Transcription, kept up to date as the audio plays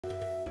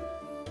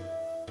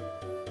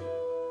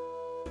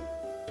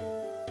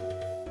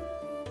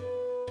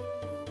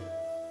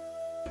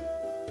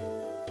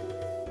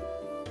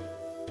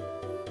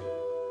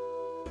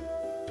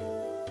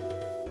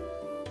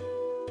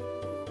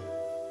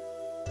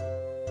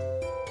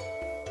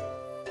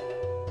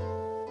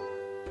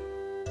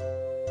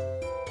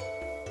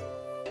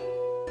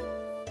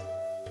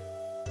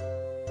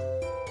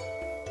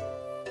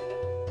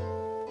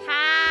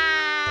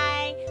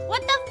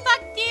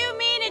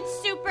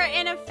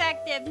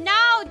effective.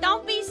 No,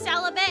 don't be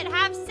celibate.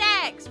 Have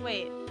sex.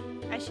 Wait,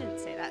 I shouldn't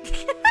say that.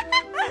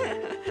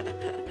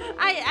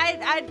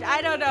 I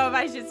don't know if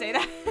I should say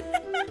that.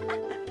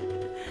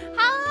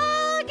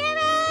 Hello,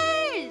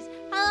 gamers.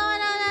 Hello.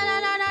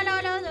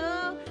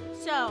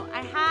 So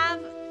I have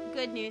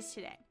good news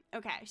today.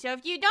 Okay, so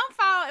if you don't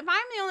follow, if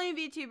I'm the only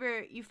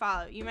VTuber you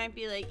follow, you might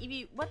be like,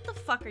 Evie, what the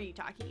fuck are you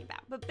talking about?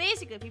 But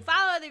basically, if you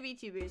follow other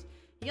VTubers,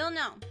 you'll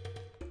know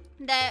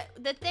that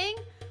the thing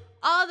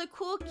all the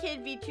cool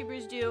kid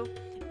VTubers do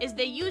is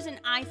they use an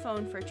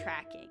iPhone for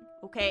tracking,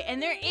 okay?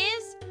 And there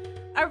is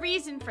a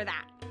reason for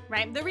that,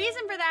 right? The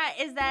reason for that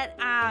is that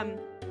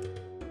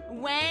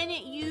when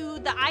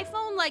the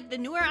iPhone, like the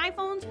newer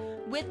iPhones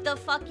with the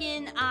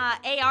fucking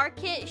AR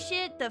kit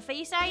shit, the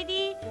Face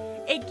ID,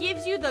 it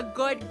gives you the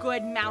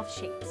good mouth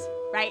shapes,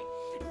 right?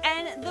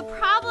 And the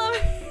problem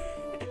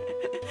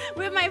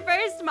with my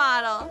first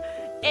model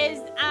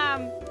is, I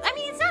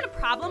mean, it's not a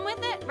problem with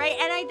it, right?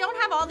 And I don't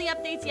have all the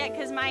updates yet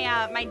because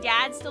my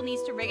dad still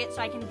needs to rig it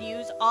so I can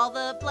use all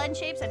the blend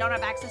shapes. I don't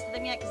have access to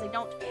them yet because they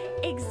don't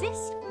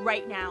exist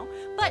right now.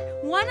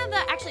 But one of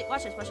the, actually,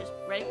 watch this.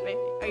 Ready?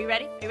 Are you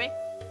ready?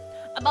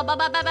 Look how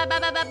fast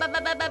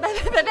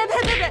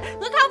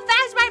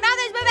my mouth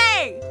is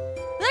moving!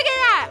 Look at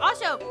that!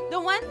 Also, the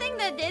one thing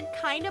that did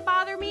kind of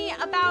bother me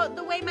about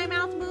the way my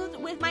mouth moved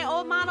with my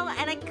old model,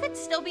 and it could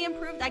still be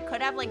improved, I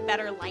could have like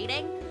better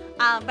lighting,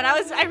 but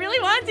I really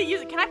wanted to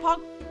use it. Can I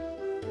pog?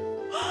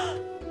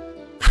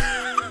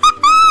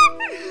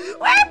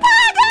 We're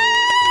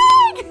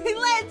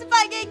pogging! Let's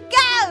fucking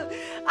go!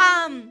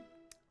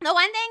 The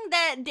one thing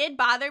that did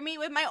bother me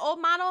with my old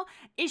model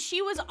is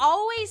she was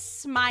always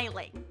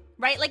smiling.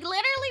 Right? Like,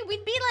 literally,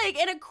 we'd be, like,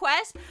 in a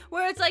quest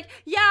where it's like,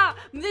 yeah,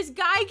 this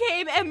guy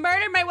came and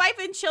murdered my wife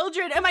and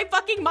children, and my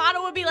fucking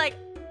model would be like,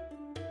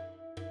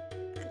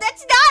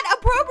 that's not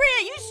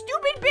appropriate, you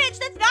stupid bitch!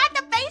 That's not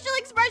the facial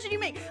expression you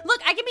make!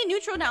 Look, I can be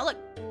neutral now, look.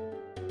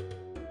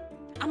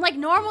 I'm like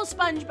normal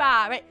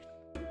SpongeBob, right?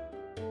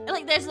 And,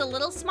 like, there's the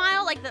little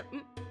smile, like the,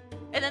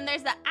 and then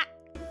there's the,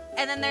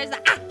 and then there's the,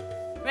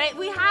 right?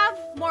 We have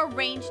more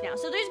range now.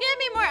 So there's gonna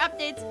be more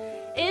updates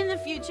in the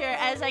future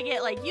as I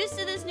get like used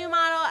to this new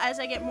model, as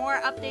I get more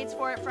updates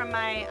for it from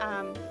my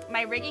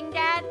my rigging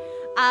dad.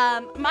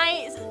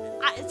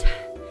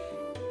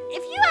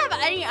 If you have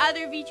any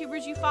other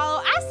VTubers you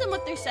follow, ask them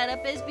what their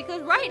setup is,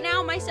 because right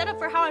now my setup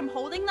for how I'm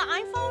holding the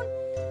iPhone,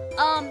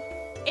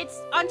 it's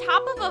on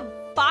top of a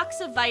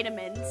box of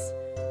vitamins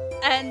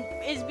and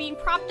is being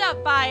propped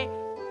up by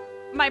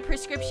my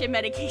prescription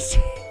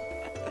medication.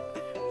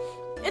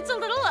 It's a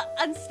little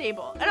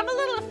unstable, and I'm a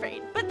little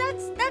afraid, but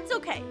that's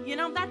okay, you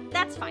know,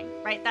 that's fine,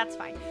 right? That's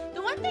fine.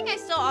 The one thing I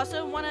still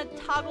also want to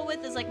toggle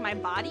with is like my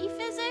body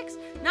physics,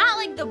 not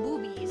like the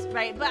boobies,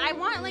 right? But I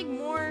want like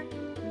more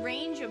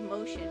range of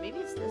motion. Maybe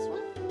it's this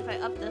one. If I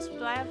up this, what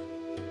do I have?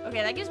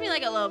 Okay, that gives me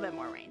like a little bit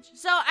more range.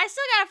 So I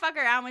still gotta fuck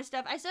around with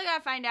stuff. I still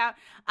gotta find out.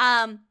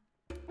 And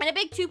a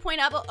big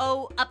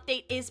 2.0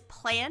 update is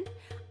planned.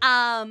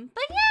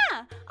 But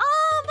yeah.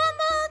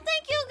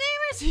 Thank you,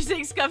 gamers. You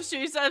saying scuffed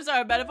streams? I'm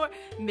sorry, metaphor.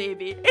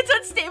 Maybe it's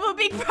unstable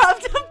being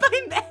propped up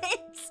by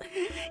mates.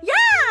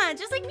 Yeah,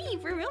 just like me,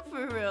 for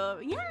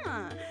real.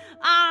 Yeah.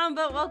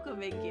 But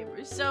welcome in,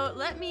 gamers. So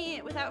let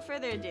me, without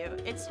further ado,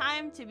 it's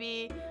time to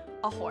be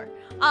a whore.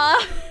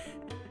 That's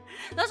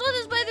what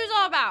this playthrough's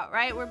all about,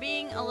 right? We're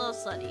being a little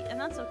slutty, and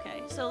that's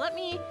okay. So let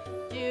me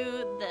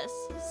do this.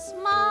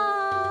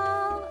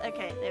 Small.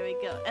 Okay, there we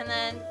go. And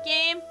then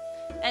game.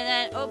 And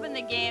then open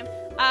the game.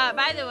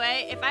 By the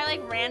way, if I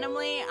like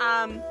randomly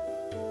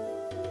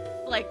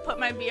like put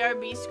my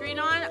BRB screen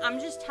on, I'm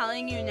just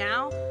telling you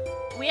now,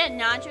 we had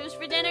nachos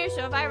for dinner,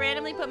 so if I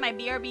randomly put my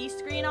BRB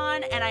screen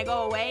on and I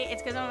go away,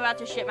 it's because I'm about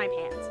to shit my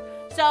pants.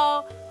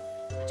 So,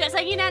 just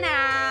like you know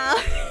now.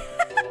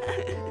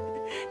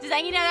 Just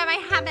like you know that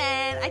might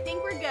happen. I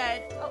think we're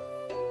good.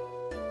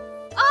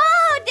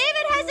 Oh,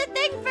 David has a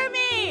thing for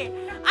me.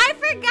 I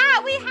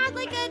forgot we had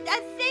like a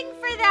thing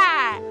for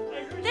that.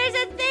 There's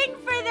a thing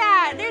for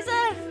that. There's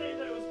a... say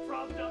that it was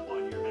propped up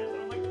on your head.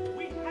 I'm like,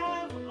 we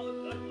have a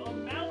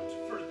mount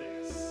for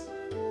this.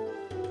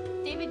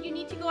 David, you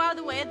need to go out of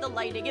the way of the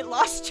lighting. It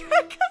lost track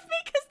of me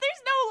because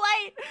there's no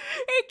light.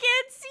 It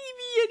can't see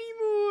me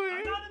anymore.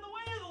 I'm not in the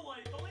way of the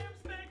light. The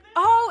lamp's back there.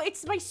 Oh,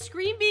 it's my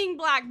screen being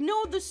black.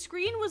 No, the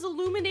screen was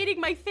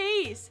illuminating my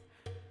face.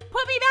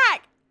 Put me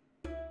back.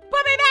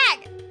 Put me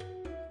back.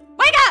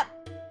 Wake up.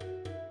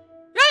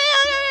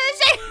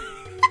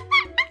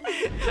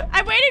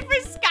 I'm waiting for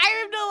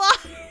Skyrim to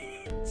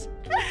launch.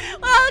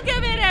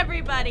 Welcome in,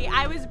 everybody.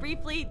 I was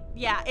briefly,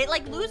 yeah, it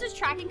like loses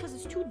tracking because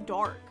it's too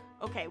dark.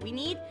 Okay, we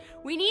need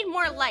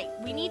more light.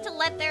 We need to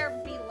let there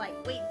be light.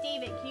 Wait,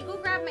 David, can you go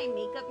grab my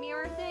makeup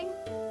mirror thing?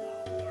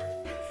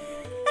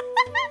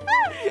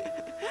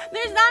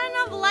 There's not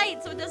enough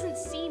light, so it doesn't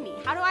see me.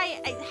 How do I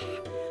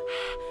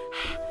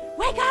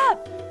wake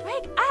up!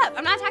 Wake up!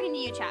 I'm not talking to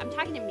you, chat. I'm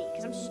talking to me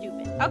because I'm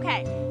stupid.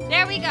 Okay,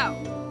 there we go.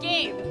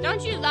 Game.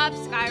 Don't you love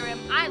Skyrim?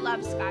 I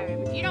love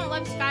Skyrim. If you don't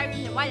love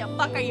Skyrim, then why the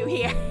fuck are you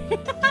here?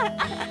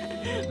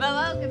 But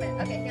welcome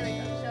in. Okay, here we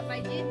go. So if I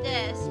do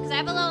this, because I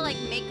have a little like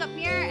makeup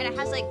mirror and it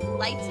has like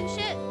lights and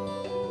shit.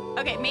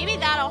 Okay, maybe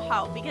that'll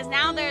help because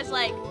now there's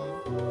like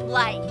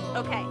light.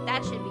 Okay,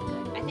 that should be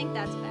good. I think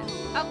that's better.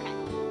 Okay,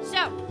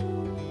 so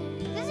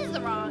this is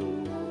the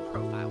wrong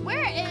profile.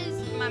 Where is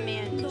my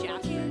man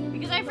Jasper?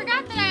 Because I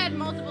forgot that I had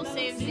multiple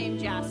saves named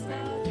Jasper.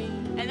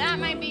 And that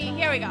might be,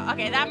 here we go.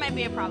 Okay, that might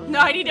be a problem. No,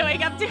 I need to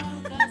wake up too.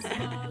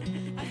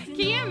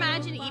 Can you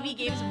imagine EB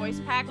Games voice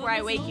pack where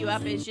I wake you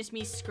up and it's just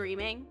me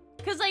screaming?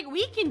 Cause like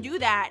we can do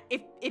that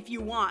if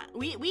you want.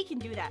 We can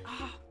do that.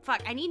 Oh,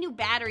 fuck, I need new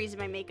batteries in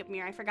my makeup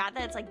mirror. I forgot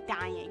that it's like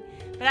dying.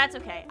 But that's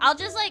okay. I'll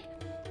just like,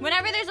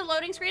 whenever there's a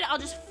loading screen, I'll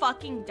just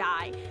fucking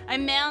die.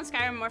 I'm male in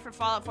Skyrim, more for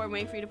Fallout 4. I'm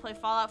waiting for you to play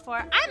Fallout 4.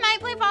 I might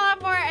play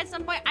Fallout 4 at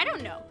some point. I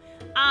don't know.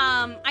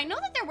 I know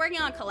that they're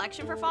working on a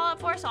collection for Fallout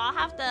 4, so I'll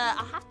have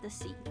to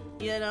see.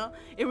 You know,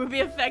 it would be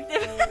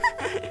effective.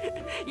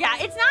 Yeah,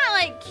 it's not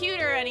like cute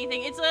or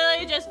anything. It's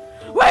literally just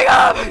wake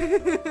up.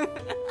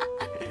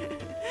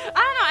 I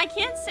don't know. I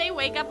can't say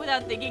wake up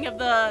without thinking of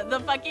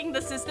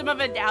the System of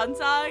a Down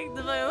song.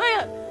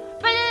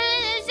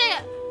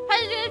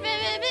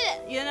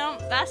 You know,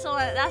 that's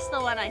the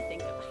one I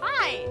think of.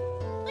 Hi,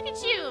 look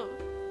at you,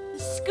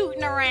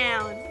 scooting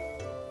around.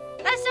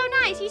 That's so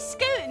nice. He's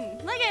scooting.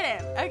 Look at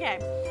him. Okay,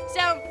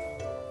 so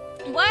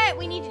what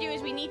we need to do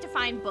is we need to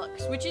find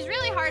books, which is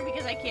really hard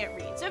because I can't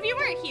read. So if you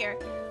weren't here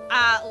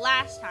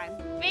last time,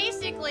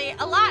 basically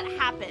a lot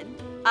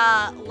happened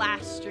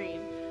last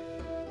stream.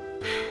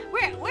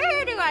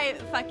 Where do I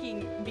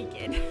fucking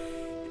begin?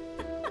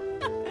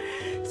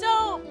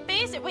 So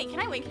wait, can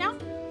I wink now?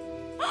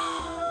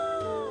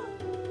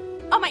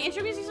 Oh, my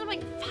intro music's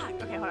like, fuck.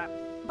 Okay, hold on.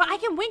 But I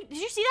can wink. Did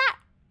you see that?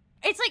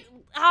 It's like,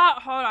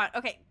 hold on.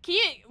 Okay, can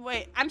you,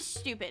 wait, I'm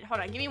stupid. Hold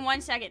on, give me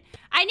 1 second.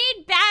 I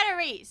need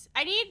batteries.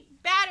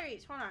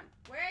 Hold on.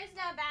 Where's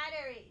the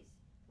batteries?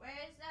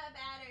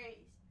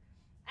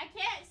 I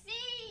can't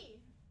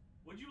see.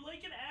 Would you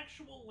like an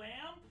actual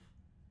lamp?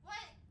 What?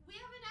 We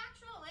have an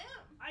actual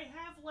lamp? I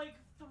have like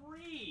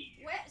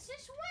 3. Where?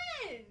 Since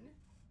when?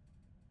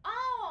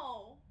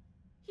 Oh.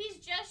 He's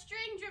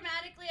gesturing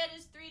dramatically at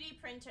his 3D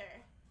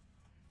printer.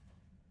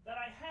 That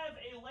I have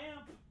a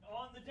lamp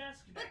on the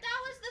desk next. But that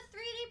was the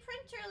 3D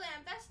printer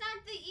lamp. That's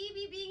not the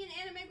EB being an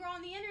anime girl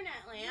on the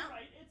internet lamp. You're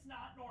right, it's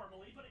not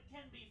normally, but it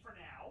can be for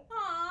now.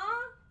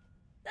 Aww.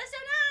 That's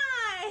so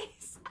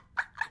nice.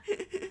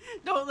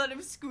 Don't let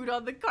him scoot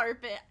on the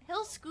carpet.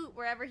 He'll scoot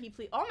wherever he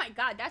please. Oh my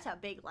god, that's a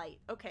big light.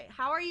 Okay,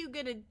 how are you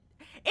gonna...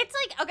 It's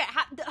like, okay,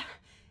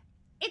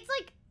 it's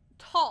like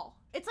tall.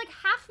 It's like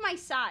half my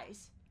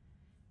size.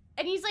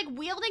 And he's like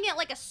wielding it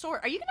like a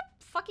sword. Are you gonna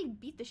fucking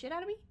beat the shit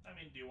out of me? I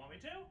mean, do you want me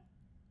to?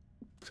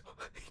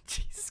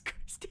 Jesus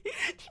Christ.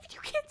 David,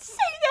 you can't say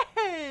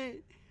that.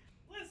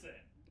 Listen.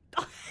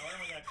 How am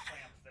I gonna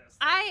clamp this?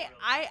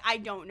 I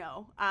don't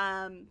know.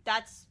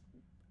 That's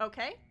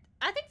okay.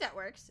 I think that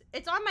works.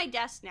 It's on my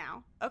desk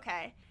now.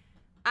 Okay.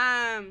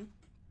 Oh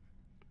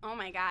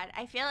my god.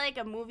 I feel like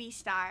a movie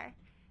star.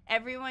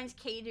 Everyone's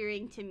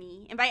catering to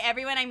me. And by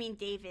everyone, I mean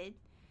David.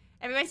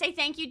 Everyone say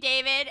thank you,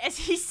 David, as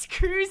he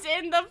screws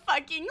in the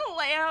fucking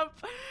lamp.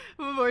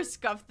 More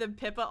scuffed than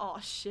Pippa. Oh,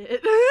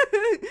 shit.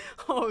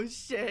 Oh,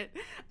 shit.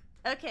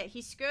 Okay,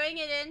 he's screwing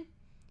it in.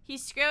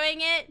 He's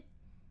screwing it.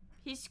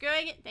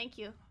 Thank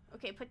you.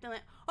 Okay, put the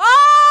lamp.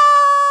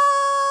 Oh!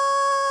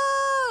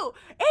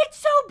 It's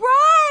so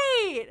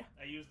bright!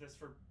 I use this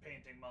for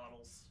painting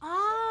models.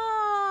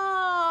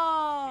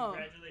 Oh! So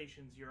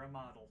congratulations, you're a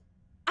model.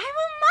 I'm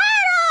a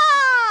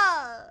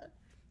model!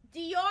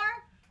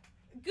 Dior,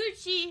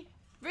 Gucci,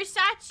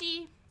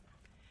 Versace,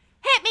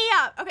 hit me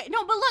up. Okay,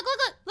 no, but look.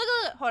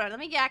 Hold on, let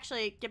me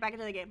actually get back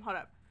into the game. Hold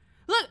up.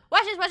 Look,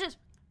 watch this.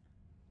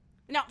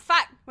 No,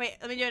 fuck. Wait,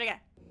 let me do it again.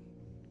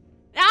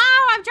 No,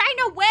 I'm trying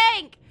to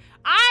wink.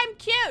 I'm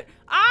cute.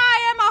 I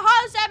am a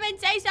wholesome and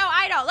say so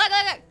idol. Look.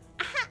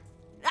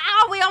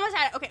 Oh, we almost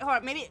had it. Okay, hold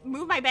on. Maybe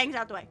move my bangs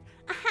out the way.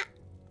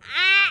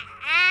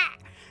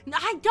 No,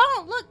 I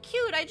don't look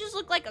cute. I just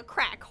look like a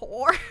crack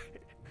whore.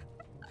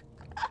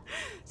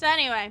 So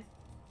anyway,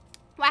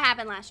 what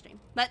happened last stream?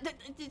 But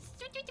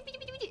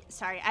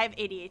sorry, I have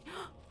ADHD.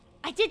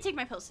 I did take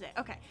my pills today.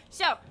 Okay,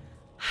 so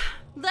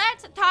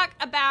let's talk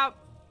about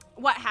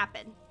what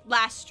happened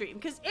last stream,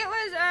 because it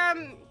was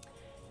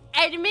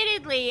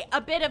admittedly a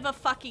bit of a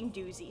fucking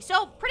doozy.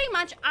 So pretty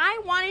much I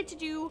wanted to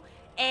do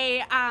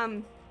a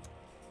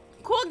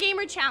cool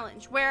gamer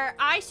challenge where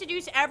I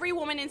seduce every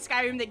woman in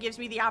Skyrim that gives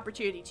me the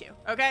opportunity to,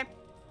 okay?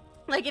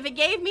 Like, if it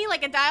gave me,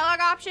 like, a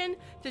dialogue option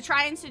to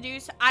try and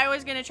seduce, I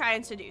was gonna try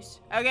and seduce,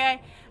 okay?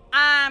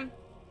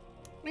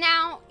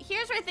 Now,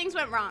 here's where things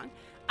went wrong.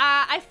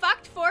 I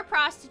fucked 4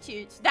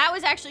 prostitutes. That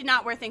was actually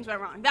not where things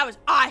went wrong. That was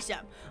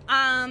awesome.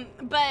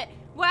 But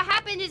what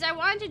happened is I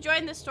wanted to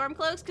join the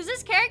Stormcloaks, because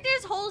this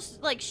character's whole,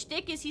 like,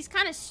 shtick is he's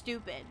kind of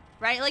stupid,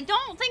 right? Like,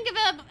 don't think of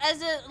it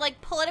as a,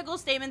 like, political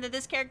statement that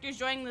this character's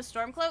joining the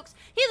Stormcloaks.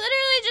 He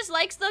literally just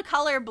likes the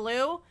color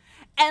blue,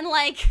 and,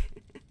 like...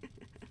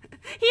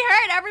 He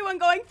heard everyone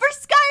going for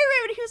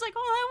Skyrim, and he was like, oh,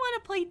 I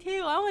want to play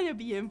too. I want to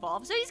be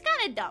involved. So he's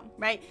kind of dumb,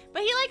 right?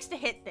 But he likes to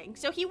hit things.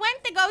 So he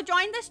went to go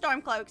join the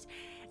Stormcloaks,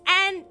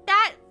 And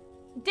that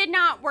did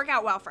not work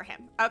out well for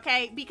him,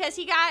 okay? Because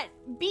he got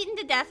beaten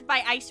to death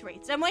by ice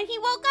wraiths. And when he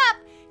woke up,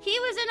 he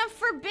was in a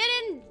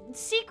forbidden,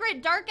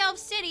 secret, dark elf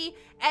city,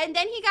 and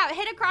then he got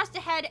hit across the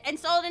head and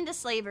sold into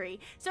slavery.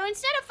 So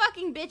instead of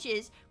fucking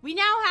bitches, we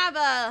now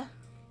have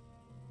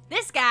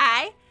this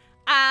guy,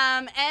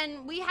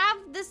 and we have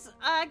this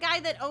guy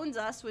that owns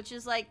us, which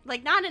is like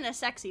not in a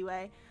sexy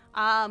way,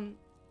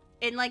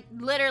 in like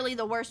literally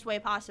the worst way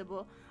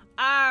possible.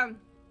 And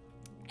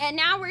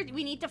now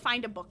we need to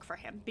find a book for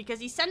him because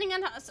he's sending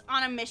us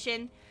on a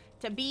mission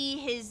to be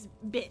his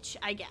bitch,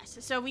 I guess.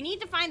 So we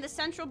need to find the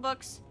central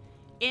books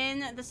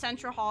in the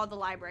central hall of the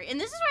library. And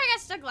this is where I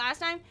got stuck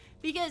last time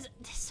because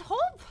this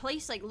whole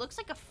place like looks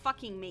like a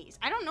fucking maze.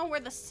 I don't know where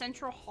the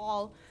central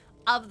hall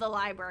of the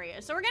library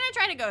is. So we're gonna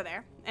try to go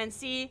there and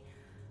see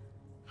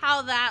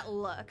how that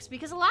looks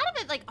because a lot of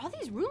it, like all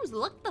these rooms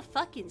look the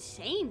fucking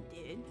same,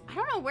 dude. I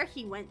don't know where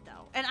he went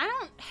though. And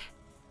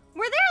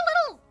were there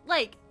a little,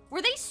 like,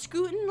 were they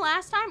scooting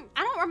last time?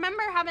 I don't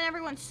remember having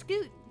everyone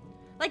scoot.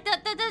 Like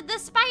the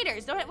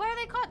spiders. What are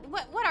they called?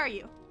 What are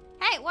you?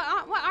 Hey, what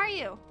are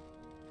you?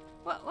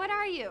 What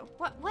are you?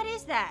 What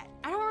is that?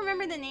 I don't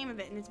remember the name of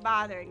it and it's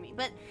bothering me.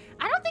 But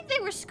I don't think they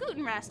were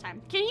scooting last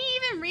time. Can he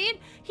even read?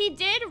 He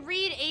did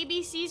read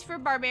ABCs for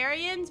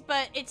barbarians,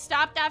 but it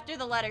stopped after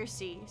the letter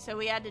C. So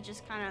we had to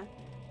just kind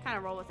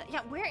of roll with it.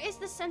 Yeah, where is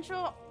the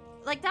central?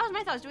 Like that was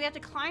my thoughts. Do we have to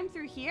climb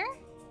through here?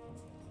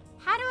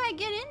 How do I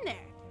get in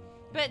there?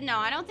 But no,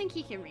 I don't think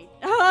he can read.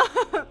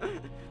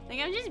 Like,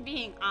 I'm just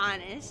being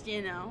honest,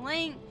 you know?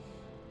 Like,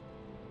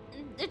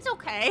 it's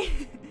okay.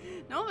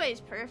 Nobody's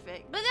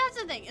perfect. But that's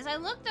the thing, is I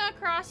looked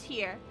across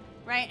here,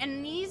 right?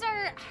 And these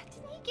are...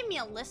 Didn't he give me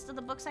a list of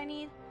the books I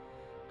need?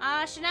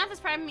 Shanath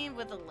is providing me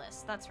with a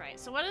list. That's right.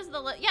 So what is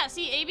the list? Yeah,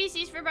 see,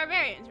 ABCs for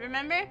barbarians.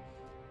 Remember?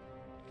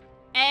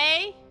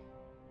 A,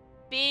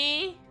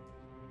 B,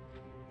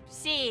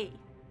 C.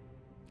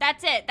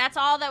 That's it. That's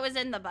all that was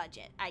in the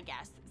budget, I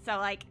guess. So,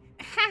 like...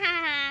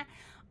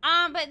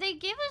 but they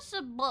gave us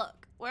a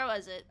book. Where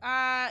was it?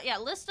 Yeah,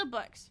 list of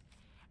books.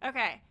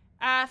 Okay.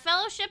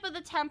 Fellowship of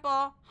the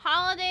Temple,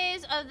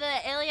 Holidays of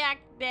the Iliac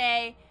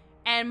Bay,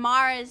 and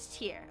Mara's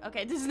Tier.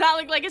 Okay, this does not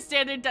look like a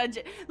standard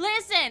dungeon.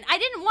 Listen, I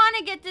didn't want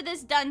to get to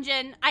this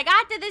dungeon. I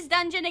got to this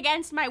dungeon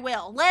against my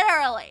will.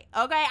 Literally.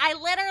 Okay, I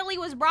literally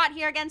was brought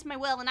here against my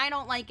will, and I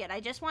don't like it. I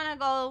just want to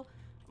go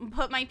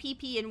put my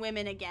PP in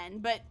women again,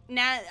 but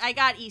now I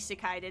got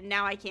isekai'd and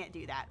now I can't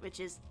do that,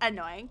 which is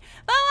annoying.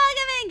 But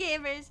welcome in,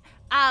 gamers.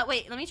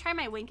 Wait, let me try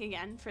my wink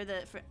again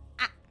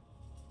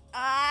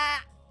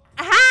aha!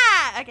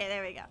 Okay,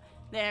 there we go.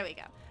 There we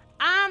go.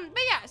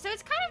 But yeah, so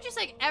it's kind of just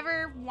like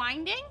ever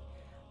winding.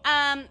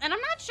 And I'm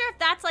not sure if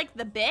that's like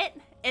the bit,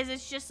 is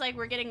it's just like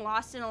we're getting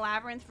lost in a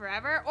labyrinth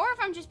forever, or if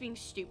I'm just being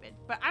stupid,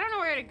 but I don't know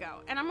where to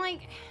go. And I'm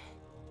like,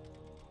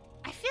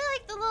 I feel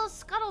like the little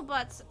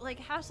scuttlebutts like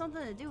have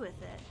something to do with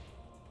it.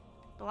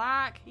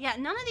 Block. Yeah,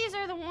 none of these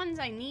are the ones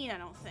I need, I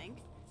don't think.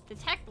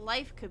 Detect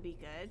life could be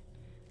good.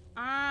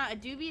 A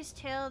dubious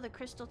tale, the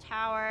crystal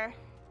tower.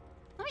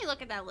 Let me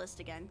look at that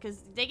list again,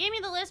 because they gave me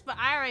the list, but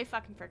I already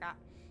fucking forgot.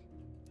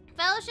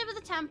 Fellowship of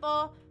the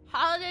Temple,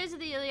 Holidays of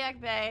the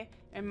Iliac Bay,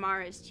 and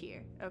Mara's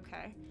Tier.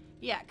 Okay.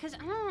 Yeah, because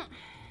I don't...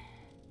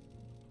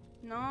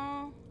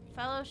 No.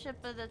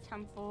 Fellowship of the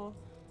Temple.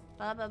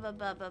 No,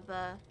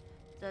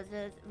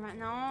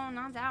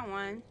 not that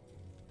one.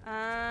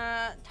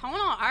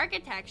 Tonal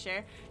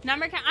architecture.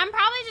 Number count. I'm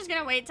probably just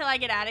gonna wait till I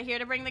get out of here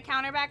to bring the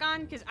counter back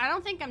on, because I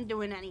don't think I'm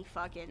doing any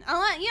fucking.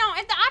 Unless, you know,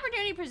 if the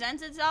opportunity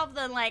presents itself,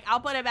 then like I'll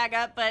put it back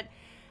up. But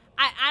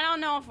I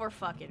don't know if we're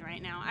fucking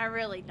right now. I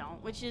really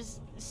don't, which is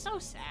so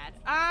sad.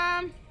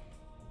 Yeah,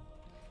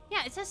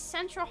 it says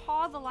Central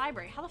Hall of the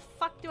library. How the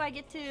fuck do I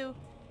get to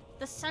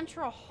the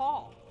Central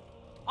Hall?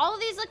 All of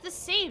these look the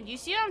same. Do you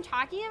see what I'm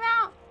talking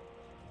about?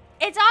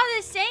 It's all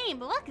the same,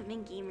 but welcome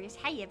in, gamers.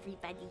 Hi,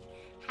 everybody.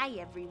 Hi,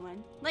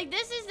 everyone. Like,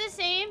 this is the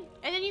same,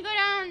 and then you go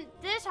down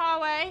this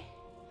hallway.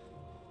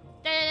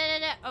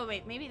 Oh,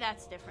 wait, maybe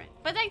that's different.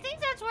 But I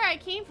think that's where I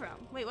came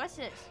from. Wait, what's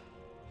this?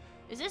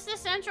 Is this the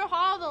central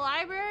hall of the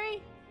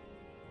library?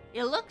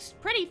 It looks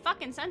pretty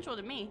fucking central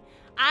to me.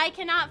 I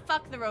cannot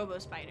fuck the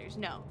robo-spiders,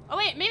 no. Oh,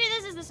 wait, maybe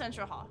this is the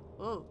central hall.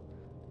 Whoa.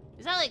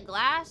 Is that, like,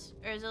 glass?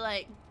 Or is it,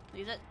 like,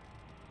 is it?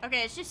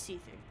 Okay, it's just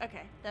see-through.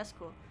 Okay, that's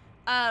cool.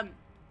 Oh,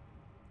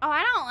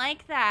 I don't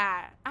like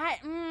that. I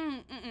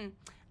don't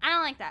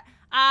like that.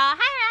 Hi,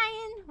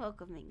 Ryan.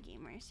 Welcome in,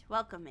 gamers.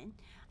 Welcome in.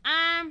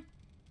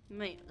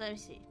 Wait, let me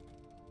see.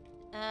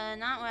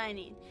 Not what I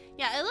need.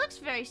 Yeah, it looks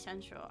very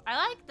central.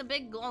 I like the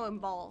big glowing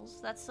balls.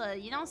 That's,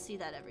 you don't see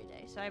that every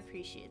day, so I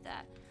appreciate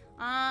that.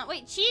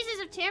 Wait,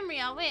 Cheeses of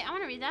Tamriel. Wait, I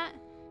want to read that.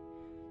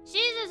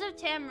 Cheeses of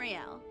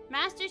Tamriel.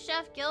 Master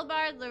Chef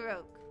Gilbard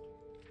Laroque.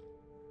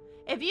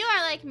 If you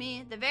are like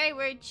me, the very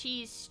word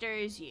cheese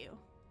stirs you.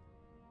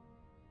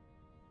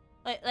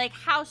 Like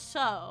how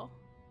so?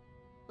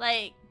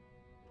 Like,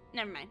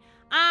 never mind.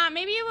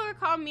 Maybe you will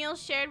recall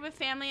meals shared with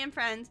family and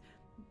friends,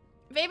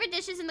 favorite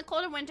dishes in the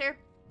cold of winter,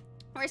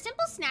 or a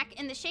simple snack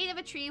in the shade of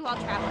a tree while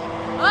traveling.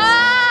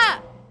 Ah!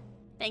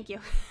 Thank you.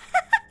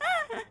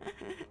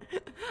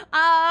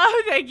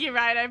 Oh, thank you,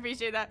 Ryan. I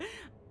appreciate that.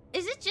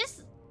 Is it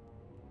just...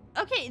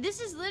 Okay, this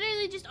is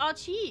literally just all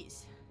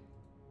cheese.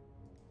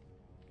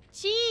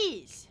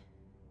 Cheese.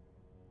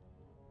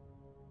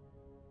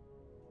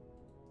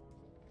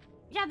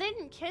 Yeah,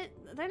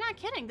 they're not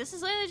kidding. This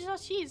is literally just all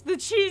cheese. The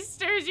cheese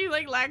stirs you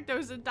like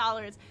lactose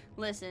intolerance.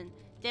 Listen,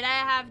 did I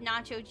have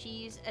nacho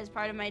cheese as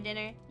part of my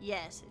dinner?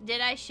 Yes. Did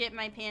I shit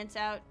my pants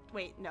out?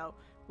 Wait, no.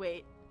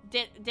 Wait.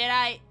 Did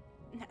I...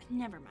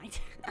 Never mind.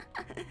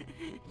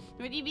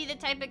 Would he be the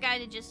type of guy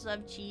to just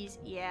love cheese?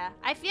 Yeah.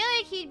 I feel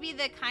like he'd be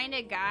the kind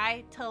of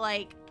guy to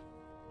like...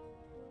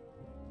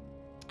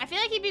 I feel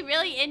like he'd be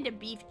really into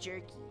beef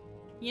jerky.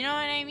 You know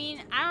what I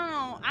mean?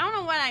 I don't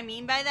know what I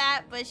mean by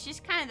that, but it's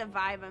just kind of the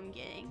vibe I'm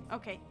getting.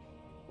 Okay.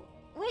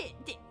 Wait,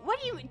 what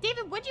do you...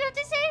 David, what do you have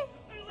to say? I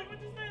was like, what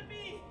does that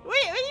mean?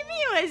 Wait, what do you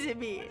mean, what does it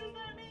mean? What does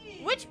that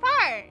mean? Which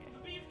part? The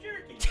beef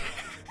jerky.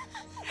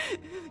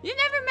 You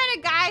never met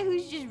a guy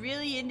who's just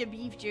really into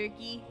beef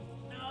jerky?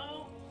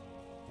 No.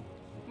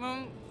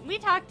 Well, we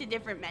talked to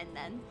different men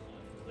then.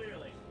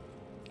 Clearly.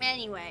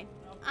 Anyway,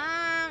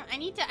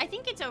 I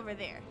think it's over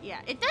there. Yeah,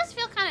 it does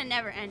feel kind of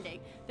never ending.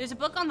 There's a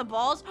book on the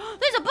balls.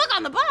 There's a book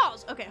on the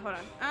balls! Okay, hold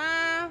on.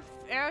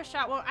 Arrow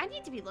shot. Well, I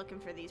need to be looking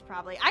for these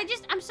probably.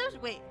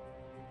 Wait.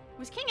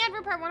 Was King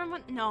Edward Part 1 of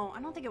 1? No,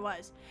 I don't think it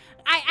was.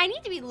 I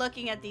need to be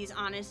looking at these,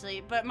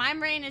 honestly. But my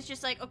brain is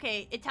just like,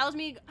 okay, it tells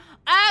me...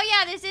 Oh,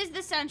 yeah, this is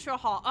the central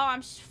hall. Oh,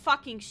 I'm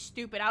fucking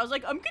stupid. I was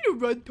like, I'm gonna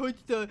run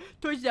towards the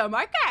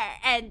marker.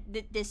 And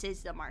this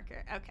is the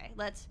marker. Okay,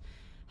 let's...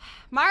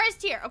 Mara's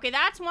tier. Okay,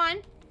 that's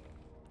one.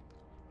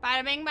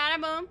 Bada bing,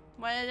 bada boom.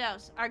 What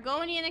else?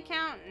 Argonian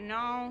account?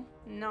 No.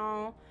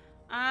 No.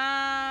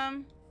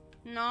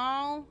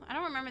 No. I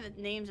don't remember the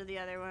names of the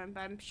other one,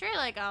 but I'm sure,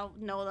 like, I'll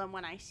know them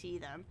when I see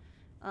them.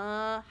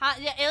 Yeah,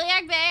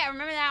 Iliac Bay. I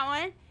remember that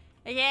one.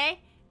 Okay.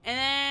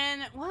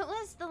 And then, what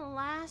was the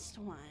last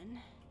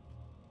one?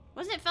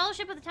 Wasn't it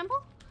Fellowship of the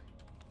Temple?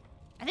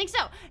 I think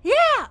so.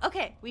 Yeah!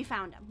 Okay, we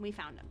found him. We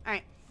found him.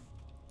 Alright.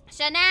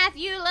 Shanath,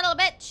 you little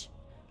bitch.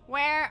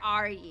 Where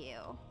are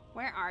you?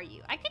 Where are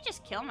you? I could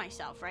just kill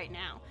myself right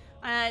now.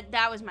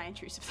 That was my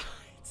intrusive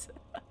thoughts.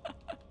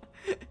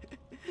 Like,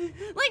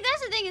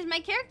 that's the thing, is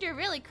my character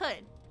really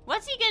could.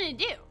 What's he gonna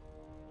do?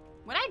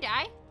 Would I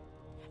die?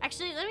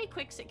 Actually, let me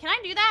quick say, can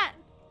I do that?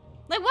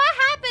 Like, what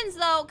happens,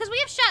 though? Because we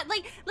have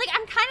like,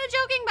 I'm kind of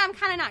joking, but I'm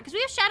kind of not. Because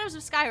we have Shadows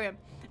of Skyrim.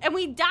 And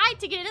we died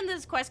to get into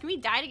this quest. Can we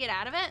die to get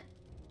out of it?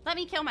 Let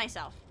me kill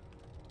myself.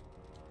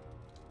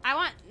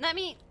 No,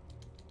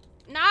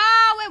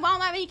 it won't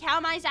let me kill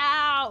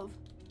myself.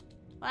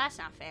 Well, that's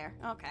not fair.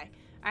 Okay.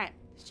 All right.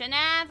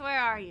 Shanath, where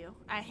are you?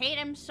 I hate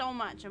him so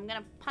much. I'm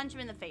gonna punch him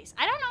in the face.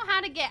 I don't know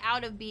how to get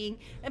out of being...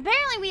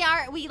 Apparently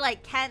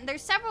can...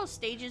 There's several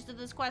stages to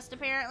this quest,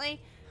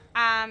 apparently.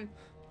 And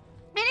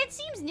it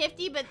seems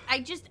nifty, but I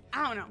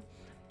don't know.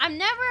 I'm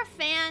never a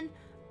fan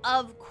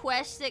of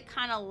quests that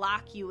kind of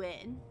lock you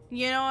in.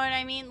 You know what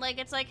I mean? Like,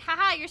 it's like,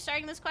 haha, you're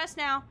starting this quest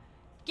now.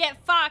 Get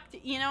fucked.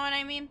 You know what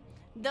I mean?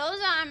 Those,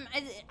 I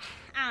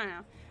don't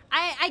know.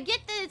 I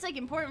get that it's, like,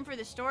 important for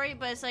the story,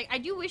 but it's like, I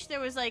do wish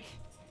there was, like...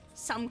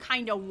 some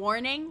kind of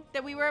warning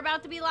that we were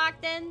about to be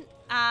locked in.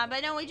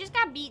 But no, we just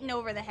got beaten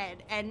over the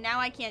head, and now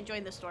I can't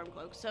join the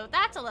Stormcloak, so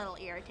that's a little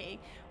irritating.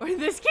 Or in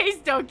this case,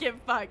 don't get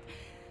fucked.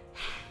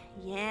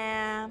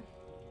 Yeah.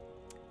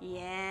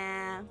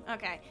 Yeah.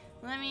 Okay,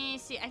 let me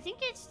see. I think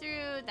it's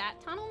through that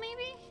tunnel,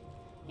 maybe?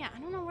 Yeah, I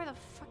don't know where the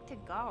fuck to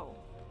go.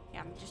 Yeah,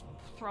 I'm just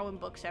throwing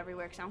books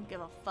everywhere because I don't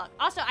give a fuck.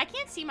 Also, I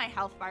can't see my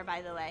health bar,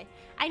 by the way.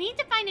 I need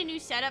to find a new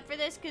setup for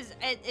this because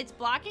it's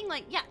blocking,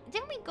 like, yeah,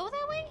 didn't we go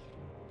that way?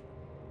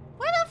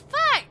 Where the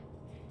fuck?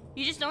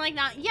 You just don't like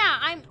not...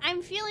 Yeah,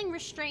 I'm feeling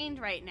restrained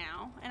right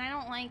now, and I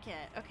don't like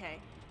it. Okay.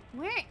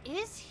 Where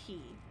is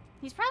he?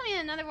 He's probably in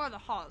another one of the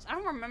halls. I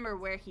don't remember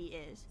where he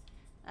is.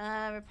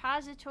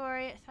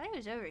 Repository. I thought he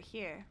was over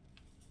here.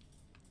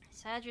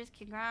 Sadris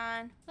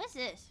Kigran. What's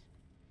this?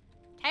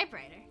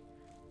 Typewriter.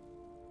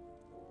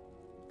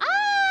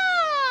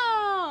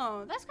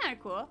 Oh! That's kind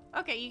of cool.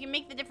 Okay, you can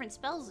make the different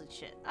spells and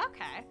shit.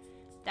 Okay.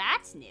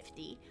 That's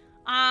nifty.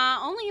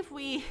 Only if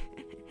we...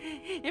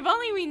 if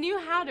only we knew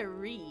how to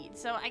read.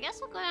 So I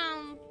guess we'll go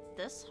down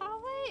this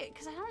hallway?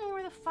 Because I don't know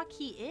where the fuck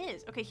he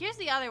is. Okay, here's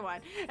the other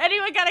one.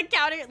 Anyone got a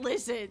counter?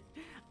 Listen,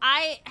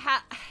 I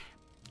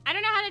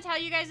don't know how to tell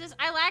you guys this.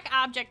 I lack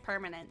object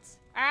permanence.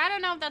 Or I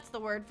don't know if that's the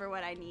word for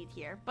what I need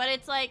here. But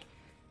it's like,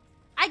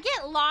 I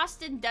get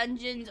lost in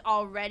dungeons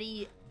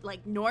already,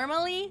 like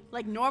normally.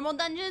 Like normal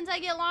dungeons I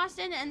get lost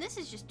in. And this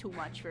is just too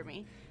much for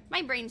me.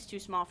 My brain's too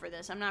small for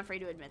this. I'm not afraid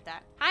to admit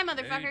that. Hi,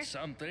 motherfucker. Need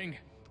something?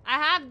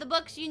 I have the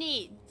books you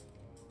need.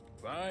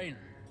 Fine.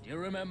 Do you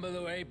remember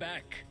the way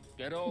back?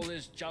 Get all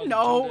this junk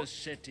No. to the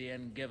city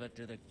and give it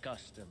to the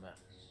customers.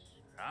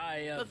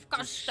 I have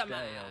to stay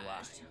a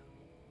while.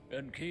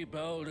 And keep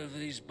hold of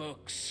these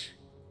books.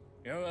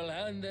 You will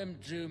hand them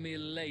to me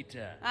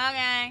later.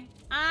 Okay.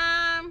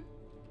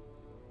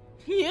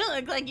 You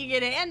look like you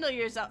can handle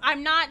yourself.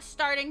 I'm not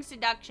starting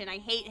seduction. I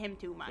hate him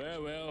too much.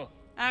 Farewell.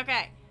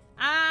 Okay.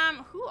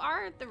 Who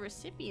are the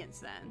recipients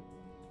then?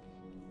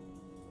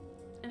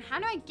 And how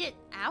do I get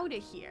out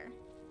of here?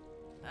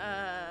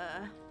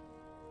 How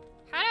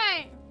do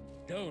I...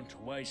 Don't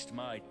waste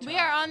my time. We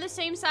are on the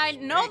same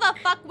side. No, the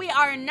fuck we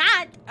are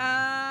not.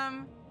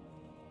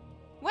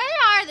 What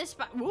are the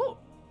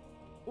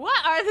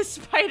What are the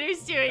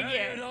spiders doing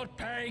here? Are you not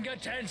paying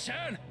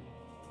attention?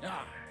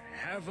 I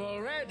have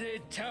already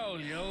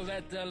told you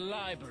that the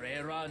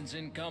library runs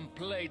in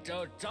complete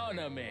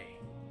autonomy.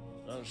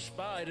 The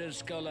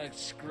spiders collect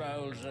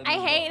scrolls and I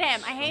hate him.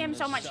 books I hate him from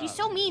so the much. He's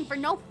sun. so mean for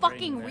no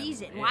fucking Bring them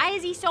reason. here. Why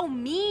is he so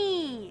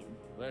mean?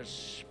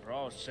 This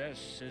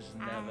process is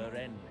never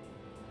ending.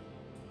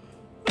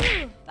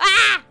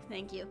 Ah!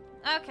 Thank you.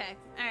 Okay.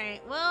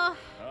 Alright. Well,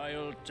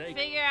 I'll take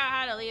figure out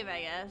how to leave,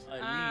 I guess.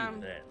 I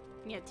leave then.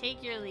 Yeah,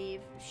 take your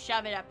leave.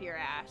 Shove it up your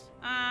ass.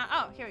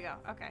 Oh, here we go.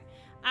 Okay.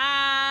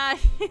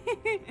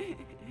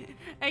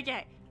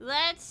 Okay.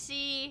 Let's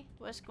see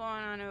what's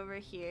going on over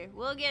here.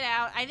 We'll get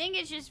out. I think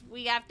it's just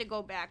we have to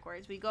go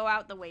backwards. We go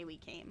out the way we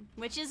came.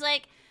 Which is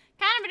like,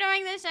 kind of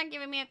annoying that it's not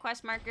giving me a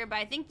quest marker, but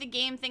I think the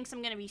game thinks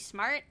I'm gonna be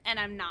smart, and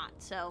I'm not.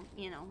 So,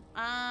 you know.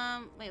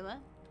 Wait, what?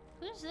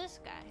 Who's this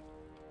guy?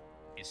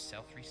 Is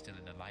Cell3 still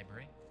in the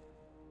library?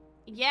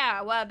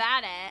 Yeah, what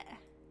about it?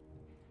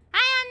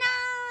 Hi,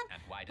 Anna!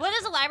 And why What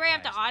does the library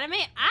have to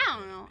automate? I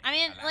don't know. I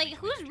mean, like,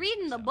 who's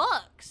reading the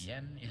books?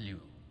 yiPPEE,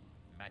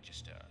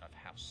 Magister of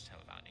House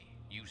Telvanni.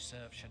 You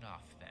serve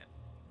Shanaf then?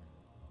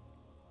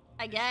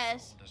 I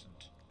guess. This role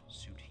doesn't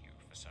suit you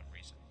for some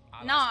reason.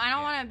 No, I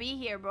don't want to be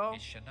here, bro.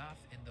 Is Shanaf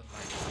in the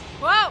library?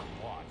 Whoa!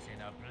 What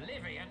in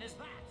oblivion is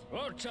that?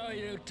 What are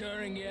you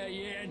doing here,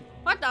 Yin?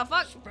 What the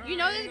fuck? You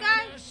know this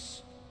guy?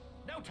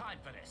 No time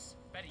for this.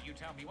 Better you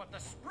tell me what the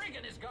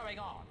spriggin' is going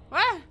on.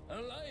 What?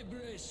 A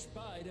library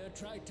spider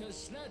tried to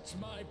snatch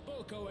my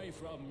book away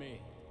from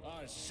me.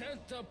 I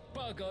sent the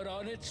bugger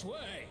on its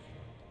way.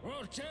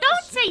 What Don't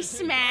else say do you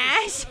think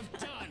I smash. should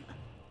have done?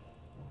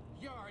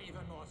 You're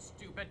even more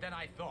stupid than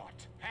I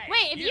thought. Hey,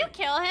 Wait, if you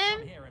kill come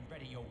him, here and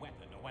ready your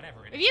weapon or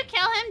whatever it if is. you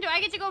kill him, do I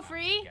get to go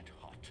free? Get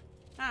hot.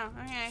 Oh,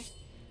 okay.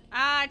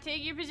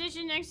 Take your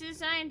position next to the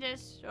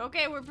scientist.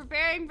 Okay, we're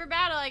preparing for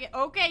battle.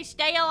 Okay,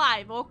 stay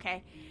alive.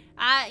 Okay.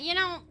 You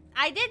know,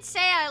 I did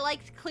say I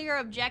liked clear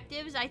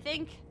objectives, I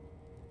think.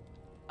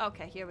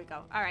 Okay, here we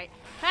go. All right.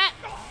 Pat.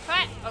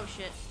 Oh,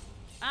 shit.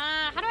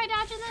 How do I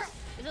dodge in this?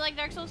 Is it like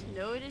Dark Souls?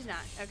 No, it is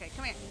not. Okay,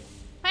 come here.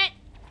 Pat.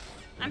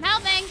 I'm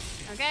helping.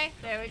 Okay,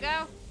 there we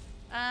go.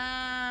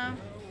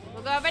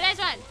 We'll go over this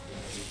one.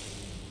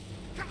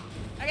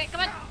 Okay,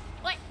 come on.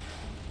 Wait.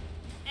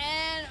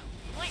 And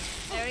wait.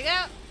 There we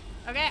go.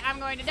 Okay, I'm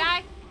going to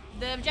die.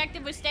 The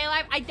objective was stay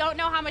alive. I don't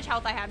know how much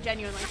health I have,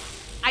 genuinely.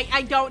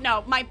 I don't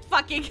know. My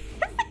fucking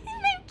my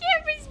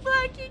camera's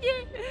blocking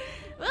it.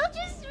 We're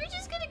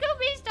just gonna go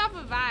based off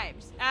of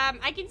vibes.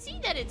 I can see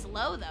that it's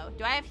low though.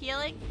 Do I have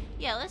healing?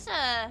 Yeah, let's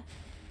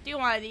do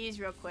one of these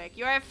real quick.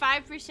 You're at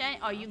 5%.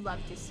 Oh, you'd love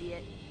to see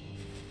it.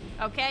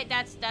 Okay,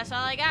 that's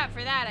all I got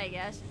for that, I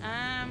guess.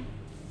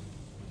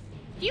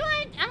 Do you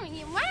want? I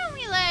mean, why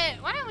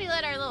don't we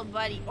let our little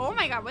buddy? Oh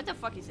my God, what the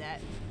fuck is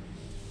that?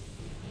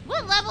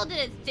 What level did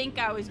it think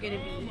I was gonna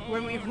be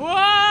when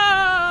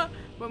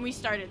we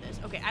started this?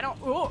 Okay, I don't.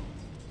 Oh,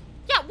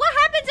 yeah. What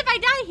happens if I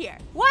die here?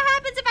 What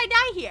happens if I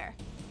die here?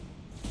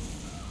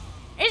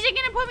 Is it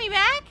gonna put me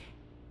back?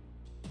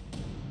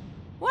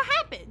 What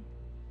happened?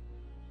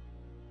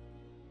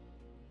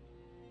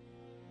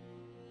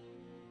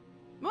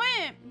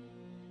 What?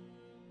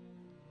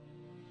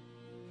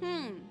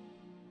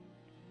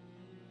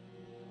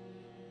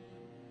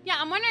 Yeah,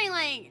 I'm wondering,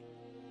 like,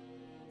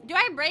 do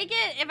I break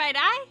it if I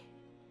die?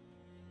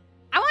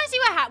 I want to see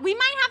what happens. We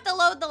might have to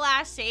load the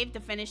last save to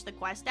finish the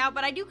quest out,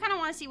 but I do kind of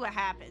want to see what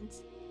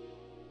happens.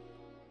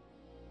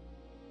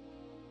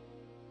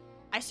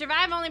 I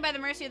survive only by the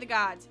mercy of the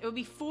gods. It would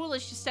be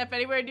foolish to step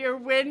anywhere near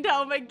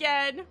Windhelm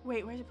again.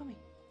 Wait, where's it put me?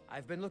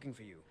 I've been looking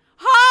for you.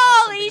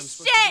 Holy That's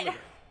something I'm supposed to shit! deliver.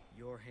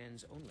 Your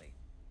hands only.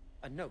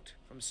 A note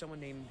from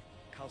someone named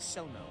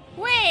Calcelmo.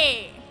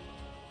 Wait!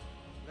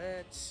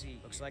 Let's see.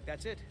 Looks like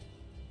that's it.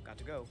 Got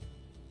to go.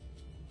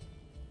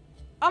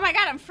 Oh my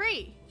God, I'm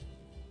free.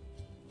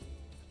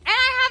 And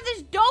I have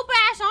this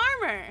dope-ass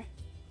armor.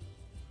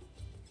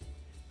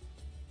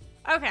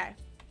 Okay.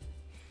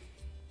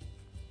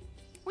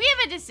 We have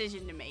a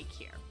decision to make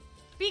here.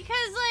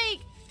 Because, like...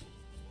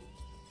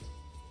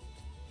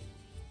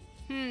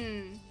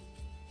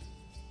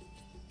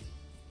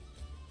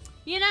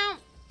 You know,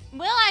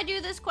 will I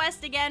do this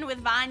quest again with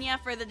Vanya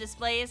for the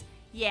displays?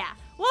 Yeah.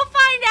 We'll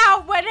find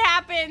out what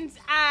happens,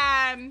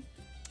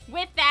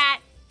 with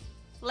that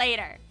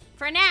later.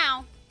 For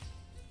now,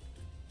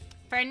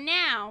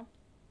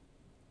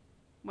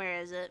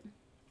 where is it?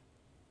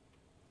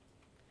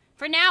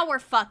 For now, we're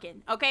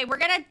fucking, okay? We're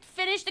gonna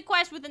finish the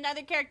quest with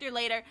another character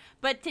later,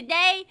 but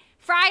today,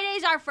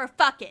 Fridays are for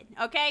fucking,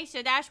 okay?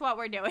 So that's what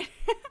we're doing.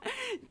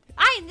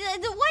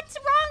 What's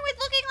wrong with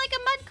looking like a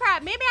mud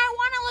crab? Maybe I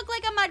want to look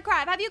like a mud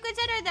crab. Have you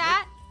considered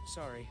that? Nope.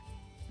 Sorry.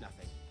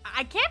 Nothing.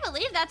 I can't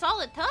believe that's all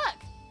it took.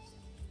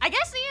 I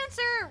guess the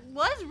answer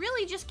was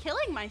really just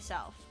killing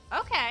myself.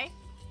 Okay.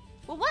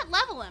 Well, what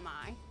level am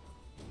I?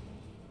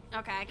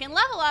 Okay, I can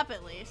level up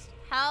at least.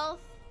 Health.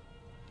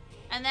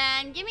 And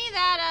then give me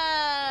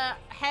that,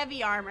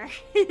 heavy armor.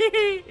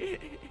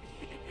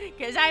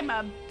 Because I'm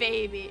a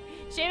baby.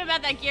 Shame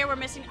about that gear we're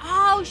missing.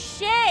 Oh,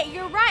 shit,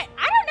 you're right.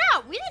 I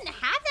don't know. We didn't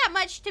have that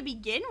much to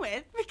begin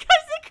with. Because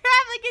the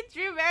crab like a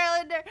true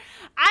Marylander.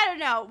 I don't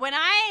know.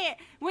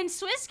 When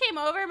Swiss came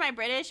over, my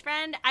British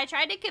friend, I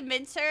tried to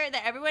convince her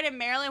that everyone in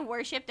Maryland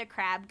worshipped a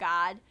crab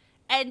god.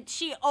 And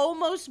she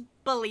almost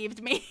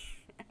believed me.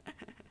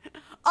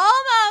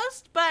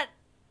 Almost, but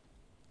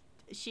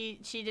she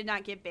did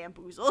not get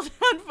bamboozled,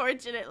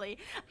 unfortunately.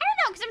 I don't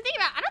know, because I'm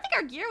thinking about, I don't think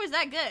our gear was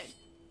that good.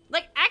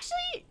 Like,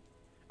 actually,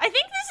 I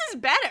think this is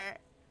better.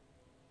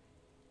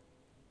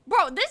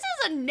 Bro, this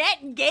is a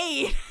net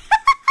gain.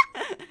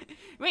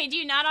 Wait, do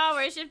you not all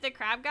worship the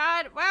crab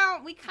god?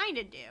 Well, we kind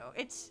of do.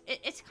 It's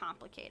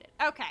complicated.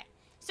 Okay,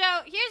 so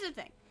here's the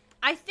thing.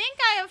 I think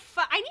I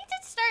need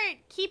to start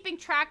keeping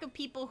track of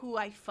people who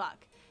I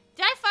fuck.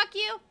 Did I fuck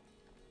you?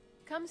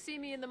 Come see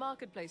me in the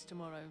marketplace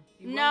tomorrow.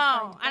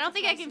 No, I don't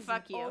think I can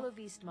fuck you. All of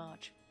East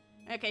March.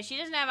 Okay, she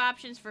doesn't have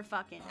options for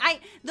fucking.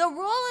 The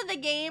rule of the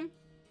game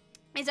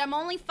is I'm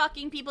only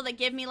fucking people that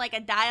give me like a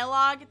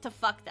dialogue to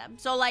fuck them.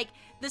 So like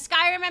the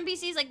Skyrim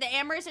NPCs, like the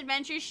Amorous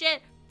Adventures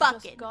shit,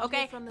 fucking,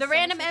 okay? The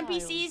random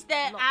NPCs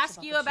that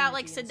ask you about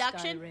like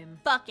seduction,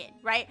 fucking,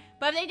 right?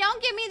 But if they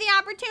don't give me the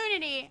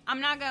opportunity, I'm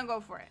not gonna go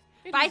for it.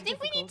 But I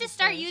think we need to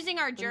start using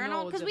our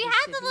journal, because we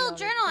had the little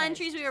journal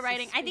entries we were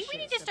writing. I think we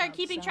need to start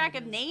keeping track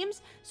of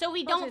names so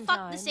we don't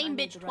fuck the same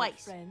bitch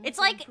twice. It's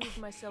like,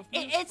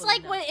 it's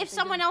like if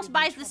someone else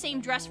buys the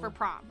same dress for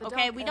prom,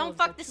 okay? We don't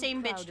fuck the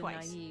same bitch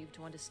twice.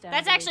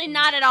 That's actually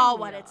not at all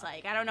what it's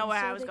like. I don't know where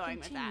I was going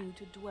with that.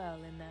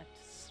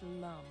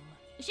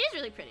 She's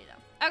really pretty though.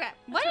 Okay,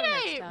 what did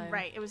I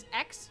write? It was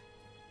X?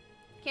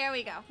 Here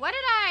we go. What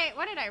did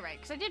I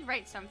write? Because I did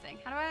write something.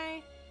 How do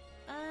I...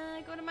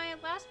 go to my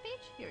last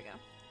page? Here we go.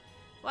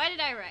 What did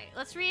I write?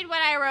 Let's read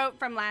what I wrote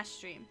from last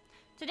stream.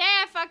 Today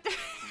I fucked... I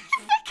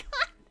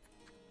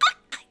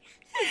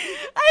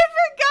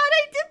forgot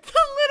I did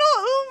the little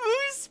umu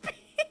speak.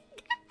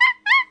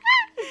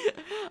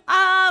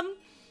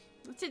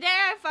 Today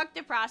I fucked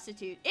a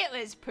prostitute. It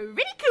was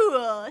pretty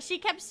cool. She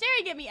kept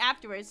staring at me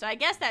afterwards, so I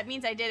guess that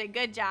means I did a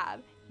good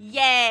job.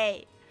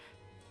 Yay.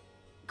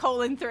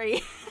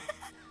 :3.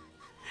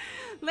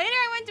 Later,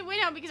 I went to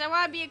Winhouse because I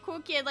want to be a cool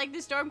kid like the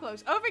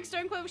Stormcloaks. Ulfric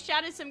Stormcloak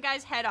shouted some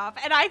guy's head off,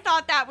 and I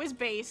thought that was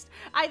based.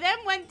 I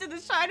then went to the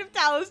Shrine of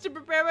Talos to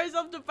prepare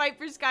myself to fight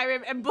for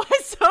Skyrim and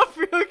bless up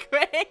real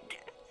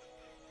quick.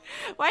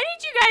 Why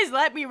did you guys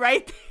let me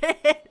write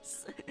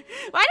this?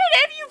 Why did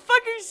any of you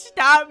fuckers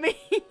stop me?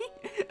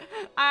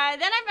 Then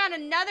I found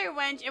another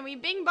wench, and we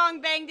bing bong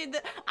banged in the...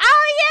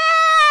 Oh,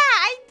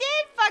 yeah! I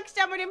did fuck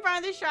someone in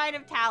front of the Shrine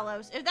of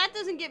Talos. If that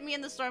doesn't get me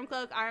in the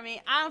Stormcloak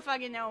army, I don't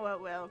fucking know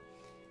what will.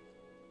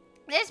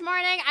 This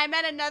morning, I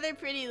met another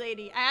pretty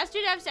lady. I asked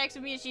her to have sex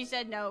with me and she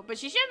said no, but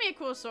she showed me a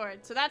cool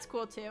sword, so that's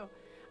cool too.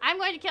 I'm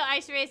going to kill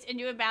Ice Wraiths and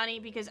do a bounty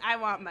because I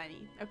want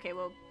money. Okay,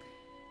 well...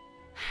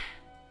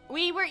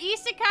 We were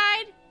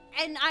isekai'd,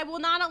 and I will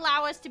not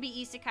allow us to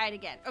be isekai'd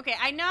again. Okay,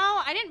 I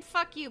know I didn't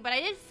fuck you, but I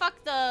did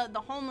fuck the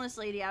homeless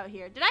lady out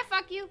here. Did I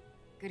fuck you?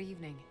 Good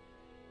evening.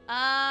 Okay,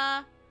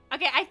 I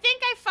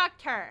think I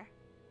fucked her.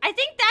 I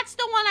think that's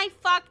the one I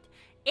fucked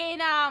in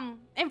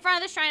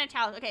front of the Shrine of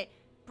Talos. Okay.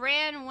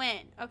 Bran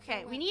Wynn.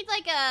 Okay, we need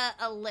like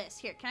a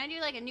list. Here, can I do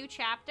like a new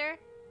chapter?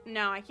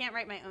 No, I can't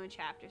write my own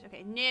chapters.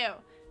 Okay, new.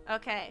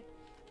 Okay.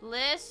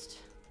 List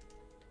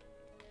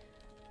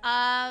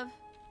of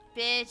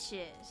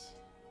bitches.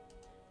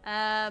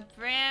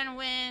 Bran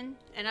Wynn.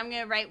 And I'm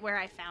gonna write where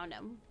I found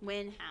him.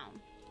 Winhound.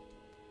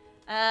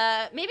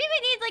 Maybe we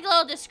need like a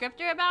little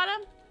descriptor about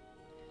him.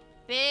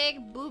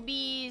 Big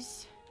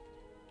boobies.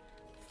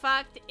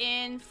 Fucked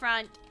in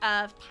front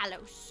of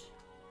Talos.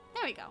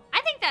 There we go.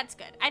 I think that's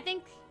good. I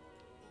think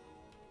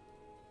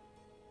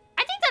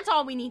that's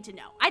all we need to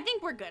know. I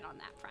think we're good on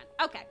that front.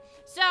 Okay.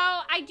 So,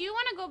 I do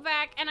want to go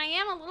back, and I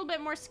am a little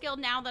bit more skilled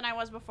now than I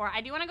was before.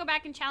 I do want to go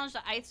back and challenge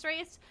the Ice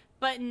Wraiths,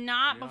 but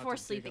not before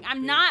sleeping.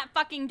 I'm not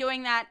fucking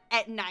doing that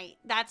at night.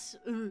 That's,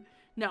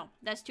 no,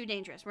 that's too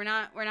dangerous. We're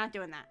not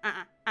doing that.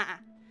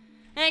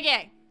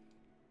 Okay.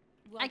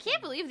 I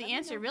can't believe the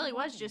answer really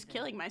was just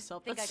killing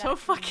myself. That's so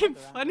fucking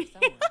funny.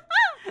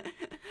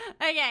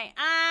 Okay,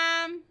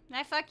 did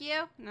I fuck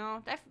you?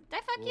 No. Did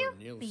I fuck you?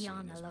 Be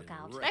on the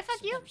lookout. Did I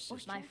fuck you?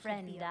 My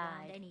friend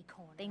died.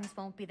 Things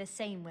won't be the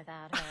same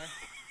without her.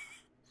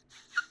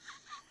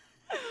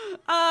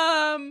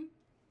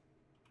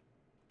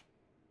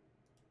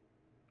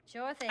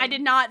 Sure thing. I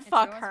did not It's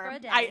fuck yours her. for a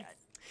day.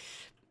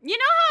 You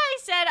know how I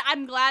said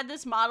I'm glad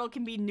this model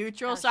can be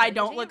neutral so I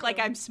don't look like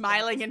I'm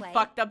smiling in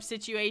fucked up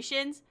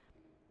situations?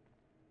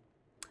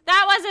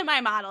 That wasn't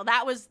my model.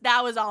 That was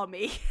all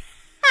me.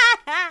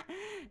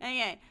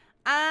 Okay.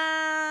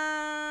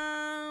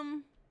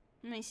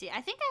 Let me see. I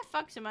think I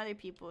fucked some other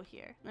people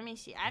here. Let me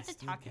see. I have to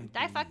talk to him.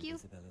 Did I fuck you?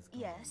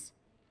 Yes.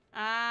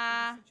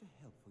 I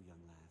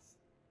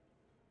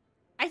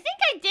think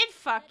I did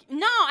fuck.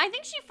 No, I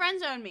think she friend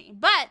zoned me.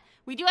 But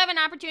we do have an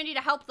opportunity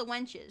to help the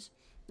wenches.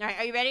 All right,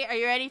 are you ready? Are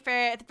you ready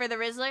for the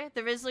Rizzler?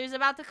 The Rizzler's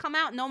about to come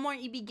out. No more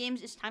EB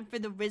games. It's time for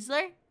the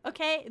Rizzler.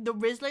 Okay, the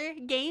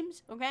Rizzler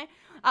games. Okay.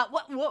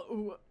 What?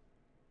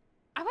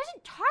 I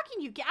wasn't talking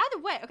to you. Get out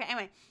of the way. Okay.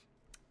 Anyway,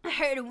 I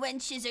heard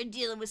wenches are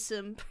dealing with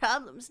some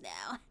problems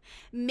now.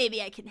 Maybe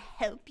I can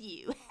help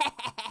you.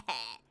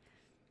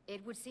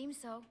 It would seem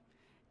so.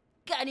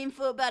 Got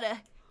info about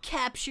a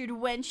captured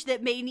wench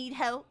that may need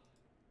help?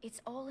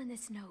 It's all in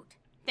this note.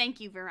 Thank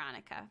you,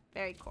 Veronica.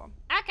 Very cool.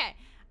 Okay.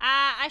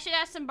 I should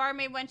ask some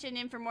barmaid wenching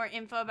in for more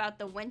info about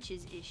the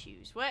wenches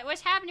issues.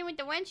 What's happening with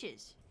the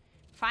wenches?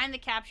 Find the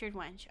captured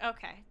wench.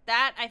 Okay.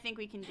 That I think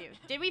we can do.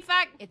 Did we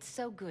fuck? It's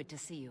so good to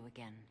see you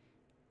again.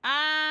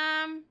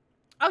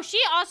 Oh,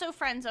 she also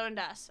friend-zoned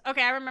us.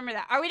 Okay, I remember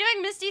that. Are we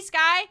doing Misty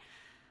Sky?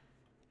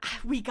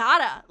 We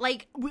gotta.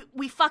 Like,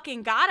 we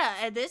fucking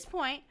gotta at this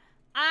point.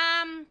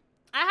 I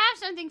have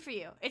something for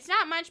you. It's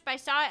not much, but I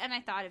saw it and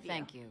I thought of you.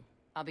 Thank you.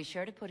 I'll be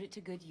sure to put it to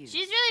good use.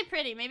 She's really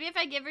pretty. Maybe if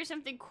I give her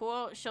something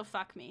cool, she'll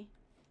fuck me.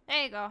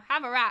 There you go.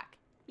 Have a rock.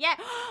 Yeah.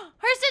 Her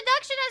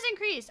seduction has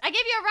increased. I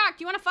gave you a rock.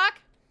 Do you want to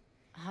fuck?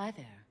 Hi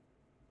there.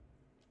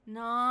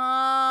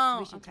 No.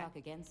 We should talk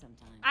again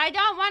sometime. I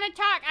don't want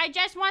to talk. I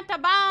just want the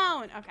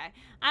bone. Okay.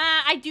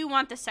 I do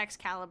want the sex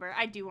caliber.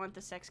 I do want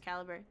the sex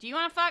caliber. Do you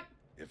want to fuck?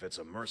 If it's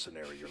a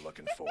mercenary you're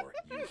looking for,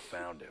 you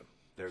found him.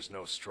 There's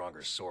no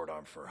stronger sword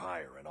arm for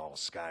hire in all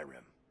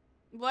Skyrim.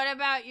 What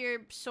about your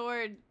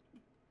sword?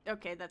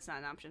 Okay, that's not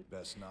an option.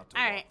 Best not to.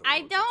 All right,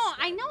 I know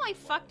I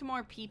fucked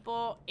more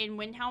people in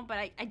Windhelm, but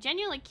I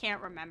genuinely can't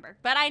remember.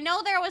 But I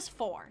know there was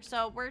 4,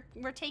 so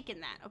we're taking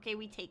that. Okay,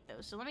 we take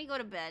those. So let me go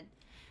to bed,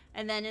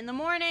 and then in the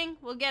morning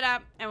we'll get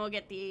up and we'll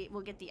get the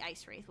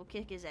ice wraith. We'll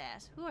kick his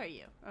ass. Who are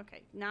you?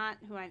 Okay, not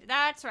who I.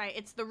 That's right.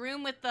 It's the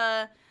room with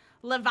the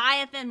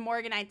Leviathan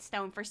Morganite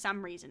stone for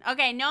some reason.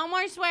 Okay, no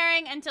more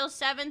swearing until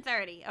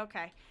 7:30.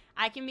 Okay,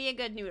 I can be a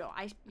good noodle.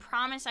 I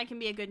promise I can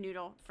be a good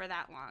noodle for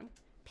that long.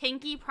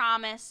 Pinky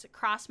promise,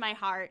 cross my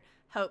heart,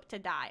 hope to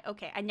die.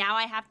 Okay, and now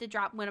I have to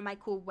drop one of my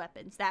cool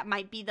weapons. That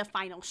might be the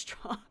final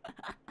straw.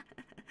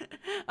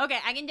 Okay,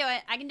 I can do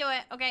it. I can do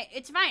it. Okay,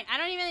 it's fine. I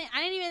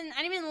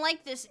didn't even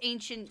like this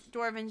ancient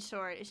dwarven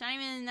sword. It's not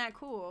even that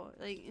cool.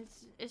 Like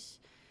it's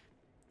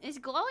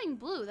glowing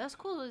blue. That's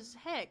cool as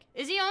heck.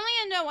 Is he only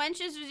into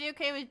wenches or is he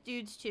okay with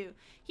dudes too?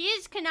 He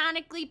is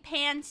canonically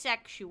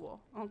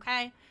pansexual,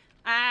 okay?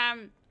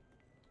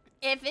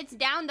 If it's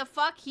down to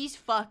fuck, he's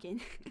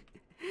fucking.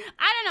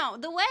 I don't know.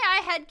 The way I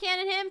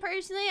headcanon him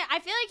personally, I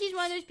feel like he's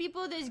one of those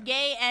people that's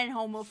gay and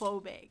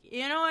homophobic.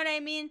 You know what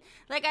I mean?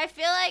 Like, I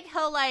feel like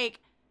he'll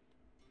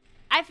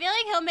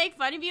make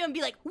fun of you and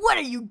be like, "What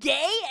are you,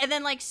 gay?" And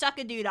then like suck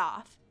a dude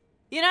off.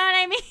 You know what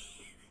I mean?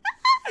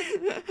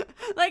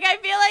 Like, I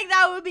feel like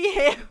that would be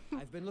him.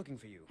 I've been looking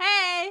for you.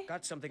 Hey.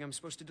 Got something I'm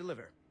supposed to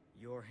deliver.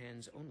 Your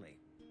hands only.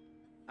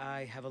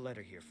 I have a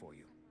letter here for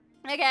you.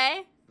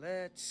 Okay.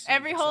 Let's see.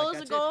 Every Looks hole like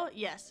is a that's goal? it.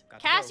 Yes.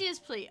 Got to go. Cassia's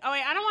plea. Oh,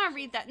 wait, I don't want to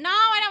read that. No,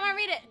 I don't want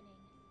to read it.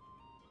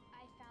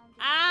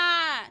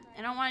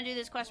 I don't want to do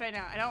this quest right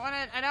now. I don't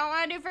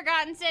want to do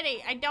Forgotten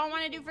City. I don't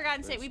want to do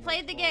Forgotten City. We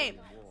played the game.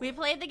 We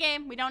played the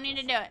game. We don't need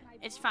to do it.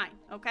 It's fine,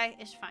 okay?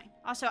 It's fine.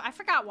 Also, I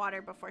forgot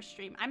water before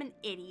stream. I'm an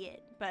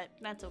idiot, but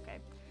that's okay.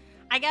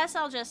 I guess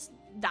I'll just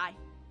die.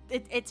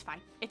 It's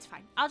fine. It's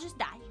fine. I'll just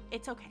die.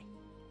 It's okay.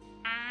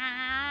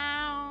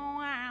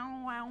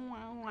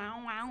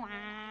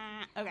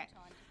 Okay.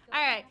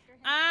 All right.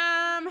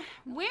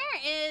 Where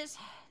is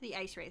the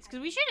ice wraiths?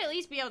 Because we should at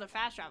least be able to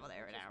fast travel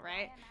there right now,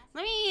 right?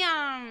 Let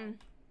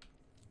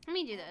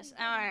me do this.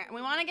 All right.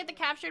 We want to get the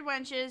captured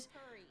wenches.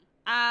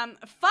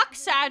 Fuck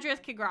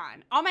Sadrith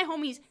Kagran. All my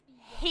homies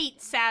hate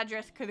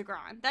Sadrith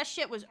Kagran. That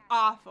shit was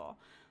awful.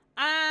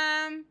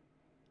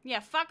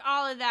 Yeah, fuck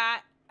all of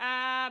that.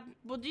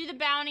 We'll do the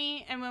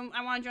bounty, and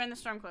I want to join the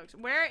Stormcloaks.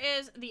 Where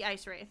is the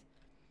ice wraith?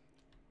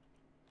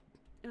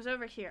 It was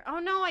over here. Oh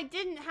no, I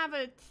didn't have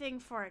a thing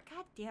for it.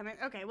 God damn it.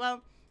 Okay,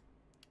 well,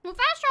 we'll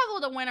fast travel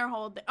to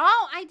Winterhold.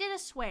 Oh, I did a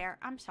swear.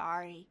 I'm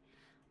sorry.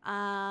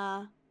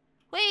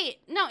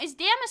 Wait, no, is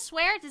damn a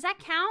swear? Does that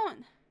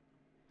count?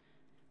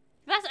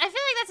 I feel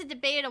like that's a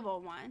debatable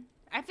one.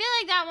 I feel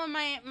like that one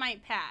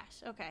might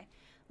pass. Okay.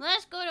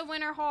 Let's go to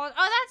Winterhold.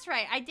 Oh, that's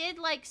right. I did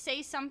like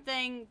say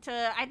something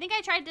to. I think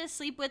I tried to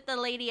sleep with the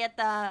lady at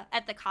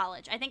the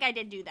college. I think I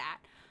did do that.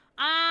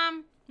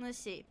 Let's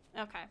see.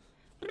 Okay.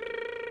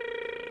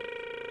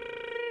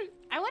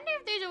 I wonder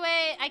if there's a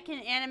way I can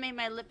animate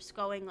my lips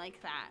going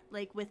like that,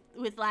 like with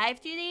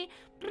live 2D.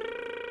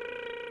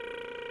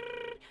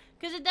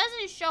 Because it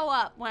doesn't show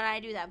up when I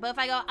do that. But if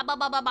I go,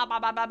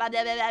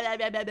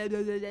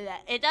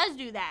 it does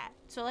do that.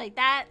 So like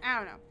that, I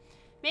don't know.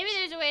 Maybe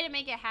there's a way to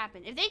make it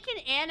happen. If they can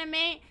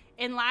animate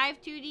in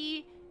live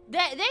 2D,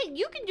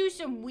 you can do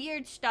some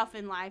weird stuff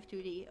in live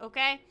 2D,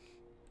 okay?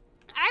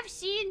 I've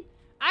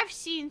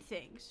seen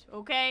things,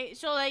 okay?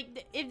 So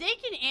like, if they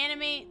can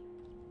animate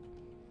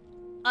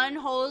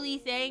unholy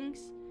things,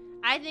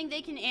 I think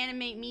they can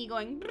animate me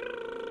going,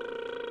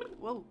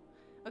 whoa.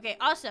 Okay,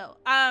 also,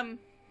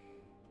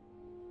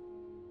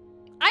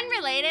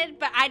 unrelated,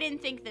 but I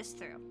didn't think this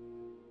through.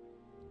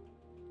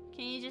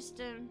 Can you just,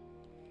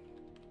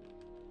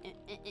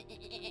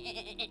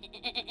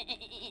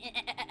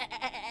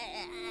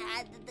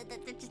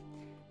 Just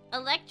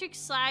electric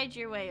slide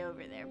your way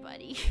over there,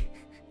 buddy.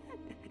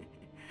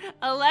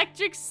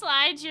 Electric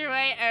slide your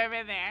way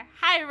over there.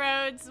 Hi,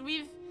 Rhodes.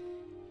 We've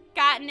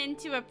gotten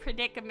into a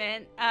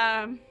predicament.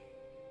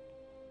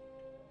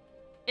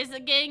 Is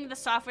it getting the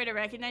software to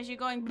recognize you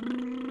going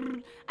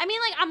brrr? I mean,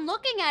 like, I'm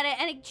looking at it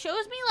and it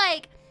shows me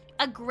like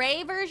a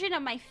gray version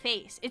of my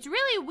face. It's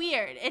really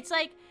weird. It's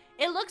like,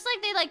 it looks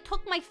like they like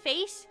took my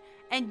face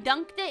and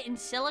dunked it in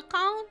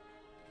silicone.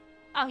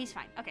 Oh, he's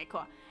fine. Okay,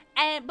 cool.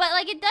 But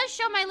like, it does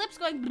show my lips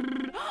going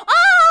brrr.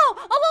 Oh!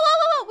 Whoa, whoa,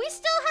 whoa, whoa! We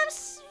still have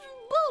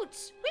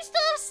boots! We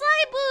still have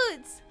slide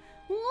boots!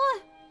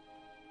 What?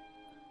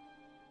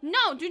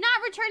 No, do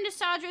not return to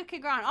Sadra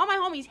Kagran. All my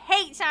homies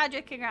hate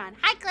Sadra Kagran.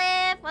 Hi,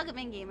 Cliff. Welcome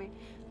in, gamer.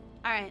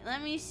 Alright,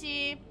 let me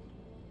see.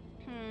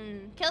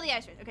 Kill the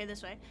ice race. Okay,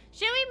 this way.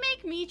 Should we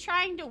make me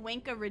trying to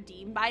wink a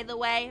redeem, by the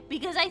way?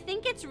 Because I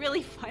think it's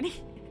really funny.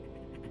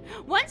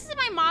 Once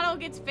my model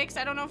gets fixed,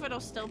 I don't know if it'll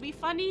still be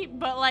funny,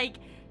 but like,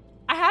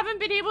 I haven't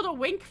been able to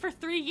wink for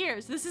 3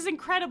 years. This is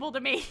incredible to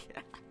me.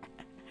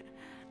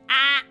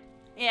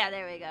 Yeah,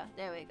 there we go.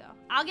 There we go.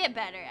 I'll get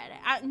better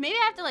at it. Maybe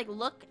I have to like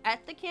look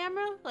at the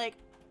camera, like,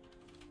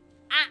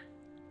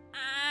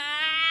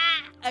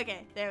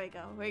 okay, there we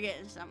go. We're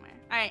getting somewhere.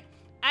 All right,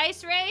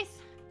 Ice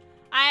Wraith.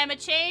 I am a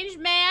changed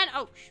man.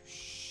 Oh,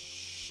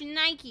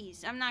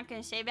 shnikes. I'm not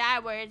gonna say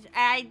bad words.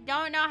 I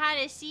don't know how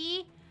to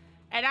see,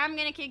 and I'm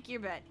gonna kick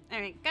your butt. All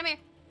right, come here.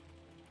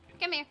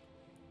 Come here.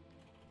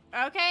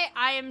 Okay,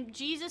 I am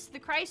Jesus the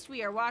Christ.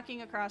 We are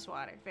walking across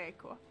water. Very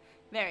cool.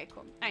 Very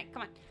cool. All right,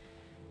 come on.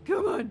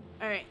 Come on.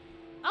 All right.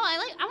 Oh, I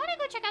want to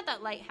go check out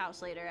that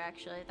lighthouse later,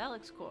 actually. That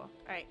looks cool. All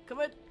right, come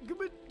on. Come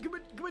on. Come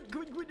on. Come on.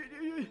 Come on.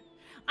 Come on.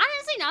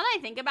 Honestly, now that I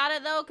think about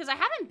it, though, because I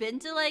haven't been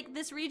to, like,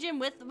 this region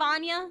with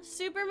Vanya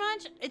super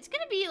much, it's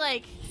going to be,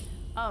 like...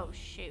 Oh,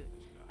 shoot.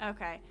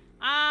 Okay.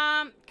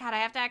 God, I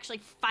have to actually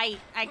fight.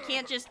 I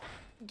can't just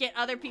get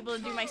other people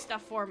to do my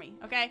stuff for me.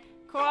 Okay?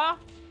 Cool.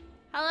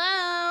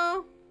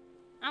 Hello?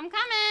 I'm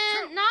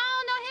coming. No,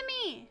 don't hit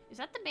me. Is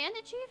that the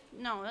bandit chief?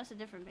 No, that's a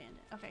different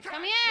bandit. Okay,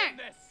 come here.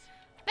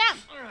 Bam.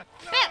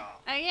 Bam.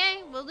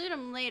 Okay, we'll loot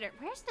him later.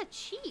 Where's the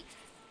chief?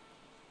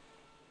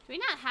 Do we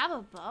not have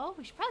a bow?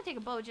 We should probably take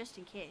a bow just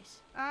in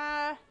case.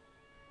 Where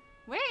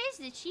is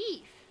the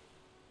chief?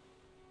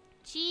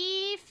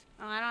 Chief.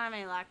 Oh, I don't have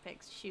any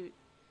lockpicks. Shoot.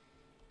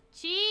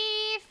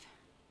 Chief.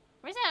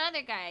 Where's that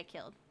other guy I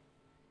killed?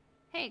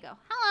 Here you go.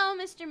 Hello,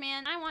 Mr.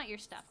 Man. I want your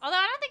stuff. Although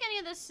I don't think any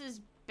of this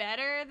is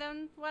better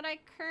than what I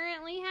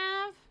currently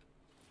have.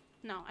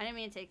 No, I didn't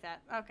mean to take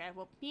that. Okay,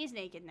 well, he's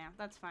naked now.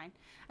 That's fine.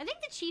 I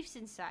think the chief's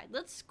inside.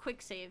 Let's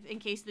quick save in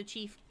case the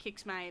chief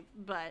kicks my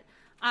butt.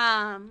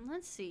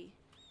 Let's see.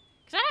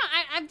 Cause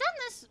I've done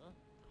this.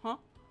 Huh?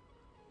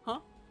 Huh?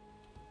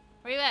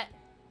 Where you at?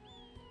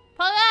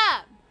 Pull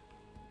up!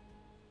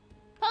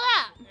 Pull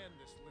up!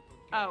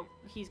 Oh,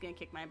 he's gonna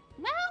kick my...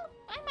 Well,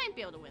 I might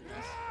be able to win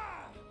this.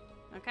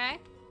 Okay.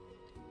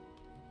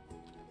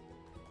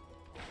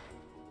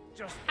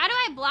 How do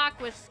I block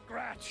with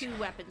 2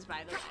 weapons,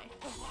 by the way?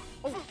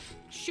 Oh,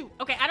 shoot.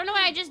 Okay, I don't know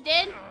what I just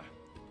did.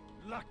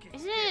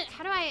 Isn't it...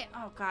 How do I...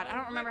 Oh, God. I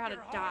don't remember how to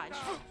dodge.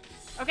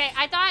 Okay,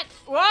 I thought...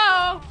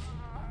 Whoa!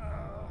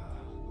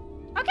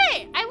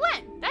 Okay, I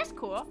won. That's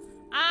cool.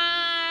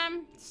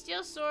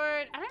 Steel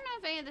sword. I don't know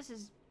if any of this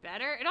is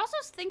better. It also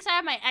thinks I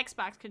have my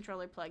Xbox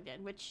controller plugged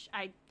in, which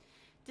I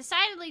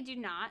decidedly do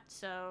not.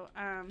 So,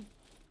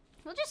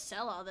 we'll just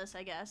sell all this,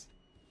 I guess.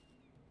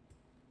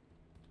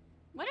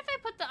 What if I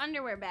put the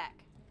underwear back?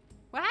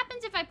 What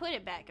happens if I put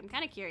it back? I'm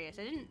kind of curious.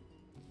 I didn't...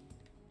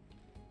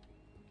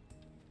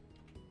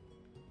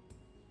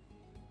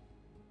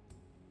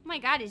 Oh my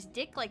god, his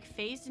dick like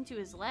phased into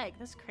his leg.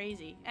 That's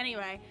crazy.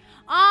 Anyway.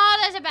 Oh,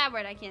 that's a bad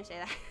word. I can't say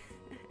that.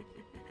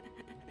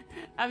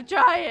 I'm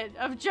trying.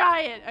 I'm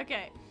trying.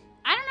 Okay.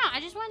 I don't know.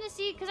 I just wanted to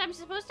see, because I'm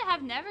supposed to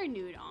have Never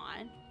Nude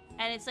on.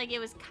 And it's like, it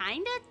was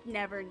kind of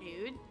Never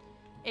Nude.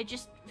 It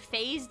just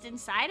phased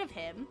inside of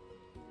him.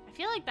 I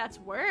feel like that's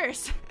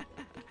worse.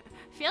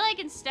 I feel like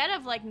instead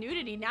of like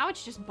nudity, now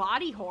it's just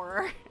body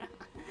horror.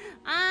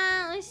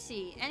 Let's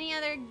see. Any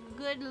other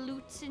good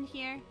loots in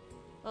here?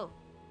 Oh.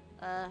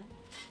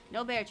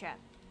 No bear trap.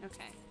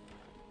 Okay.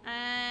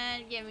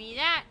 And give me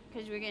that,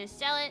 because we're gonna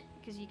sell it,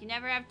 because you can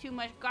never have too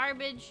much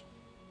garbage.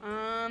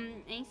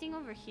 Anything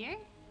over here?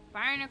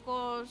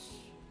 Barnacles.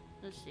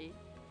 Let's see.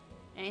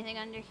 Anything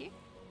under here?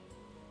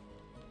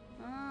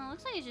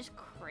 Looks like it's just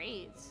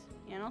crates.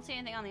 Yeah, I don't see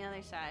anything on the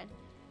other side.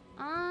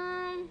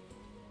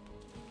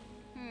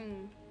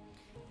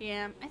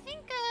 Yeah, I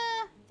think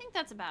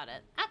that's about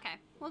it. Okay,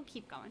 we'll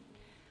keep going.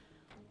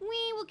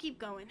 We will keep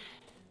going.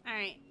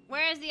 Alright,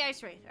 where is the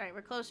ice wraith? Alright,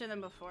 we're closer than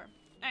before.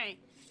 Alright,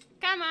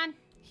 come on.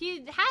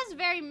 He has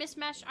very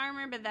mismatched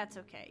armor, but that's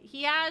okay.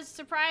 He has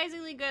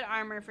surprisingly good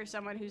armor for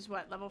someone who's,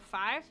 what, level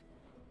 5?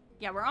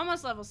 Yeah, we're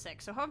almost level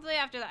 6, so hopefully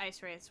after the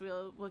ice wraiths,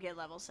 we'll get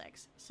level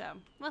 6.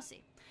 So, we'll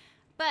see.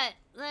 But,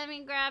 let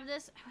me grab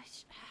this.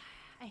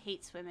 I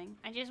hate swimming.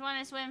 I just want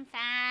to swim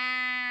fast.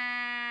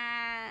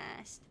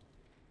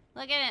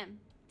 Look at him.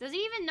 Does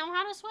he even know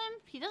how to swim?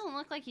 He doesn't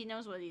look like he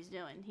knows what he's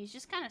doing. He's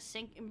just kind of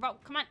sinking. Bro,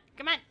 come on,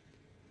 come on.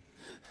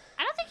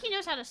 I don't think he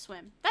knows how to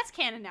swim. That's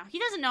canon now. He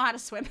doesn't know how to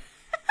swim.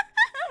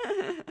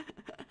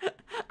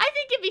 I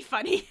think it'd be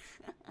funny.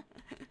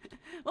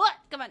 What?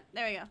 Come on.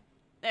 There we go.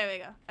 There we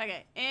go.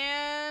 Okay.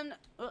 And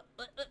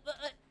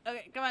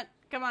okay, come on.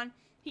 Come on.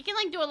 He can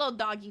like do a little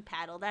doggy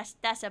paddle.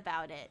 That's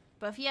about it.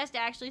 But if he has to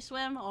actually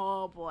swim,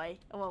 oh boy.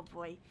 Oh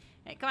boy.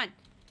 Hey, come on.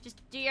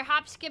 Just do your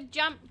hop, skip,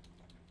 jump.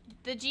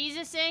 The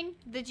Jesus-ing.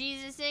 The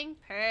Jesus-ing.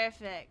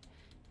 Perfect.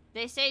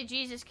 They say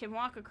Jesus can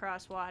walk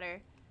across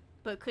water,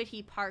 but could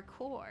he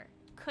parkour?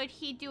 Could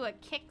he do a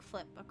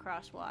kickflip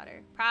across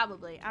water?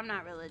 Probably. I'm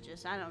not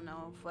religious. I don't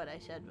know if what I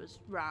said was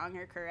wrong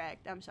or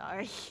correct. I'm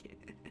sorry.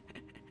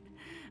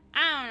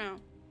 I don't know.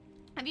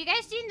 Have you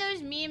guys seen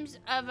those memes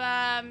of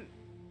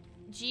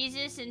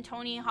Jesus and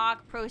Tony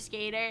Hawk Pro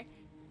Skater?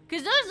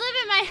 Because those live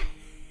in my...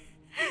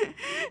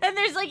 and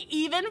there's like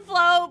Even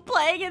Flow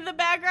playing in the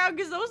background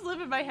because those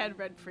live in my head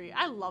rent-free.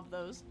 I love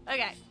those.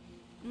 Okay.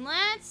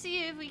 Let's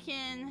see if we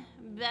can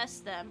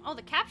best them. Oh,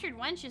 the captured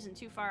wench isn't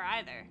too far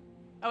either.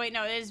 Oh, wait,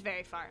 no, it is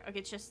very far. Okay,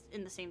 it's just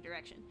in the same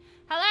direction.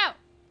 Hello.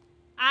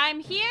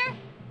 I'm here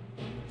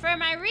for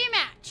my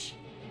rematch.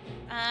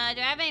 Do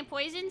I have any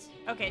poisons?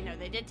 Okay, no,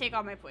 they did take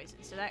all my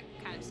poisons, so that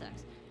kind of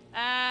sucks.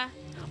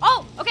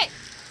 Oh, okay.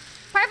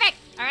 Perfect.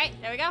 All right,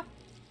 there we go.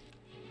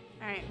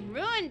 All right,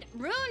 ruined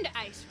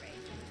ice wraith.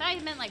 I thought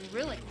you meant like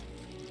ruined.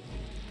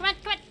 Come on,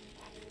 come on.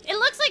 It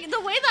looks like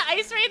the way the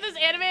ice wraith is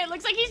animated, it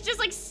looks like he's just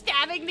like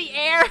stabbing the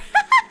air.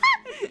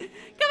 Come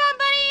on,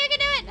 buddy, you can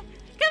do it.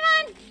 Come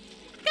on,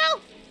 go.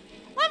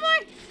 One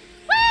more.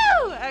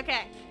 Woo!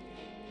 Okay.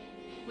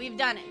 We've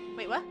done it.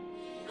 Wait, what?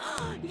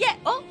 Yeah,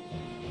 oh.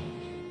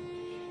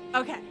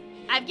 Okay.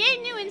 I've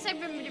gained new insight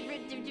from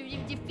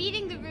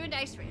defeating the ruined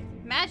ice wraith.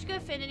 Magical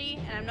affinity,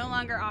 and I'm no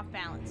longer off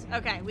balance.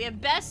 Okay, we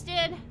have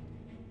bested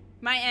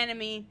my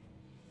enemy,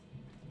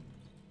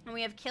 and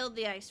we have killed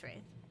the ice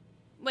wraith.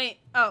 Wait,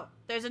 oh,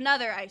 there's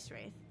another ice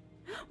wraith.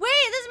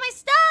 Wait, this is my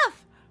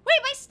stuff!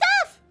 Wait, my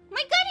stuff!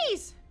 My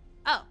goodies!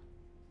 Oh.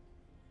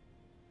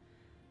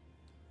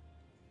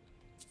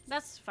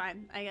 That's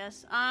fine, I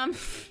guess.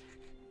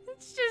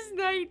 It's just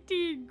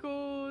 19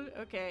 gold.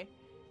 Okay.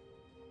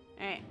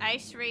 Alright,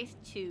 Ice Wraith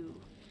 2.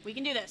 We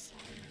can do this.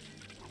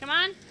 Come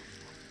on.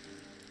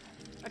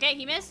 Okay,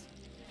 he missed.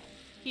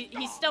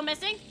 He's still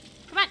missing.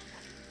 Come on.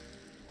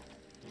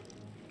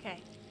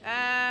 Okay.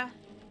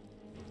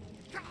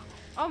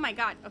 Oh my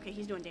god. Okay,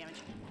 he's doing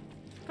damage.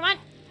 Come on.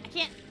 I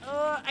can't.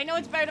 I know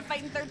it's better to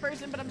fight in third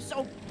person, but I'm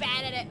so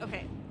bad at it.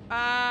 Okay.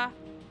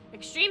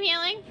 Extreme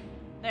healing.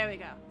 There we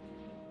go.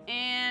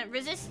 And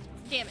resist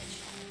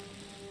damage.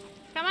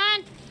 Come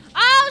on.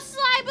 Oh,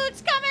 Sly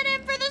Boots coming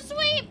in for the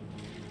sweep.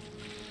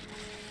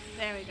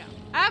 There we go.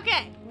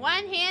 Okay.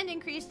 One hand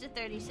increased to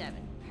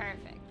 37.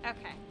 Perfect.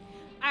 Okay.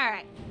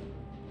 Alright.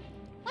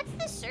 What's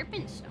the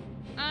serpent stone?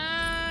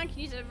 Can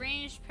you use a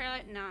ranged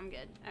paralyze? No, I'm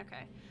good.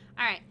 Okay.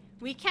 Alright.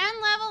 We can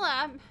level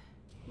up.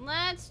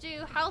 Let's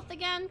do health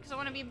again, because I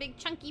want to be a big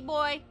chunky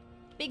boy.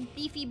 Big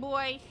beefy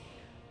boy.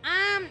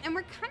 And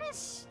we're kind of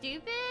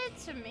stupid,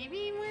 so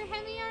maybe more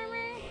heavy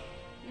armor?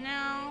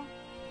 No.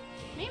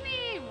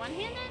 Maybe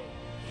one-handed?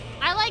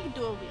 I like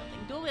dual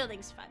wielding. Dual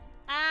wielding's fun.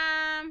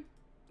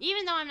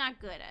 Even though I'm not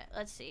good at it.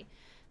 Let's see.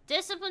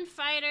 Disciplined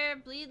fighter,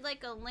 bleed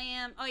like a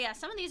lamb. Oh yeah,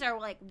 some of these are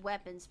like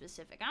weapon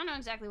specific. I don't know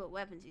exactly what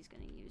weapons he's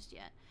gonna use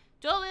yet.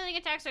 Dual wielding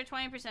attacks are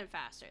 20%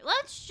 faster.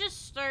 Let's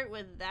just start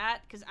with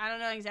that, because I don't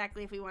know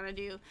exactly if we want to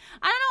do...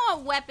 I don't know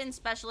what weapon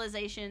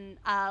specialization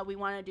we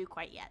want to do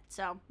quite yet.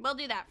 So, we'll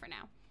do that for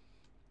now.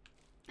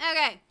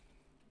 Okay.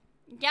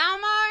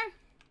 Galmar,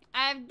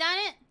 I've done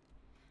it.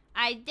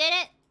 I did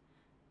it.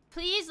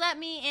 Please let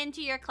me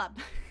into your club.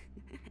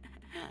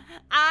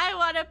 I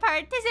want to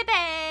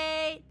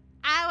participate.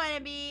 I want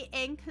to be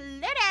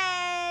included.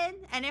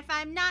 And if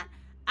I'm not,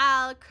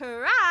 I'll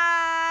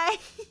cry.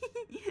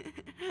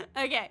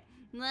 Okay,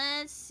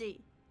 let's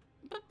see.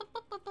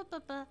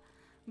 I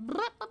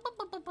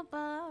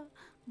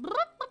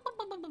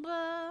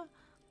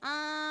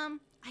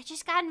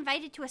just got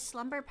invited to a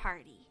slumber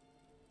party.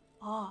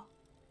 Oh,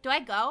 do I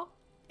go?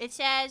 It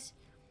says,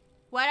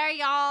 what are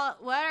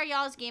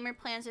y'all's gamer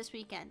plans this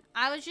weekend?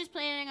 I was just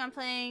planning on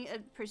playing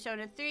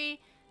Persona 3.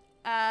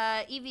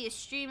 Evie is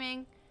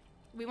streaming.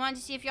 We wanted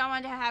to see if y'all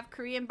wanted to have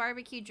Korean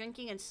barbecue,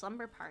 drinking, and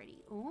slumber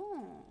party.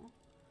 Ooh.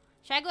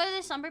 Should I go to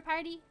the slumber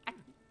party? I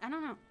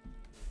don't know.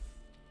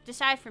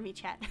 Decide for me,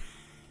 chat.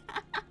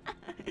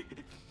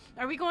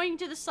 Are we going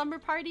to the slumber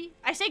party?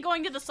 I say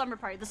going to the slumber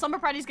party. The slumber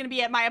party is going to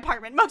be at my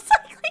apartment, most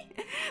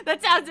likely.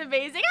 That sounds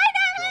amazing.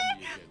 Hi,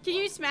 Natalie! Can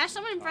you smash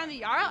someone in front of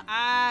the Jarl?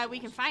 We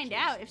can find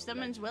out if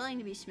someone's willing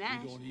to be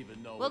smashed.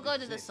 We'll go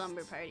to the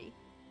slumber party.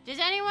 Does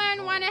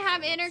anyone want to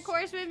have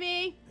intercourse with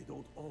me? They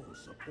don't all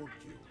support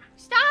you.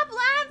 Stop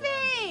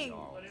laughing!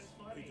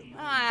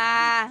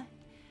 I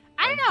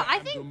don't know. I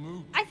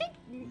think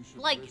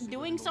like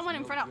doing someone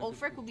in front of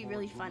Ulfric would be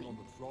really funny.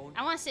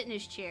 I want to sit in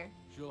his chair.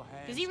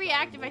 Does he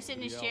react if I sit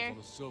in his chair?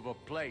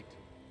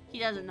 He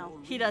doesn't know.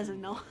 He doesn't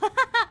know.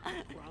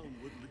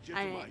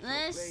 Alright,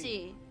 let's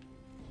see.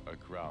 A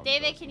crown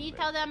David, can you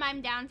tell them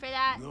I'm down for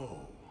that? No,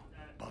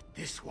 but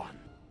this one.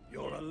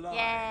 You're alive.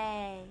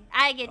 Yay.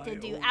 I get to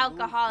do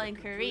alcohol and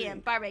Korean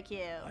barbecue.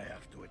 I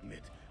have to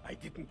admit, I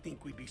didn't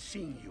think we'd be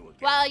seeing you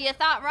again. Well, you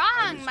thought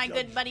wrong, my good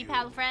misjudged buddy you.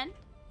 pal friend.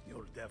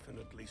 You're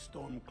definitely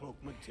Stormcloak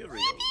material.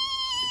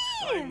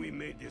 It's time we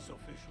made this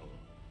official.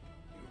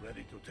 You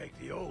ready to take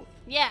the oath?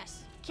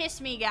 Yes.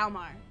 Kiss me,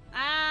 Galmar.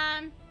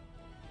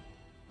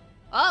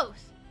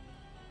 Oath.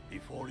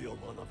 Before you're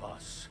one of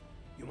us,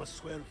 you must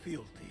swear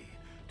fealty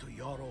to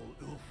Jarl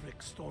Ulfric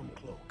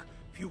Stormcloak,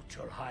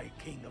 future High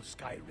King of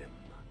Skyrim.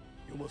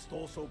 You must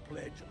also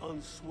pledge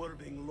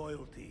unswerving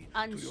loyalty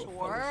to your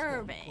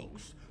fellow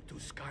Stormcloaks, to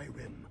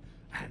Skyrim,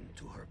 and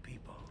to her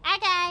people.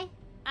 Okay.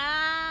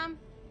 I'm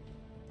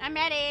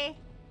ready.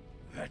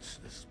 That's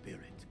the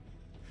spirit.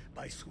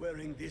 By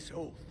swearing this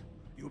oath,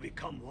 you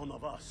become one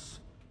of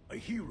us, a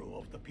hero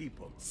of the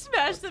people.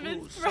 Smash a them in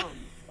true front. son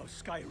of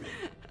Skyrim.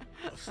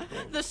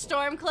 The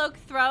Stormcloak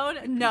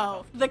throne?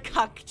 No, the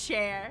cuck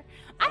chair.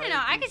 I don't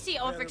know. I could see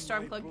Ulfric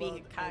Stormcloak being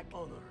a cuck.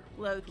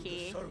 Low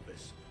key. To the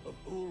service of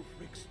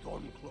Ulfric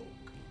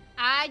Stormcloak.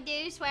 I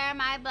do swear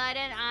my blood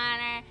and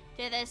honor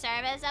to the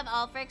service of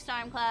Ulfric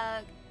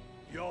Stormcloak.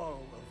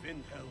 Jarl of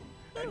Windhelm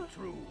and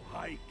true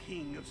High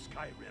King of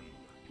Skyrim.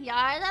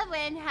 Jarl of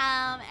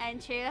Windhelm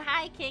and true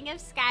High King of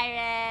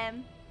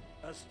Skyrim.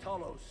 As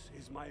Talos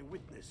is my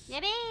witness,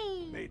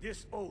 Yippee! may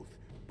this oath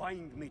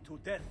bind me to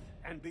death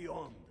and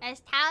beyond.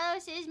 As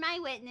Talos is my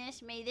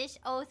witness, may this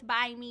oath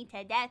bind me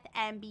to death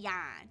and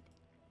beyond.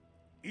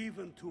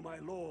 Even to my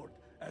lord,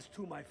 as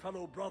to my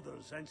fellow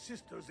brothers and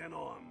sisters in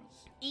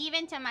arms.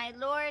 Even to my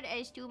lord,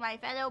 as to my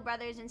fellow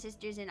brothers and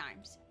sisters in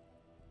arms.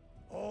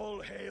 All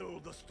hail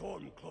the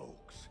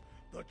Stormcloaks,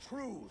 the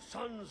true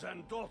sons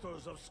and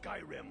daughters of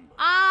Skyrim.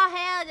 All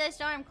hail the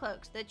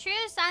Stormcloaks, the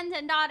true sons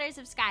and daughters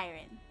of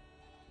Skyrim.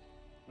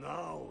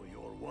 Now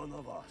you're one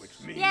of us, which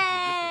means Yay! you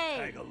get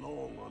to tag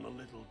along on a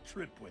little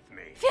trip with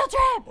me. Field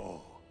trip!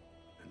 Oh,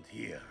 and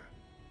here,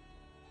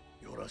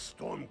 you're a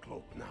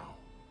Stormcloak now.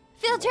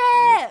 Field You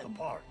won't trip! look the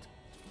part.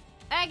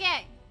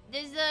 Okay,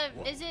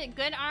 is it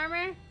good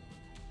armor?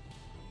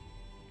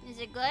 Is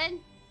it good?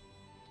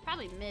 It's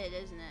probably mid,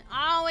 isn't it?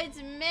 Oh, it's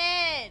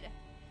mid!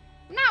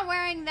 I'm not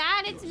wearing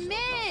that, it's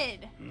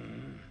mid!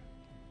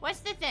 What's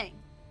the thing?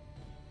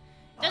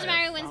 Doesn't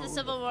matter who wins the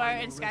Civil War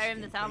in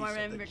Skyrim, the Thalmor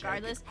win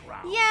regardless.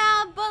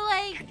 Yeah, but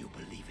like... Can you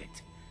believe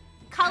it?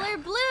 Color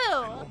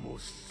blue!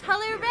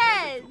 Color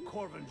red!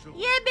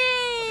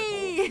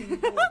 Yippee!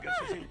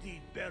 Morgus is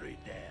indeed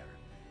buried there.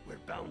 We're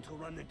bound to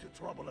run into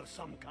trouble of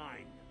some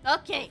kind.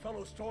 Okay. Our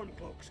fellow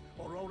Stormcloaks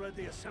are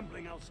already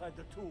assembling outside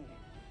the tomb.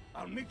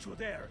 I'll meet you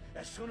there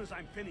as soon as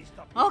I'm finished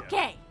up here.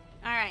 Okay.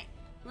 Alright.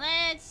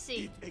 Let's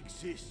see. It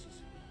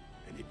exists,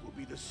 and it will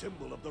be the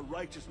symbol of the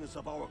righteousness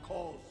of our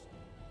cause.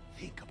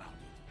 Think about it.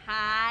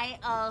 Hi,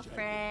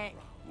 Ulfric.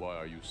 Why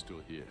are you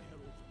still here?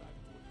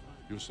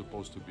 You're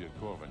supposed to be a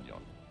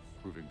Corvignon,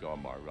 proving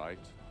Galmar right,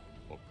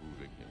 or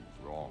proving him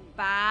wrong.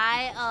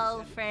 Bye,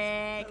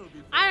 Ulfric.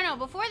 I don't know,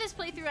 before this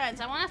playthrough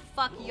ends, I want to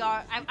fuck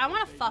I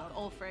want to fuck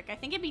Ulfric. I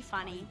think it'd be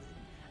funny.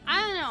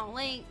 I don't know,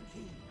 like...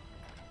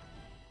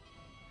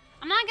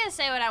 I'm not gonna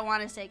say what I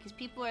want to say, because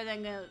people are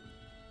then gonna...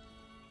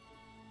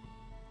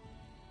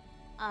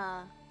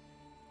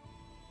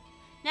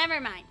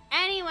 Never mind.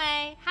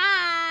 Anyway,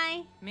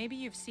 hi! Maybe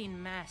you've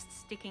seen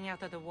masts sticking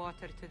out of the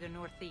water to the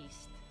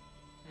northeast.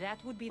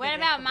 That would be What the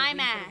about wreck of my the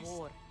Winter mast?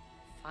 War.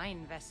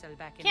 Fine vessel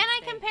back in Can its I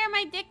day. compare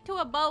my dick to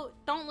a boat?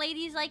 Don't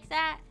ladies like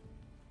that?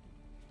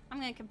 I'm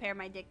gonna compare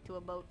my dick to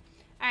a boat.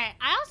 Alright,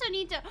 I also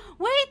need to...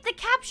 Wait, the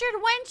captured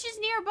wench is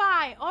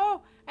nearby!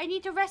 Oh, I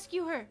need to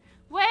rescue her.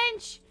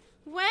 Wench!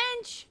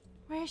 Wench!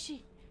 Where is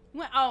she?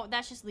 Oh,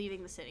 that's just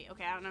leaving the city.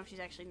 Okay, I don't know if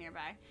she's actually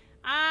nearby.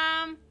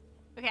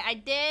 Okay, I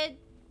did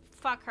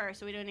fuck her,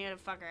 so we don't need to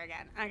fuck her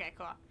again. Okay,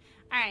 cool.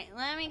 Alright,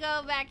 let me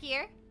go back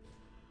here.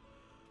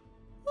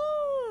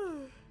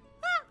 Woo.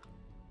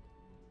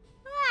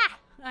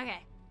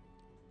 Okay.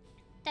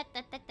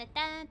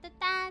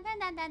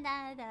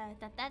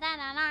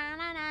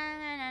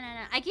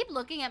 I keep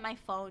looking at my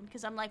phone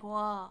because I'm like,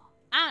 whoa.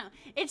 I don't know.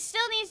 It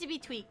still needs to be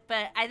tweaked,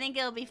 but I think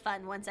it'll be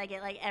fun once I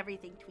get like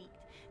everything tweaked.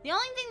 The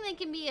only thing that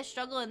can be a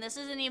struggle, and this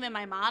isn't even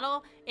my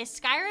model, is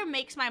Skyrim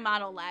makes my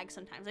model lag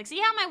sometimes. Like, see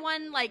how my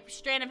one like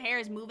strand of hair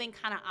is moving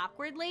kind of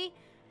awkwardly?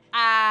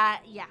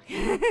 Yeah.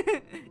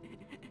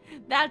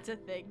 That's a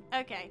thing.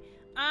 Okay.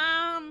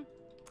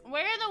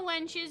 Where are the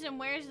wenches and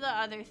where's the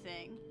other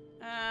thing?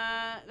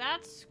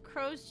 That's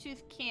Crow's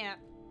Tooth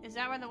Camp. Is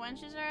that where the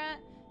wenches are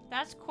at?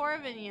 That's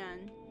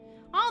Corvignon.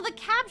 Oh, the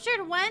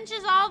captured wench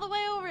is all the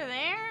way over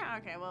there?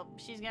 Okay, well,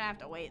 she's gonna have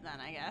to wait then,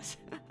 I guess.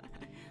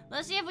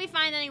 Let's see if we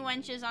find any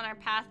wenches on our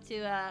path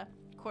to,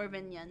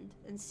 Corvignon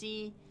and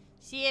see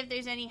if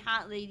there's any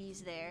hot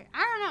ladies there. I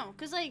don't know,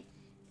 because, like,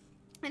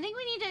 I think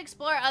we need to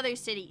explore other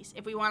cities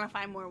if we want to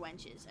find more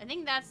wenches. I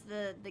think that's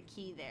the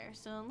key there.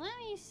 So let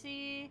me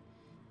see.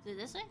 Is it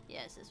this way?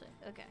 Yeah, it's this way.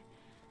 Okay.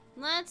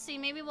 Let's see.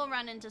 Maybe we'll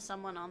run into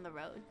someone on the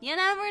road. You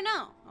never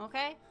know,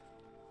 okay?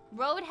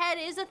 Roadhead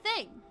is a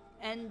thing.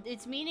 And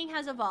its meaning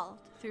has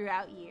evolved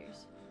throughout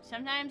years.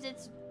 Sometimes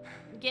it's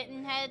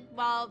getting head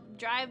while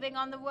driving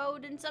on the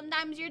road, and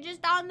sometimes you're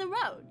just on the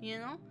road, you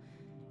know?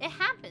 It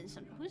happens.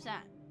 Who's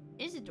that?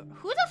 Isidore.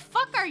 Who the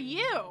fuck are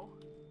you?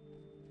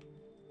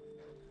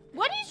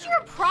 What is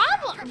your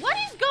problem? What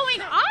is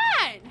going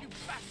on?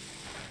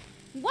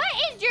 What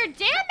is your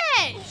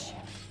damage?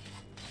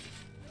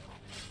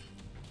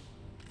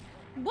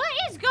 What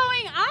is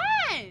going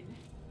on?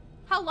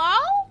 Hello?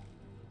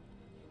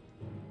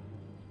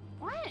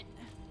 What?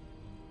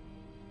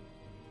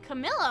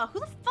 Camilla? Who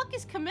the fuck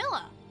is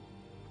Camilla?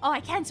 Oh, I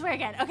can't swear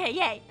again. Okay,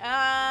 yay.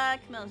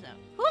 Camilla's no.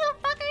 Who the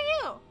fuck are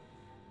you?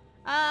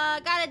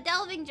 Got a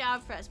delving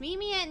job for us. Meet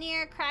me at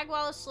near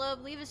Cragwall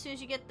Slope. Leave as soon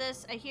as you get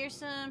this. I hear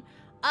some...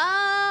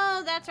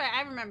 Oh, that's right.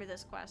 I remember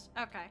this quest.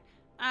 Okay.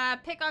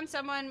 Pick on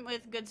someone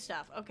with good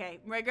stuff. Okay.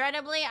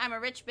 Regrettably, I'm a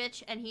rich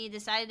bitch, and he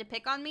decided to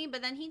pick on me,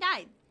 but then he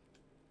died.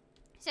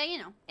 So, you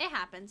know, it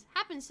happens.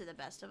 Happens to the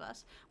best of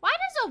us. Why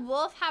does a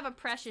wolf have a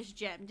precious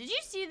gem? Did you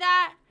see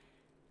that?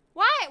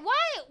 Why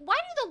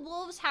do the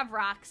wolves have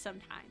rocks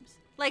sometimes?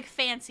 Like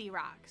fancy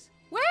rocks.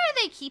 Where are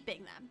they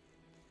keeping them?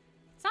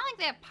 It's not like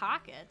they have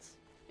pockets.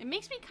 It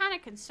makes me kind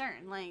of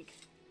concerned. Like,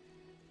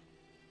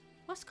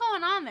 what's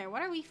going on there?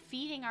 What are we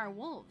feeding our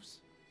wolves?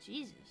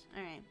 Jesus.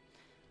 All right.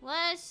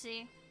 Let's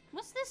see.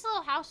 What's this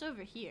little house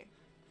over here?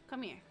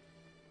 Come here.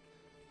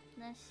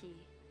 Let's see.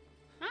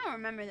 I don't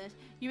remember this.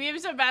 You made him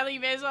so badly, you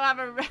may as well have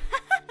a...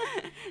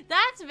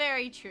 That's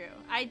very true.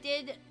 I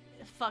did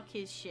fuck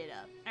his shit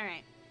up. All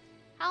right.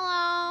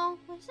 Hello.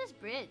 What's this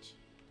bridge?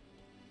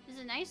 It's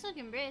a nice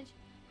looking bridge.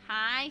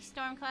 Hi,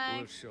 Stormcloud.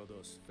 We'll show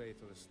those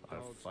faithless I'll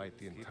dogs fight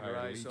the keep entire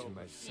their eyes legion open.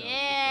 myself.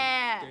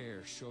 Yeah. If they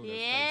dare show their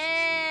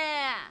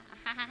Yeah.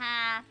 Ha ha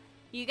ha.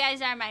 You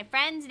guys are my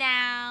friends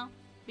now.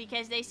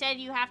 Because they said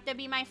you have to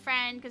be my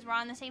friend because we're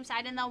on the same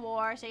side in the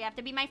war. So you have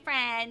to be my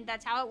friend.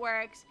 That's how it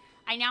works.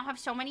 I now have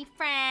so many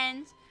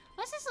friends.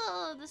 What's this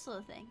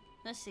little thing?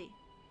 Let's see.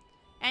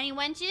 Any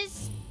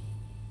wenches?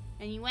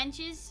 Any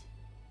wenches?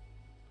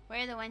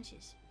 Where are the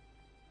wenches?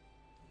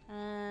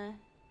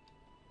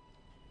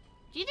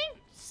 Do you think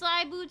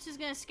Sly Boots is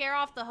gonna scare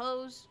off the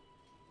hoes?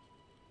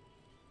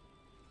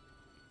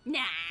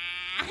 Nah.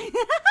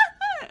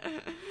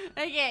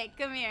 Okay,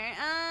 come here.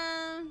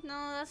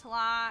 No, that's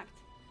locked.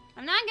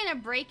 I'm not gonna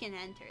break and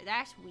enter.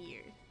 That's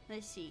weird.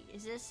 Let's see.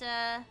 Is this, do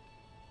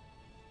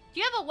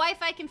you have a wife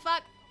I can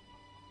fuck?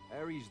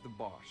 Harry's the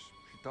boss.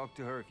 Should talk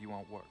to her if you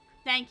want work.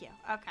 Thank you.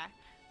 Okay.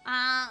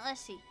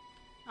 Let's see.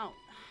 Oh.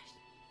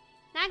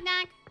 Knock,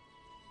 knock.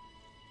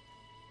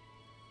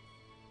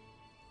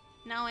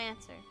 No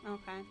answer.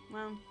 Okay.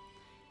 Well,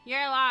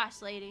 you're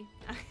lost, lady.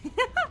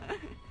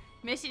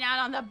 Missing out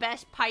on the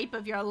best pipe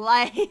of your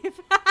life. Who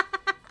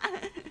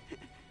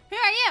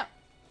are you?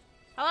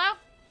 Hello?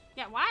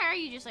 Yeah, why are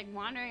you just like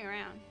wandering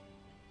around?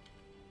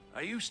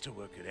 I used to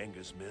work at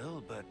Enger's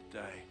Mill, but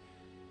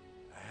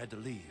I had to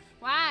leave.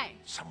 Why?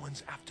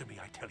 Someone's after me,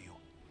 I tell you.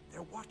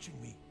 They're watching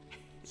me.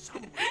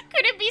 Someone.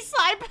 Could it be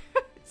Sly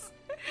Boots?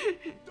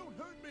 Don't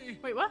hurt me.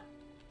 Wait, what?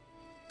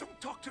 Don't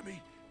talk to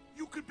me.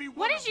 You could be one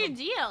What of is your them.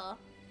 deal?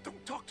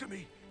 Don't talk to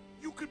me.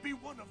 You could be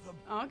one of them.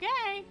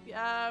 Okay.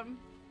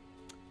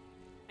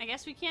 I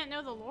guess we can't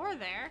know the lore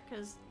there,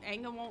 because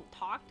Anga won't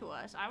talk to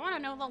us. I want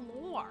to know the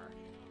lore.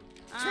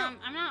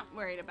 I'm not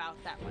worried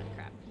about that one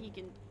crap.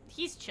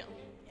 He's chill.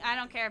 I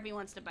don't care if he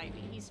wants to bite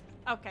me. He's,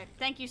 okay.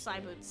 Thank you, Sly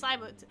Boots. Sly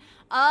Boots.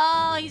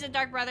 Oh, he's a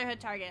Dark Brotherhood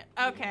target.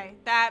 Okay,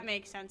 that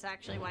makes sense,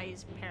 actually, why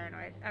he's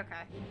paranoid.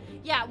 Okay.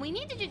 Yeah, we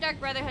need to do Dark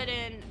Brotherhood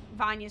in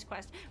Vanya's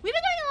quest. We've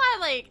been doing a lot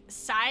of, like,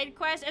 side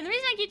quests, and the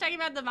reason I keep talking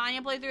about the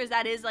Vanya playthrough is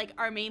that is, like,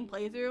 our main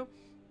playthrough.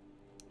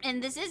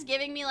 And this is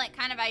giving me, like,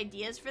 kind of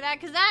ideas for that,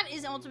 because that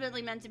is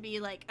ultimately meant to be,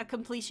 like, a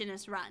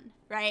completionist run,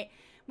 right?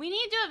 We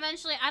need to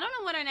eventually, I don't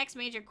know what our next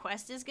major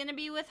quest is going to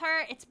be with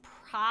her. It's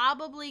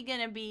probably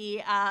going to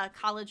be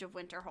College of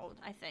Winterhold,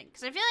 I think.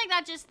 Because I feel like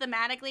that just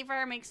thematically for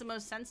her makes the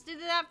most sense to do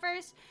that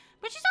first.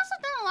 But she's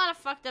also done a lot of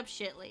fucked up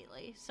shit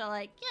lately. So,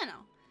 like, you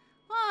know,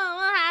 well,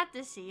 we'll have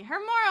to see. Her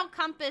moral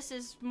compass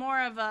is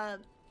more of a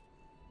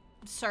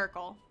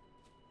circle.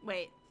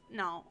 Wait,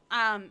 no.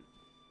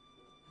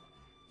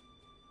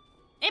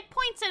 It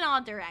points in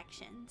all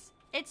directions.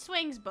 It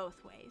swings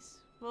both ways.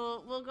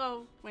 We'll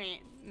go,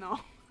 wait, no.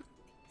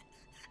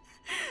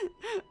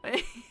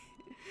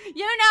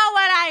 You know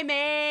what I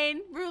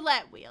mean.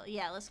 Roulette wheel.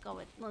 Yeah, let's go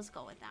with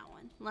that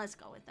one. Let's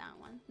go with that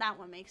one. That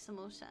one makes the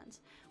most sense.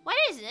 What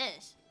is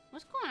this?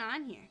 What's going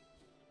on here?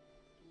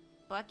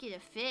 Bucket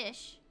of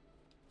fish.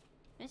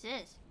 What's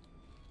this?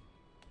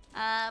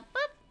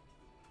 Boop.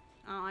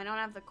 Oh, I don't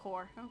have the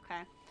core.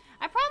 Okay.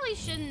 I probably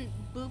shouldn't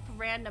boop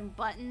random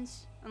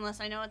buttons unless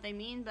I know what they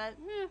mean, but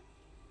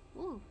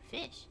ooh,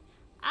 fish.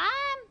 How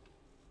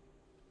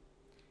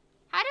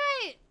do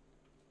I...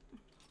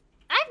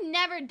 I've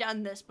never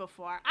done this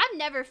before. I've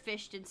never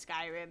fished in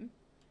Skyrim.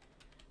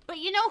 But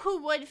you know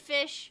who would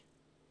fish?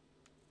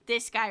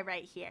 This guy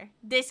right here.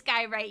 This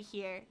guy right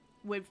here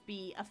would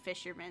be a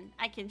fisherman.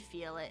 I can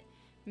feel it.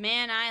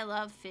 Man, I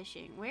love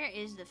fishing. Where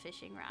is the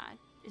fishing rod?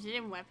 Is it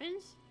in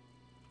weapons?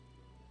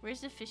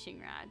 Where's the fishing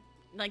rod?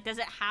 Like, does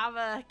it have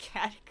a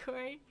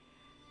category?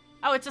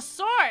 Oh, it's a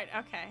sword.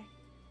 Okay.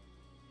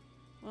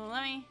 Well,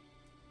 let me...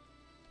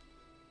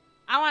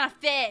 I want to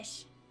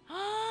fish.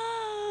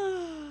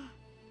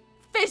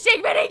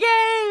 Fishing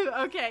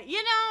minigame! Okay,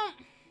 you know...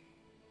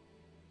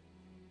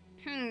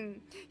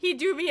 He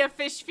do be a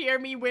fish fear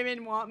me,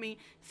 women want me.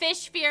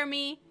 Fish fear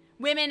me,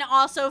 women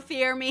also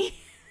fear me.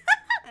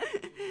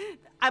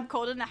 I'm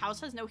cold and the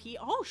house has no heat.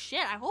 Oh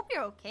shit, I hope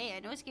you're okay. I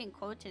know it's getting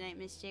cold tonight,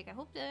 Miss Chick. I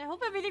hope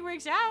everything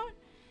works out.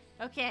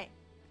 Okay.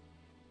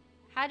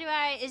 How do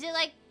I... Is it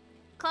like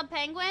Club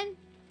Penguin?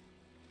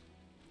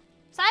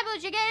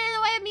 Cyboots, you're getting in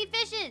the way of me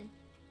fishing.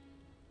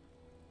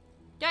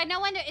 Do I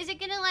know when to... Is it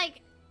gonna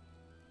like...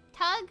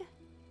 tug?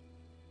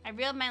 I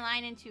reeled my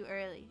line in too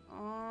early.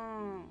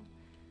 Oh.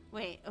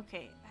 Wait,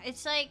 okay.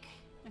 It's like...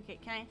 Okay,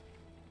 can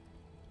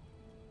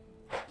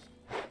I...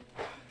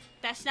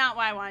 That's not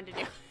what I wanted to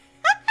do.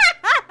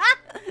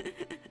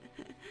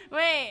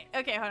 Wait,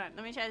 okay, hold on.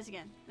 Let me try this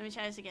again.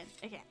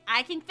 Okay,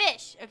 I can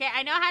fish. Okay,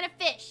 I know how to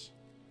fish.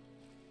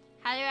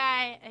 How do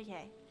I...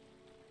 Okay.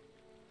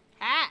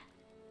 Ha!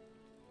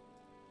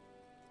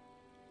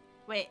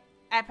 Wait,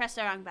 I pressed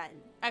the wrong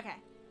button. Okay.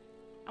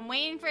 I'm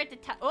waiting for it to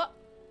oh!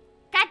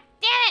 God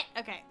damn it!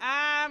 Okay,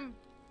 I'm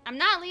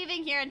not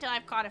leaving here until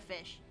I've caught a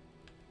fish.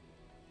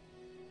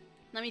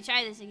 Let me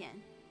try this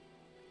again.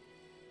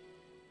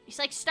 It's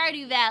like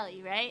Stardew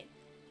Valley, right?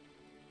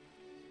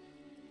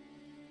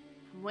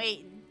 I'm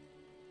waiting.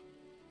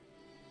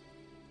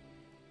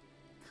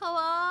 Come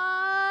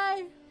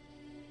on!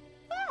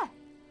 Ah.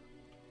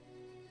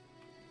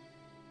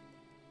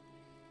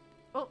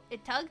 Oh,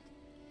 it tugged?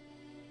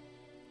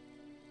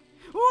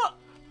 Whoa!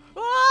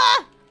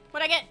 Ah!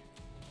 What'd I get?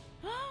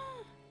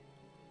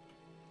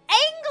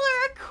 Angler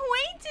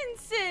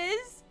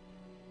acquaintances!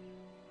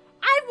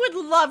 I would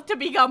love to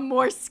become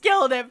more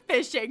skilled at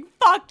fishing.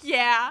 Fuck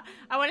yeah!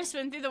 I want to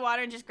swim through the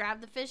water and just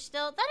grab the fish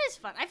still. That is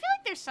fun. I feel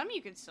like there's some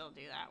you could still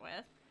do that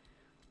with.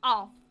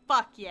 Oh,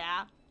 fuck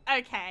yeah.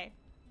 Okay.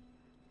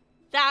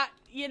 That,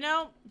 you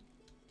know...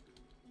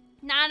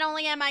 Not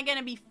only am I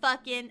gonna be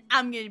fucking,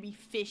 I'm gonna be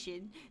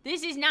fishing.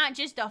 This is not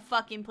just a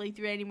fucking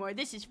playthrough anymore.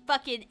 This is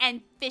fucking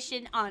and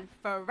fishing on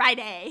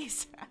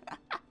Fridays.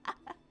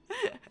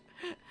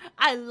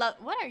 I love,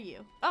 what are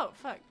you? Oh,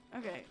 fuck.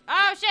 Okay.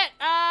 Oh, shit.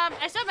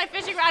 I still have my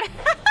fishing rod.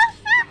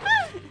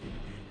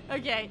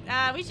 Okay,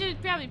 we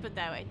should probably put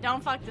that away.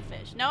 Don't fuck the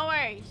fish. No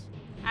worries.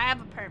 I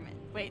have a permit.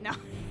 Wait, no.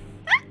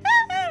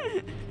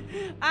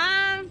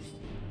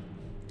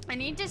 I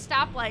need to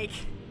stop, like...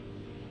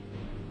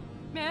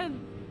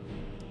 Man...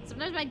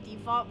 Sometimes my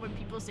default when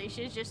people say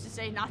shit is just to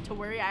say not to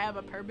worry, I have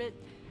a permit.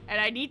 And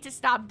I need to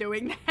stop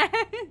doing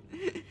that.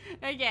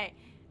 Okay.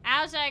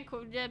 Outside,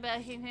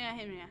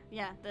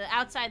 yeah, the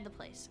outside the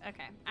place.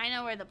 Okay. I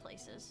know where the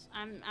place is.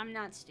 I'm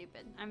not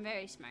stupid. I'm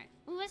very smart.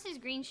 Ooh, what's this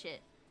green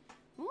shit?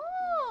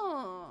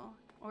 Ooh.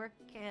 Orc.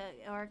 Yeah.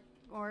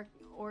 Orc.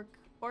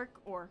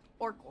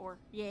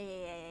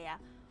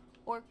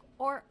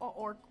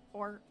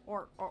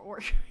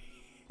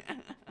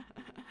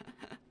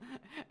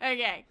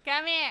 Okay,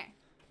 come here.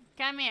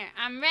 Come here.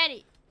 I'm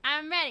ready.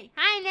 Hi,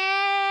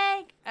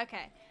 Nick.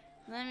 Okay,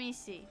 let me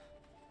see.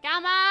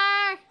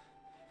 Galmar!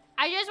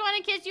 I just want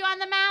to kiss you on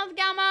the mouth,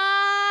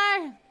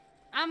 Galmar!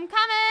 I'm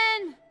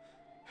coming!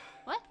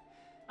 What?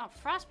 Oh,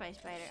 frostbite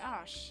spider.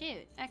 Oh,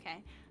 shoot.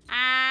 Okay.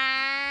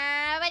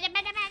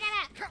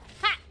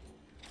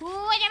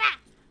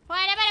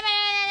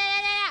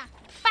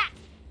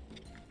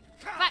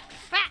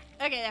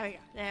 Okay,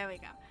 there we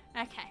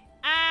go. Okay.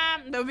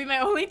 That'll be my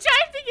only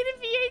time to get a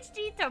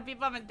PhD. Tell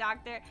people I'm a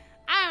doctor.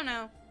 I don't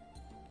know.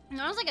 When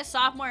I was like a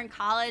sophomore in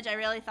college, I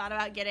really thought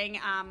about getting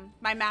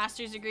my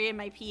master's degree and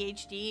my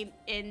PhD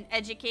in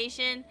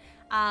education,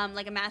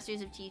 like a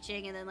master's of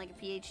teaching and then like a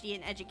PhD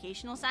in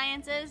educational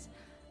sciences.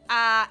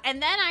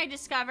 And then I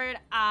discovered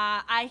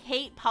I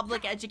hate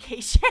public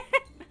education.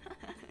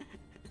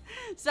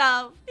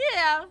 So, you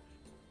know,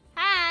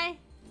 hi.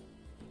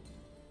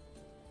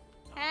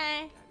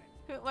 Hey.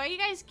 What are you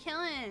guys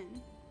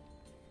killing?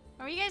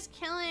 What are you guys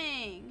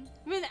killing?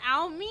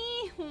 Without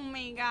me? Oh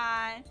my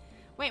god.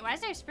 Wait, why is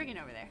there a Spriggan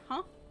over there?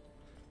 Huh?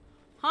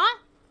 Huh?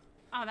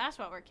 Oh, that's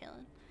what we're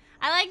killing.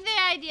 I like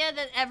the idea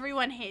that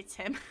everyone hates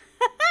him.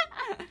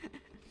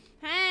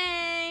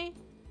 Hey.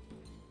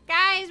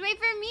 Guys, wait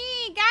for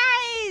me.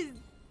 Guys.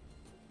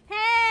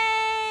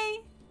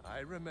 Hey. I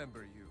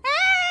remember you.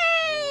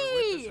 Hey. You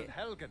were with us at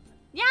Helgen.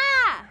 Yeah.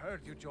 I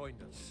heard you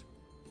joined us.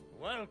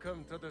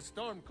 Welcome to the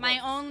Storm Club. My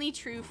only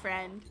true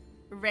friend,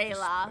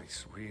 Rayla.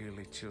 This place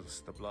really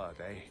chills the blood,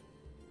 eh?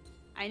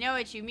 I know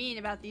what you mean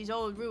about these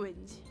old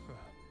ruins.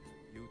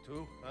 You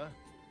too, huh?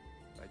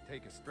 I'd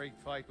take a straight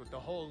fight with the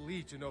whole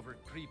Legion over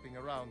creeping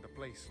around a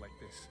place like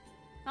this.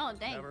 Oh,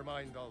 dang. Never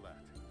mind all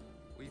that.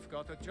 We've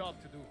got a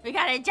job to do. We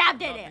got a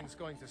job to do. Nothing's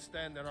going to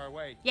stand in our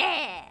way.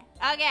 Yeah.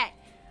 Okay.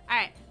 All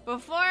right.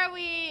 Before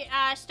we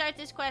start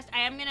this quest, I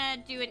am gonna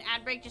do an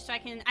ad break just so I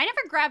can. I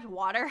never grabbed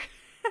water.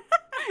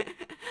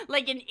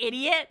 like an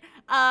idiot.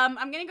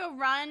 I'm gonna go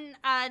run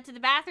to the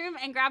bathroom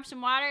and grab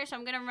some water. So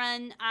I'm gonna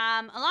run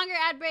a longer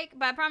ad break,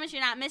 but I promise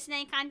you're not missing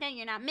any content.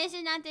 You're not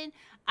missing nothing.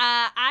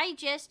 I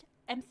just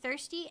am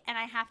thirsty and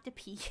I have to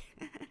pee.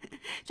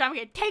 So I'm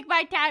gonna take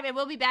my time and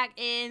we'll be back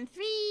in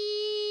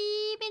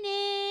 3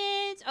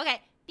 minutes.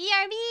 Okay,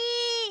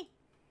 BRB.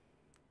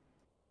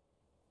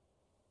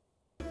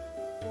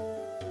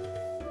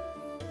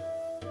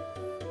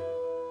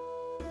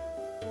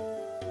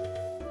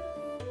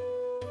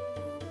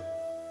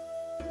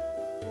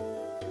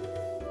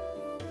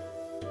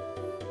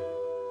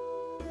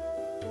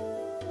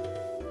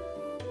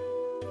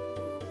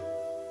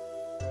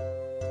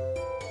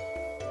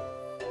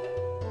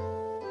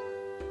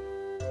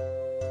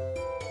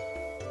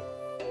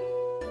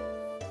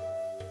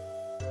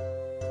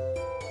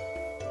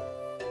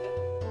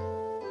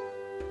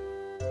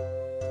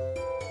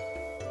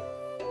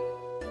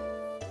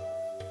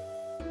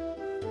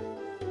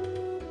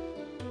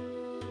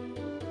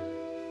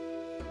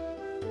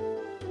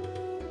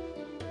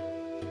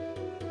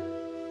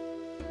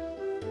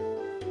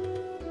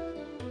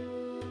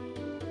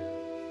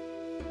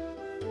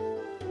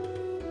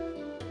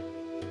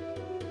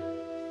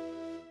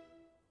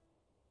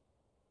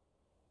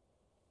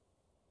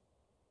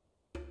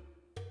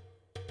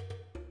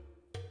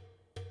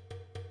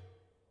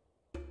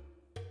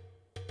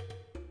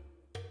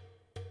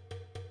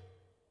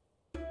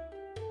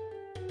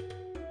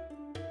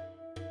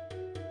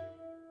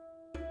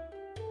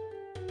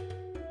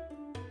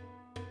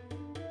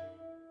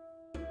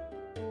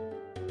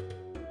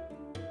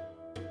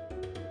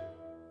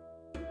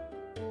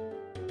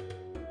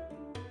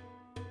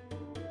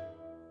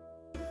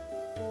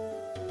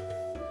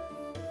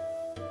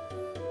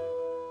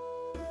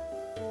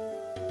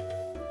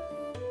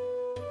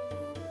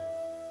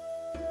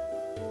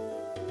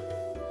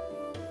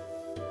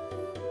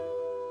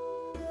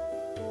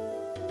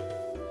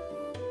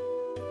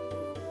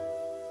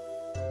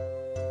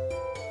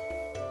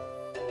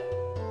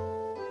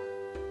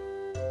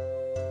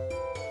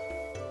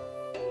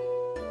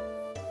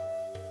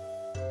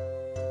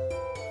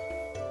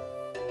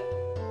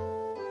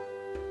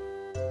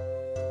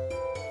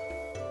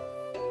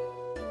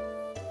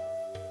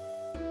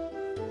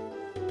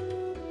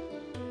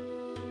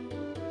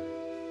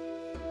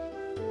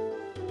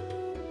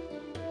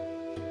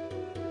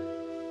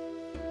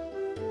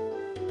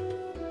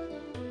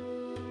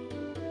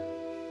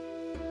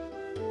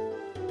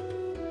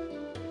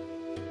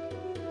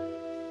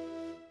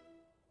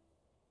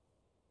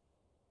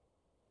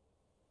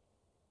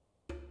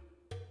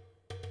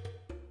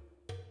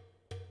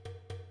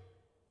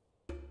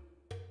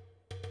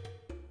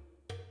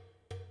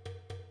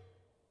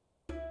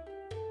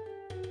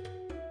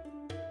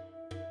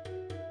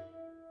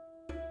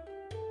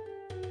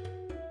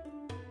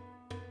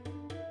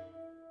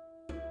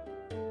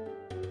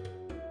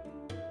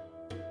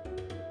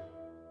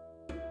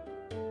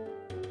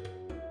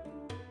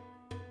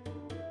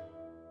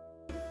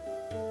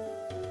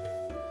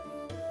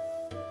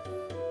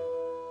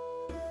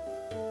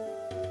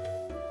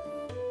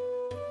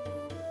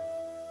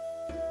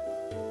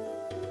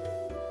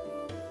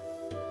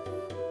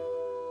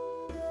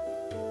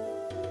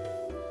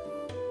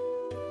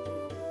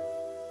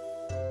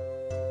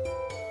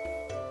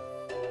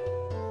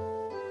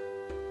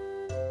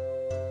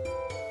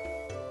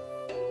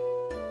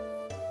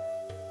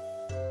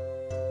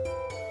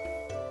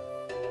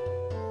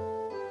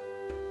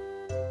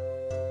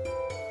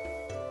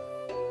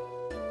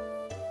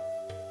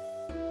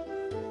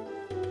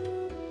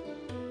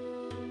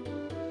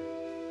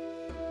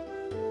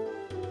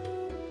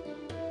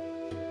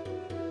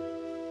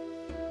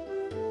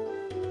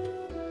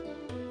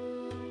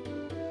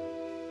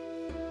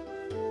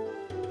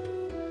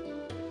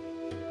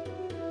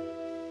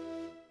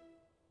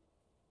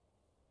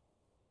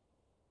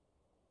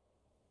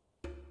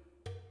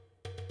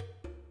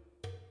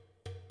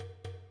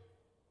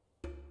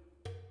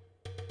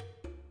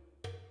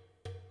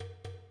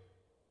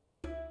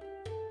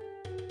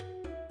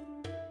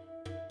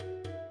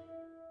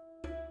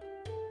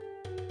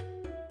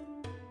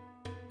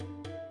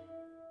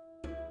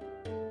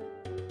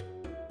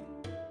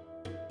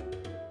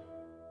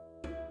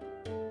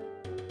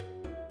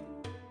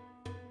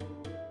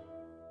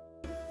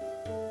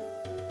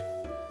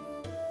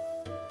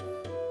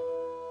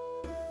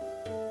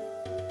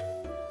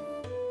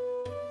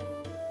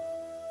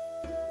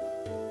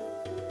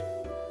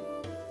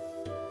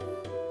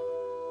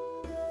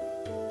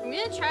 I'm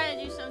gonna try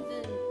to do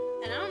something,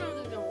 and I don't know if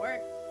this is gonna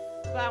work,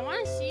 but I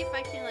want to see if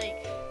I can, like,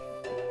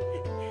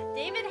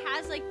 David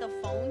has, like, the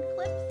phone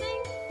clip thing,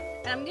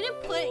 and I'm gonna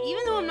put,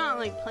 even though I'm not,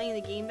 like, playing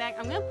the game back,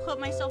 I'm gonna put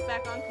myself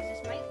back on, because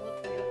this might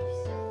look really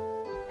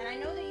silly, and I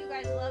know that you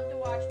guys love to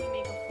watch me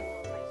make a fool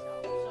of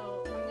myself,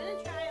 so I'm gonna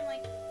try and,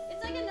 like,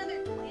 it's like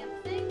another clamp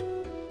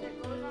thing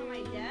that goes on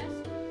my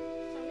desk,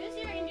 so I'm gonna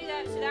see if I can do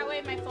that, so that way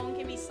my phone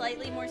can be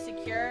slightly more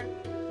secure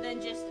than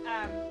just,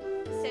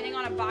 sitting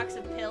on a box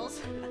of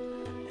pills.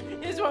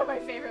 Is one of my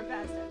favorite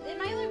pastimes. It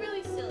might look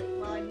really silly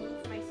while I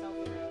move myself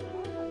around. I don't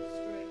know if I'm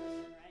screwing this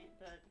in right,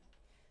 but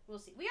We'll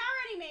see. We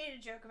already made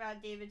a joke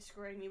about David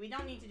screwing me. We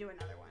don't need to do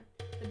another one.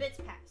 The bit's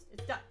passed.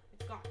 It's done.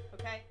 It's gone.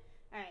 Okay?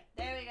 Alright,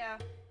 there we go.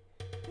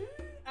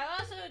 I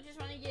also just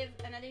want to give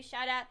another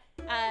shout out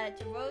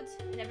to Rhodes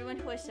and everyone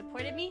who has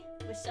supported me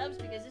with subs,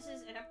 because this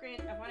is an upgrade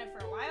I've wanted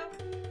for a while.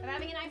 I'm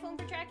having an iPhone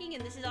for tracking,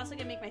 and this is also going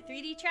to make my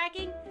 3D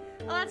tracking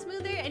a lot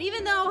smoother. And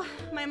even though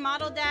my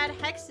model dad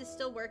Hex is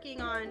still working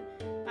on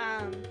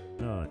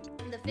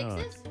the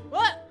fixes,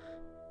 what?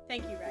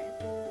 Thank you, Ryan.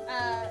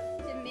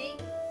 To make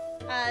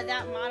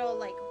that model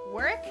like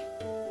work,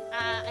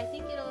 I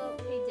think it'll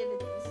pay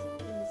dividends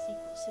in the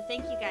sequel. So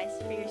thank you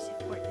guys for your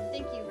support, and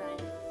thank you, Ryan.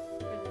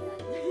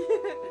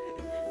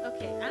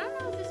 Okay, I don't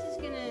know if this is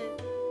gonna.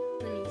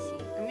 Let me see.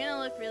 I'm gonna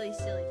look really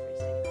silly for a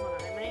second. Hold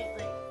on, I might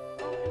like.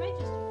 Oh, I might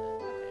just do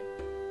that. Okay,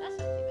 that's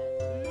not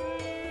too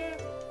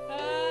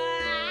bad.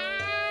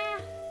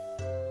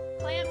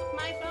 Clamp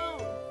my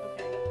phone.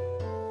 Okay,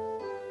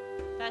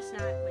 that's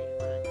not. Wait,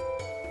 hold on.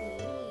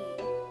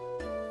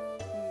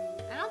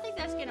 I don't think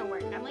that's gonna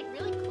work. I'm like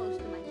really close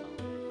to my phone.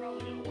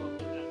 Probably gonna work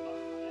with that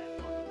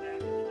on the back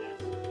of the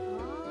desk.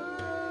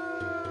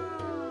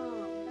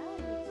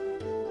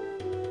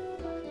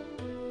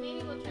 Maybe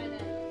we'll try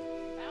that.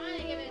 I want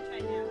to give it a try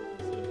now and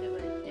see if it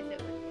would work.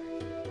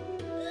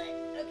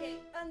 Okay,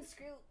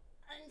 unscrew.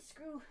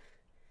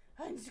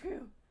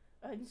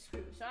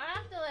 So I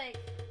have to like.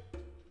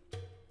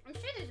 I'm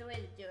sure there's a way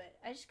to do it.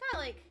 I just gotta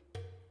like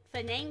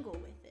finagle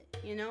with it,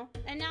 you know.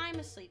 And now I'm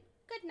asleep.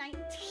 Good night.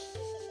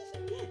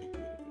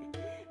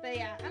 But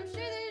yeah, I'm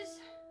sure there's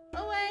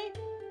a way.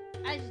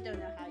 I just don't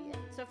know how yet.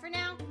 So for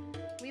now,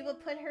 we will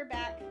put her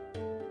back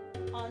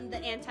on the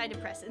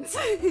antidepressants.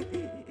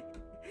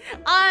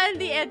 On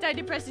the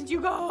antidepressants you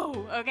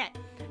go. Okay.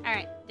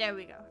 Alright, there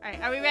we go.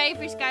 Alright, are we ready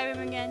for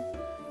Skyrim again?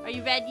 Are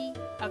you ready?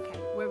 Okay,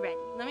 we're ready.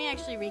 Let me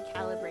actually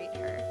recalibrate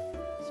her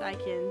so I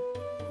can...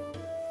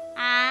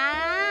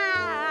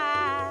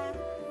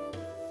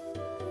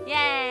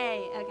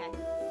 Yay! Okay.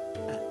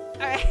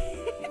 Alright.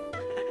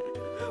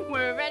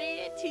 We're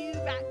ready to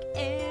rock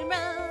and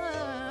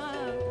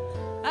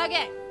roll.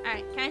 Okay.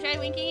 Alright, can I try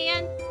winking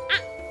again?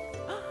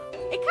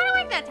 It kind of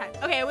worked that time.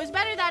 Okay, it was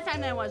better that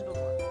time than it was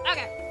before.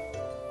 Okay.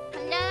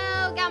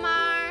 Hello,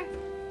 Galmar.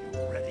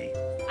 You ready?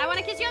 I want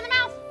to kiss you on the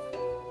mouth.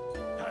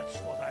 That's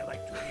what I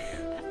like to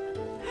hear.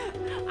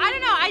 I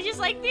don't know. I just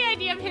like the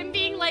idea of him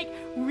being like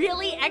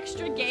really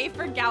extra gay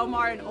for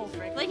Galmar and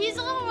Ulfric. Like he's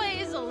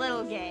always a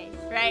little gay,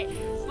 right?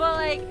 But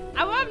like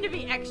I want him to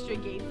be extra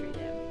gay for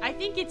them. I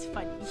think it's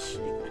funny.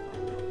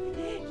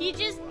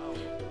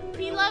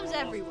 He loves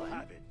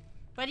everyone,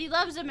 but he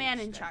loves a man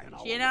in charge,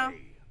 you know?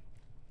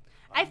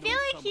 I feel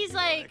like he's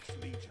like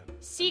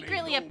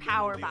secretly a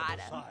power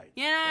bottom.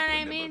 You know what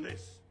I mean?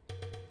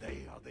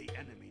 They are the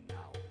enemy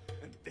now,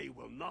 and they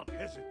will not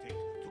hesitate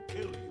to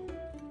kill you.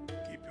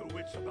 Keep your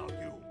wits about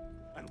you.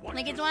 And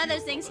like it's one of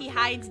those things he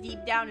hides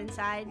deep down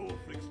inside.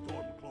 Ulfric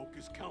Stormcloak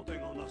is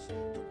counting on us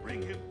to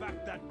bring him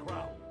back that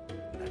crown.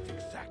 That's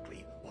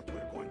exactly what we're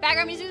going to do.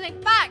 Background music is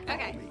like, fuck!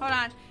 Okay, hold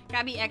on.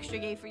 Gotta be extra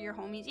gay for your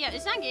homies. Yeah,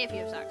 it's not gay if you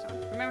have socks on.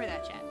 Remember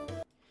that, chat.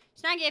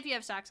 It's not gay if you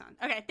have socks on.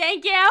 Okay,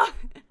 thank you!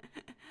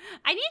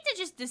 I need to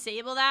just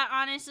disable that,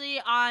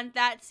 honestly, on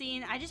that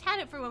scene. I just had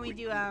it for when we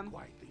do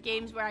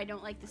games where I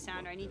don't like the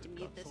sound, or I need to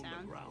mute the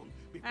sound.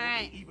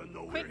 Alright,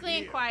 quickly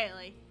and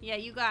quietly. Yeah,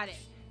 you got it.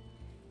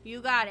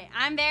 You got it.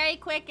 I'm very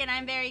quick and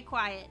I'm very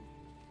quiet.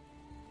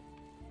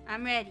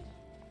 I'm ready.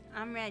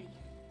 I'm ready.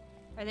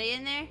 Are they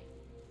in there?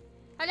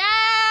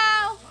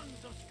 Hello! For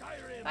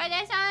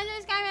the Sons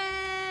of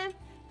Skyrim!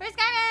 For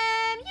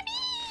Skyrim!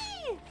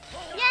 Yippee!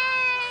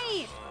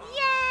 Yay!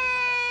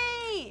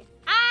 Yay!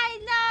 I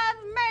love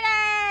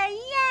murder!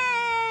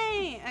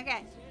 Yay!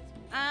 Okay.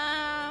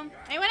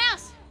 Anyone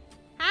else?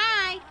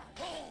 Hi!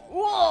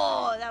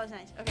 Whoa! That was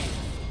nice. Okay.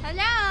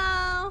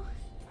 Hello!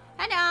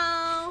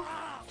 Hello!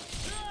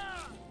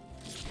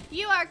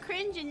 You are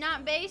cringe and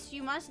not base.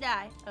 You must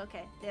die.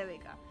 Okay, there we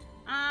go.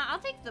 I'll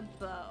take the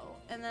bow.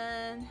 And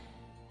then...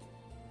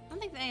 I don't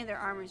think any of their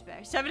armor's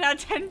better. 7 out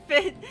of 10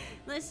 fit.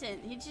 Listen,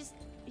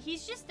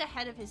 he's just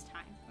ahead of his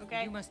time,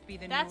 okay? You must be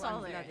the That's new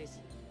all there unblooded. is.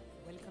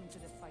 Welcome to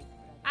the fight,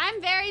 brother.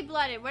 I'm very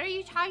blooded. What are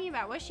you talking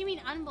about? What does she mean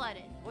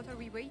unblooded? What are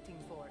we waiting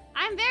for?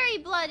 I'm very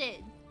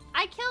blooded.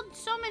 I killed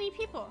so many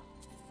people.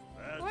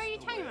 That's what are you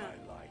talking about? I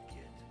like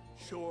it.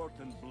 Short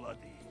and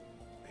bloody.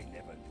 They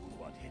never knew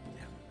what hit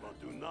them. But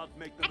do not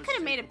make the I could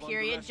have made a mistake of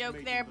period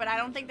joke there, but I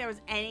don't think there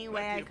was any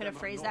way I could have them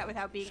phrased are that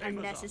without being same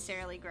as us.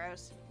 unnecessarily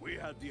gross. We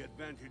had the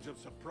advantage of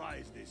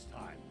surprise this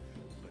time,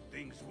 but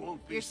things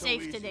won't be You're so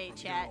safe easy today, from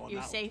chat. here on You're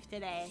out. safe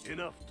today.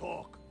 Enough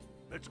talk.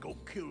 Let's go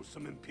kill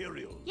some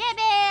Imperials.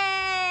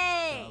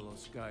 Yippee! Hello,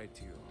 Sky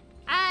to you.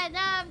 I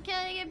love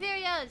killing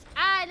Imperials.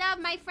 I love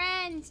my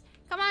friends.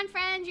 Come on,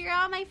 friends. You're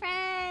all my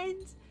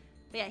friends.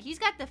 But yeah, he's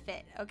got the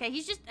fit, okay?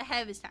 He's just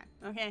ahead of his time,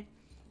 okay?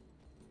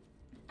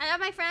 I love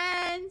my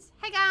friends.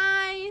 Hey,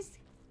 guys.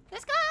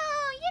 Let's go.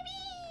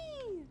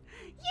 Yippee!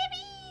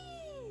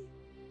 Yippee!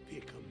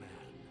 Pick a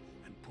man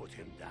and put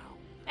him down.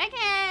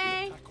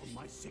 Okay. Attack on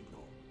my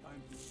signal.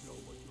 Time to show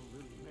what you're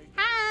really made of.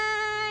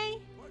 Hi.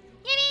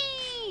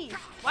 Yippee!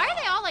 Why are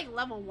they all like like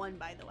level 1,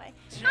 by the way.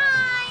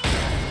 Hi!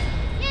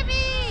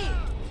 Yippee!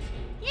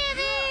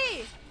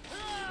 Yippee!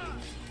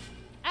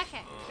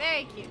 Okay,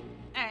 very cute.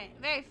 Alright,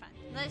 very fun.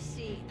 Let's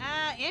see.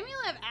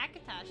 Amulet of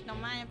Akatosh,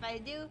 don't mind if I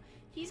do.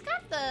 He's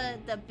got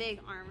the big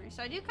armor,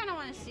 so I do kind of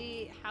want to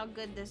see how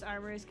good this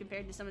armor is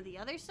compared to some of the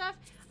other stuff.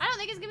 I don't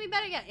think it's going to be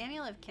better. Yeah,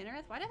 Amulet of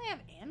Kinnereth. Why do they have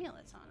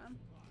amulets on them?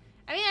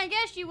 I mean, I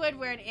guess you would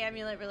wear an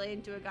amulet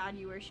related to a god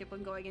you worship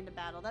when going into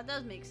battle. That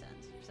does make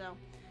sense. So,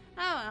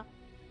 oh well.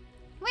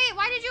 Wait,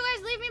 why did you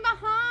guys leave me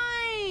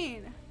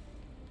behind?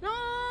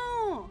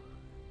 No!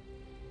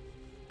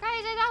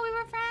 Guys, I thought we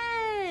were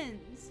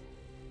friends.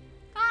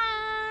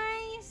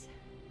 Guys.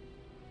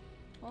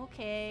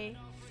 Okay.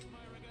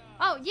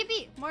 Oh,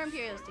 yippee! More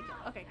Imperials to kill.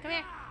 Okay, come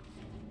here.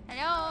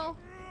 Hello?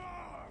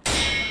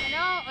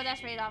 Hello? Oh,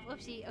 that's right off.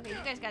 Whoopsie. Okay,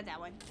 you guys got that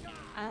one.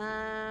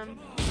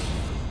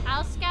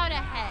 I'll scout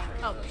ahead.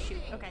 Oh, shoot.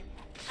 Okay.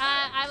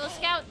 I will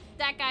scout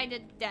that guy to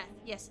death.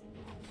 Yes.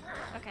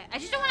 Okay. I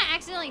just don't want to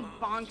accidentally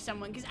bonk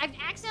someone, because I've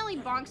accidentally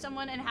bonked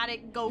someone and had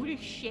it go to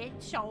shit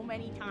so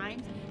many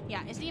times.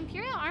 Yeah, is the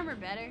Imperial armor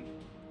better?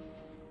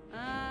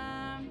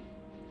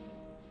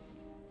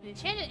 The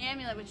enchanted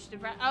amulet, which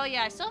oh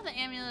yeah, I still have the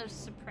amulet of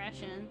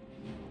suppression.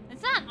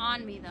 It's not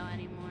on me though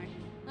anymore.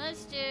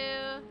 Let's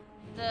do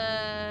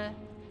the,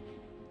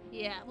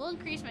 yeah, we'll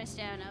increase my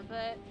stamina,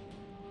 but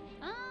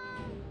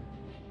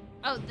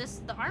oh,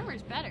 the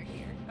armor's better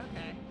here.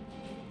 Okay,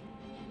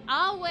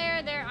 I'll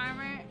wear their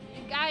armor,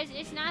 guys.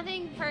 It's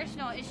nothing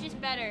personal. It's just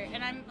better,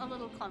 and I'm a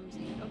little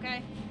clumsy.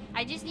 Okay,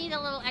 I just need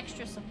a little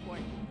extra support.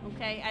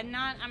 Okay, I'm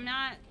not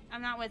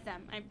with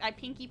them. I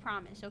pinky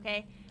promise.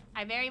 Okay.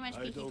 I very much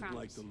pinky promise. I don't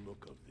like the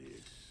look of this.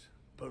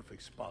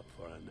 Perfect spot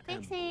for an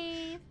ambush.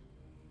 Save.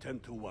 10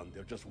 to 1.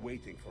 They're just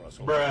waiting for us.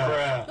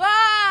 Bruh.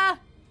 Ah!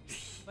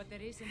 But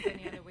there isn't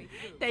any other way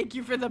through. Thank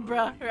you for the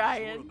bruh,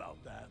 Ryan. Sure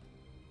about that?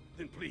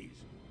 Then please,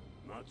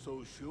 not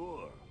so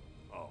sure.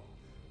 Oh.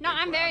 No,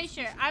 I'm very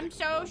sure. I'm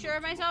so sure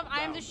of myself.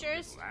 I am the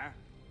surest.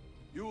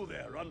 You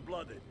there,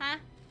 unblooded. Huh?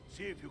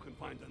 See if you can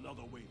find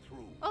another way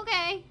through.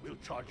 Okay. We'll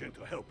charge in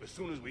to help as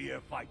soon as we hear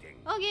fighting.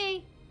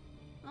 Okay.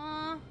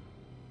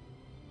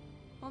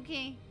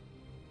 Okay.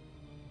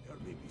 There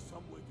may be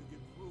some way to get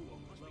through on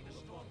this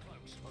level of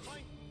cloaks.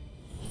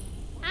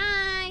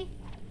 Hi.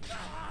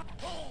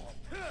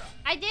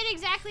 I did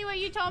exactly what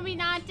you told me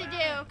not to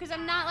do, because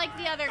I'm not like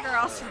the other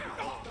girls.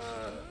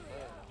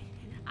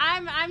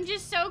 I'm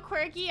just so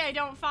quirky, I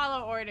don't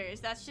follow orders.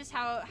 That's just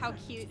how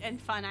cute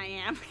and fun I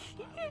am.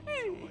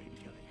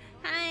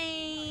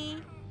 Hi.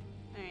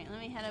 Alright, let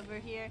me head over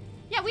here.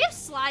 Yeah, we have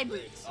sly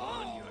boots.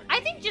 I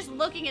think just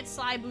looking at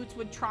sly boots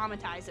would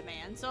traumatize a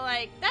man. So,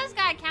 like, that's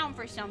gotta count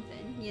for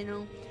something, you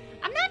know?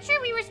 I'm not sure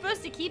we were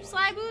supposed to keep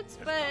sly boots,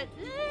 but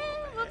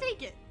we'll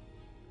take it.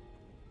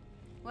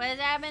 What is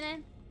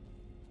happening?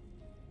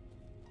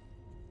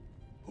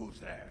 Who's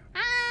there?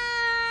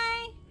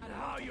 Hi!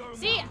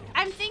 See,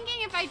 I'm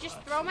thinking if I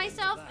just throw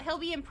myself, he'll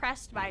be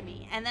impressed by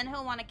me, and then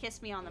he'll want to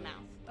kiss me on the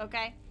mouth,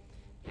 okay?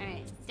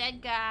 Alright, dead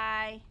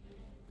guy.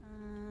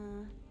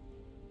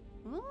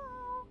 Ooh,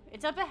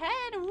 it's up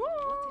ahead. Ooh.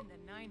 What in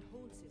the 9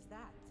 holes is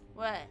that?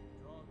 What?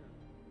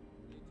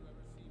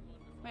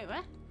 Wait,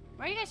 what?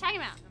 What are you guys talking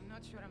about? I'm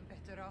not sure I'm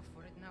better off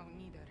for it now,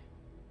 neither.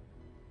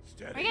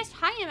 Steady. What are you guys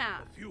talking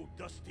about? A few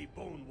dusty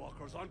bone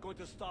walkers aren't going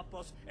to stop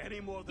us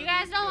any more than you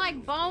guys don't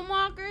like bone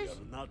walkers?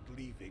 We're not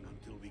leaving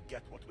until we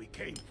get what we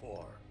came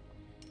for.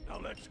 Now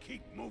let's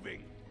keep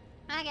moving.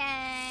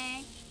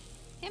 Okay.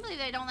 Can't believe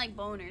they don't like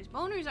boners.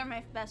 Boners are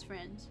my best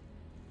friends.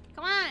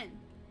 Come on.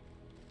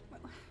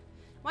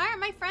 Why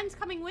aren't my friends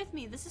coming with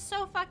me? This is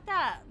so fucked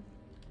up.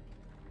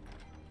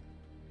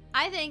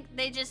 I think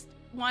they just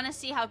want to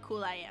see how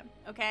cool I am,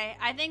 okay?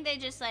 I think they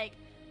just like,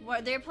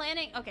 they're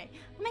planning, okay.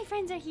 My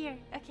friends are here,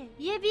 okay.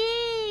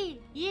 Yippee!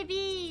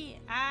 Yippee!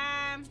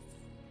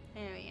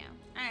 There we go.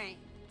 Alright.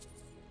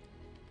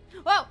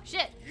 Whoa,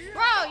 shit.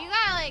 Bro, you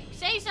gotta like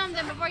say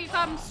something before you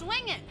come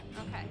swinging.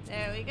 Okay,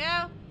 there we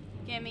go.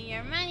 Give me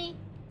your money.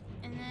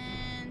 And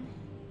then,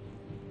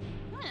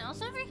 anyone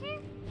else over here?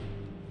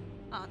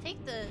 Oh, I'll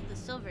take the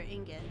silver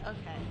ingot.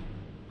 Okay.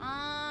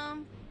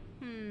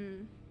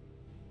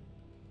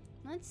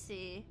 Let's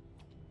see.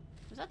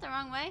 Was that the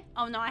wrong way?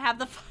 Oh no, I have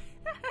the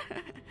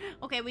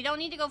okay, we don't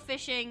need to go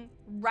fishing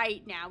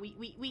right now.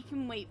 We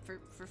can wait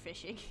for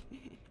fishing.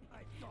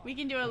 We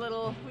can do a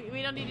little,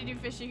 we don't need to do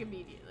fishing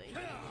immediately.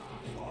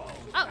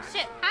 Oh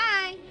shit,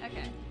 hi!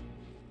 Okay.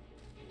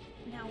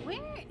 Now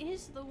where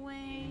is the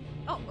way?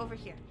 Oh, over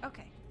here,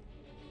 okay.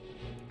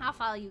 I'll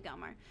follow you,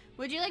 Gelmar.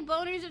 Would you like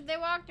boners if they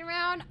walked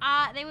around?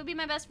 They would be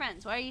my best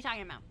friends. What are you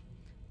talking about?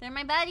 They're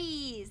my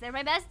buddies. They're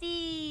my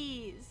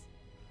besties.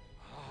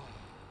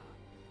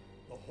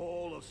 The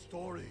Hall of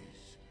Stories.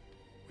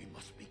 We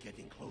must be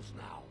getting close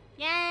now.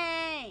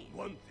 Yay!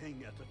 One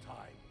thing at a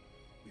time.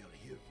 We are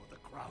here for the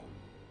crown.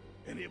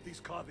 Any of these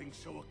carvings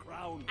show a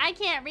crown? I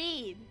can't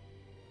read.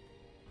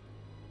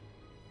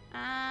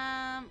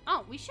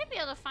 Oh, we should be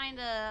able to find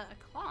a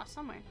claw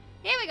somewhere.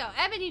 Here we go.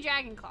 Ebony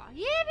Dragon Claw.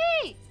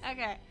 Yippee!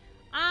 Okay.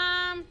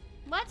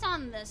 What's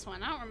on this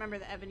one? I don't remember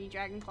the ebony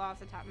dragon claw off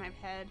the top of my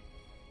head.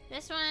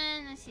 This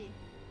one, let's see.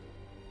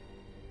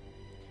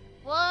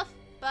 Wolf,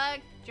 bug,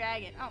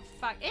 dragon. Oh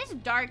fuck, it's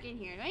dark in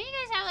here. Don't you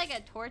guys have like a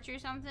torch or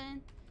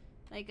something?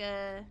 Like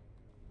a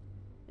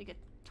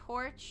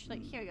torch?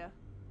 Like, here we go.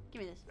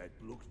 Give me this.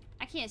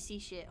 I can't see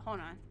shit. Hold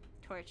on.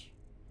 Torch.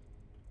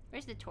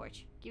 Where's the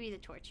torch? Give me the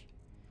torch.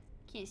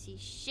 Can't see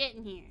shit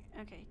in here.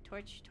 Okay,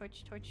 torch,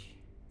 torch, torch.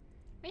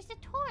 Where's the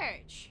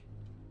torch?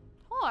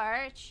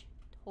 Torch.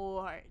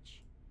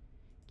 Torch.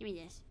 Give me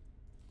this.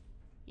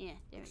 Yeah,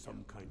 there we go.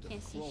 Some kind Can't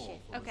of see claw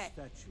shit. for a Okay.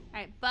 statue.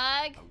 Alright, bug.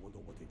 I wonder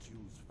what it's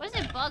used for. What is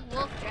it? Bug,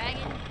 wolf,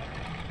 dragon?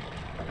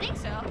 I think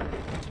so.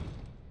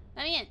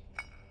 Let me in.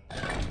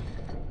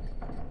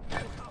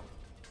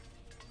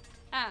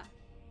 Oh.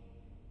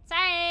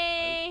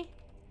 Sorry.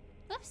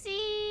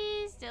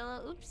 Oopsie. Still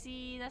a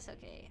oopsie. That's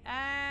okay.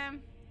 Let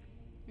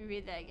me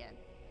read that again.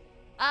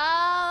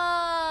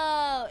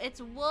 Oh,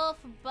 it's wolf,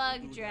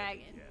 bug,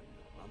 dragon.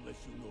 Unless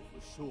you know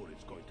for sure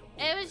it's going to.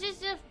 It was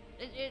just a,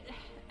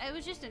 it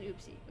was just an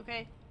oopsie,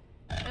 okay?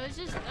 I was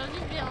just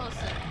being a little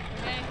sick,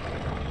 okay?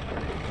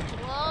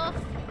 Wolf.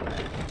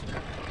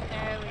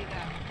 There we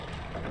go.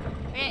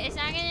 Okay, it's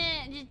not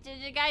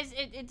gonna, guys.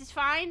 It's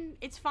fine.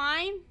 It's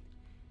fine.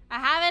 I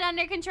have it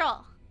under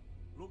control.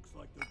 Looks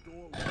like the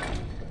door.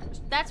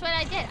 That's what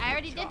I did. I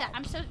already did that.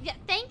 I'm so yeah.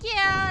 Thank you.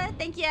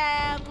 Thank you.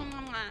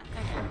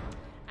 Okay.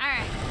 All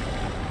right.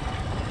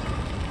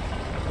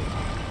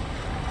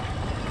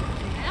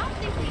 I don't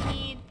think we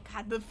need.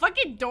 God, the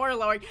fucking door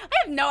lowering. I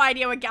have no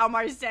idea what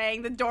Galmar's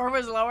saying. The door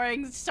was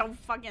lowering so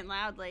fucking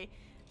loudly.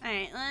 All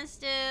right, let's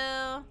do.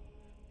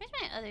 Where's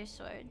my other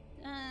sword?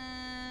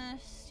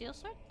 Steel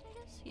sword, I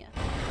guess. Yeah.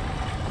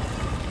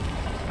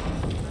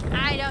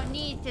 I don't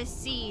need to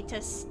see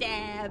to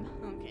stab.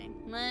 Okay,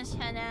 let's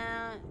head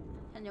out.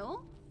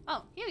 Hello?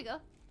 Oh, here we go.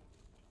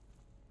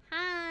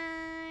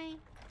 Hi.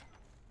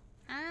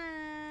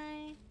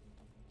 Hi.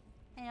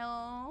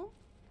 Hello?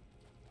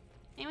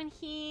 Anyone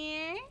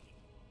here?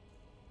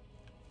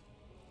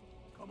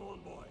 Come on,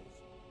 boys.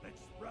 Let's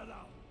spread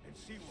out and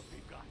see what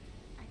we've got.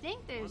 I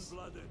think there's.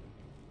 Unblooded,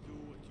 do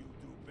what you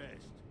do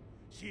best.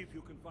 See if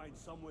you can find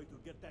some way to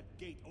get that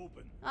gate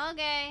open.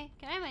 Okay.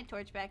 Can I have my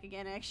torch back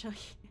again, actually?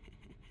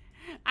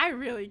 I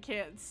really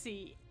can't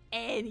see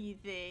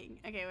anything.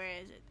 Okay, where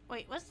is it?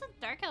 Wait, what's the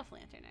dark elf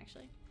lantern,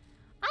 actually?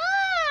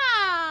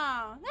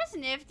 Oh, that's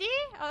nifty.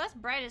 Oh, that's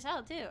bright as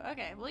hell, too.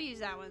 Okay, we'll use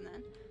that one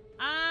then.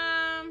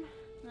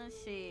 Let's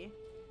see.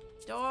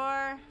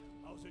 Door.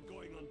 How's it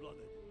going,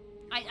 Unblooded?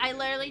 I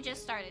literally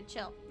just started.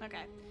 Chill.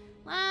 Okay.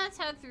 Let's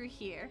head through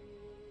here.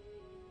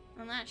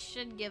 And that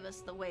should give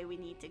us the way we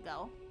need to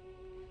go.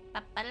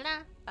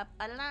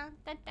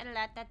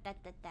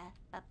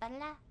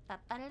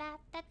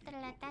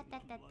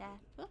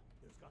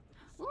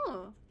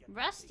 Ooh,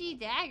 rusty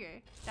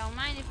dagger. Don't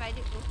mind if I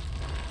do. Ooh.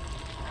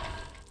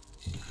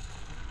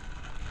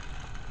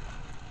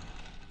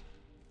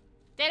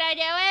 Did I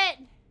do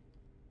it?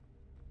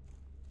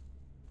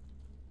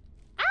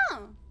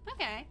 Oh,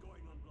 okay.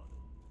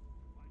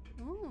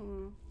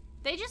 Ooh.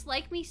 They just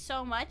like me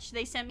so much,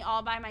 they sent me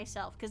all by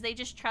myself because they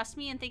just trust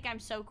me and think I'm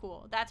so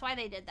cool. That's why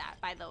they did that,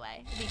 by the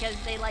way, because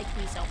they like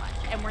me so much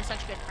and we're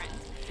such good friends.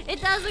 It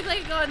does look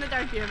like a glow in the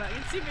dark beer mug.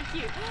 It's super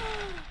cute.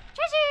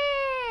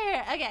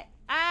 Treasure! Okay.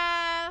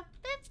 Boop.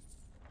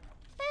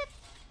 Boop.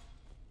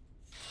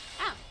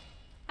 Oh.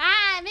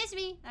 Ah, miss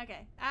me.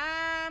 Okay.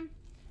 And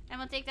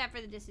we'll take that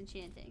for the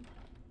disenchanting.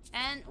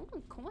 And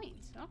ooh,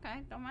 coins.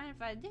 Okay, don't mind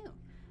if I do.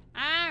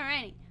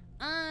 Alrighty.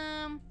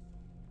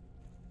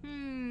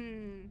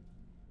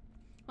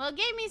 Well, it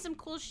gave me some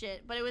cool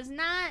shit, but it was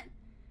not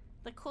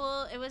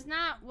it was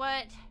not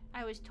what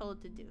I was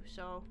told to do,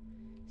 so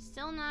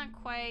still not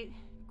quite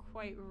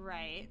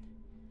right.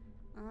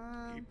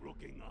 Keep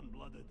looking,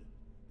 Unblooded.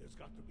 There's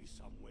got to be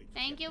some way to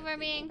Thank get you that for thing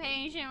being open.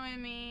 patient with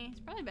me. It's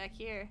probably back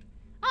here.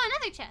 Oh,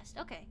 another chest.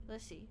 Okay,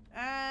 let's see.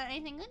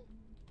 Anything good?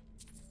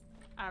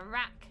 A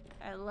rock.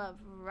 I love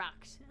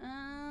rocks.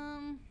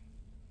 Let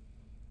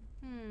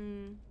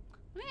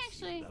me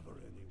actually.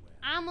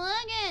 I'm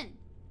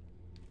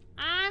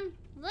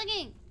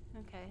looking.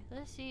 Okay,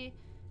 let's see.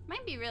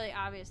 Might be really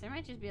obvious. There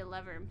might just be a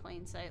lever in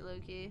plain sight,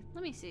 Loki.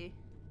 Let me see.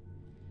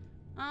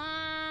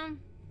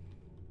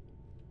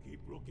 Keep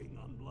looking,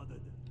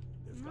 Unblooded.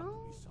 There's got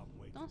to be some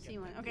way. Don't to see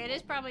get one. that Okay, thing it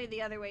is open. probably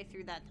the other way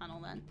through that tunnel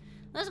then.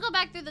 Let's go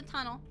back through the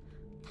tunnel.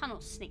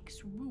 Tunnel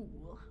snakes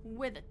rule.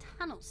 We're the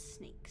tunnel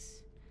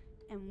snakes.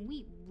 And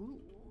we rule.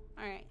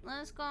 Alright,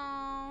 let's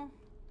go.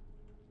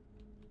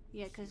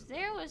 Yeah, because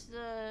there was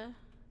the...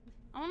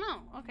 Oh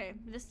no, okay.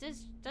 This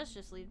does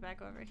just lead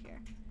back over here.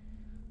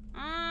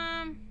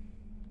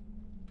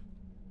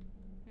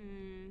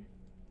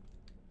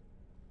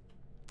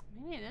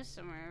 Maybe it is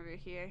somewhere over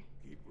here.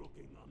 Keep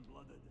looking,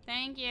 Unblooded.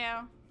 Thank you.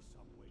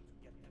 Some way to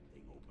get that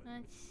thing open.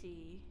 Let's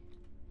see.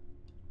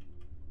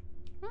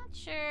 Not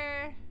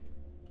sure.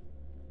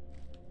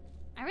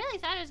 I really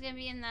thought it was gonna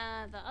be in the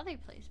other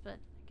place, but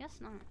I guess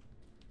not.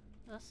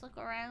 Let's look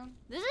around.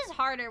 This is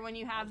harder when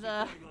you have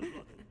the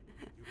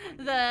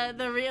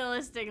the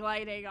realistic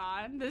lighting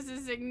on. This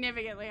is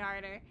significantly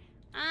harder.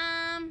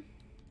 I'm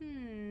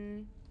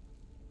trying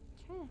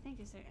to think,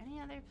 is there any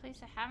other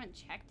place I haven't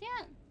checked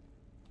yet?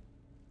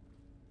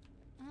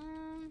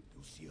 You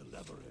see a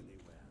lever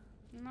anywhere?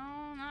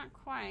 No, not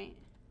quite.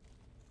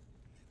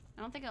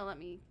 I don't think it'll let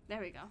me.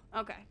 There we go.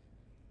 Okay.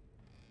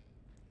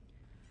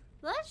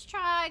 Let's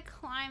try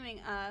climbing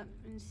up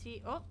and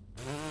see. Oh.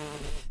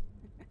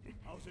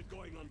 How's it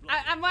going on?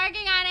 I'm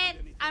working on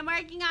it. I'm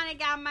working on it,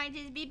 Gamma.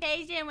 Just be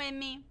patient with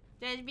me.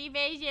 Just be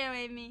patient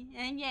with me.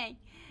 Okay.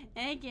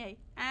 Okay.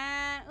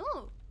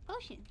 Ooh,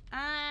 potion.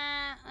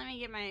 Let me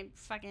get my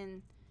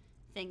fucking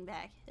thing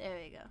back. There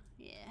we go.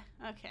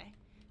 Yeah. Okay.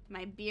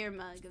 My beer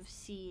mug of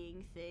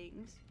seeing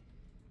things.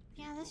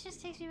 Yeah, this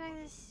just takes me back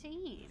to the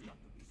scene.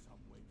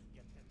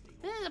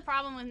 This is a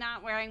problem with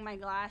not wearing my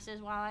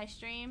glasses while I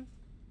stream.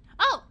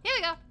 Oh, here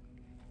we go.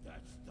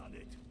 That's done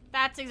it.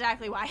 That's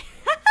exactly why.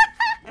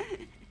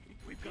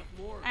 We've got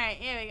more. All right,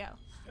 here we go.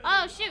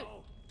 Oh shoot!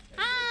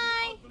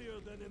 Hi.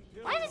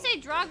 Why does it say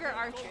Draugr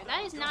Archer?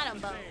 That is not a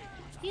bow.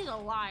 He's a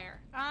liar.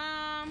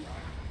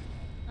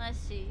 Let's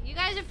see. You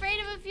guys afraid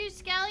of a few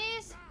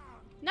skellies?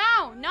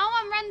 No, no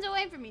one runs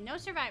away from me. No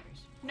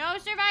survivors. No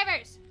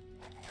survivors.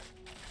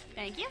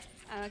 Thank you.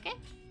 Okay.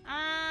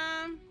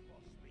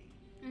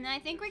 And I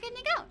think we're good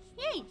to go.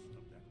 Yay.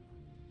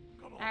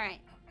 All right.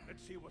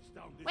 Let's see what's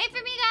down this Wait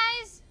for me,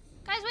 guys.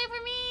 Guys, wait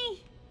for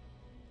me.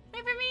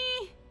 Wait for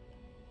me.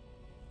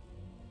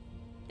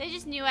 They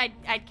just knew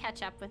I'd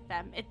catch up with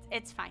them.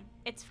 It's fine.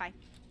 It's fine.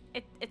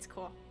 It's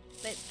cool.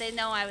 They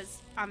know I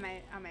was on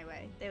my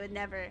way. They would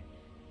never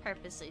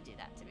purposely do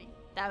that to me.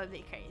 That would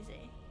be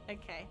crazy.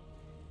 Okay.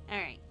 All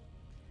right.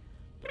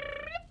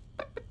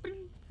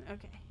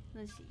 Okay.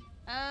 Let's see.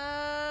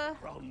 The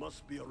crown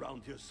must be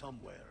around here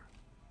somewhere.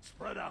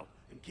 Spread out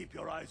and keep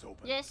your eyes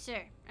open. Yes,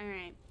 sir. All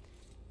right.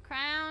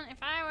 Crown. If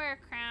I were a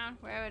crown,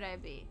 where would I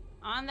be?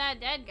 On that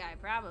dead guy,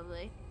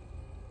 probably.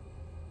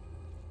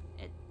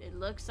 It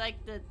looks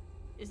like the...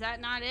 Is that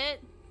not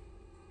it?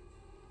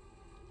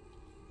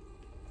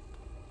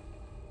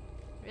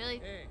 Really?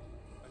 Hey,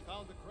 I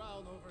found the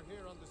crown over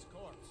here on this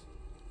corpse.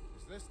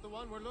 Is this the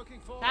one we're looking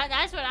for?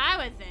 That's what I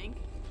would think.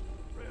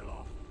 Trail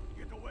off.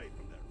 Get away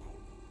from there.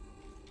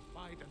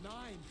 By the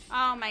nine.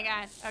 Oh my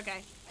god.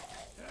 Okay.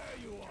 There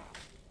you are.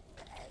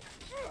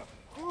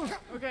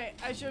 Okay,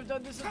 I should have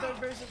done this in third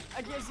person.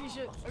 I can't see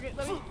shit. Okay,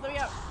 let me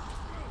out.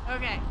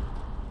 Okay.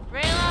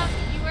 Rayla,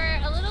 you were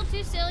a little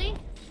too silly.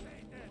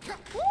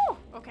 Woo!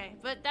 Okay,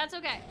 but that's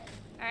okay.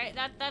 Alright,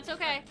 that's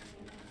okay.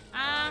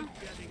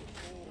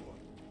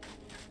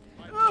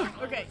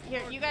 Okay,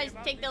 here, you guys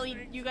take the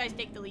lead. You guys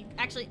take the lead.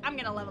 Actually, I'm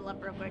gonna level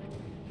up real quick.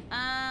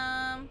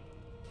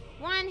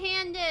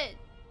 One-handed.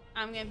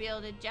 I'm gonna be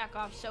able to jack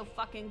off so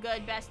fucking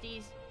good,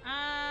 besties.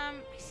 I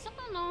still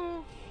don't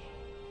know.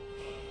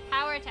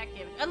 Power attack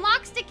damage.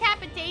 Unlocks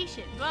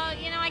decapitation. Well,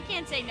 you know, I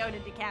can't say no to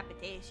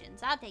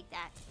decapitations. I'll take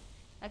that.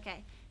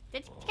 Okay.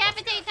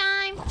 Decapitate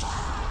time!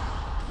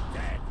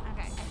 Okay,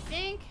 I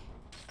think...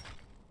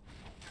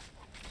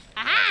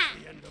 Aha!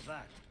 The end of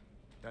that.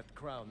 That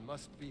crown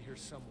must be here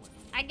somewhere.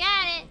 I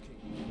got it!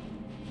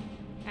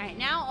 Alright,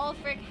 now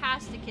Ulfric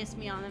has to kiss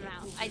me on the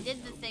mouth. I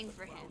did the thing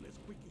for him. As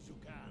quick as you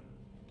can.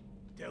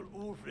 Tell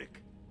Ulfric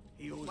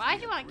he owes Why'd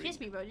me you a want to drink. kiss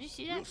me, bro? Did you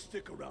see that? We'll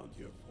stick around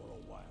here for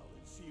a while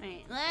and see.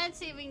 Alright, let's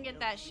see if we can get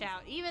that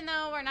shout. Even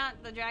though we're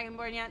not the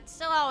Dragonborn yet,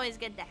 still always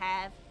good to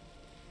have.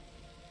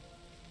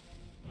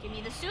 Give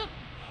me the soup.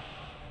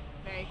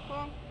 Very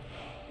cool.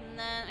 And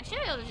then I should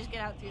be able to just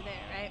get out through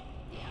there, right?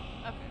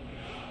 Yeah, okay.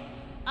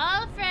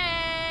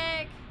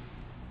 Ulfric!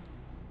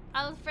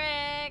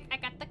 Ulfric, I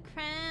got the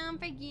crown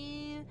for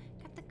you.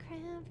 Got the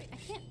crown for you. I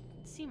can't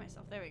see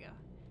myself. There we go.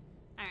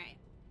 Alright.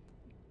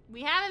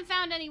 We haven't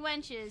found any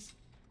wenches,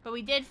 but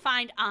we did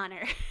find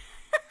honor.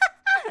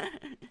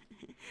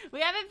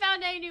 We haven't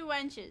found any new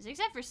wenches,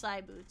 except for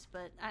Sly Boots,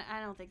 but I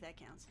don't think that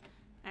counts.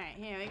 Alright,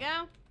 here we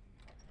go.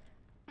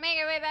 Make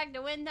our way back to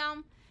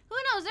Windhelm. Who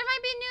knows? There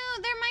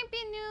might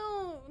be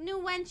new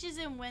wenches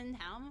in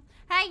Windhelm.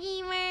 Hi,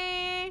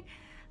 gamer.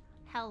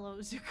 Hello,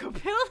 Zuko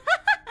build.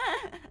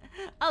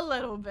 A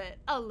little bit.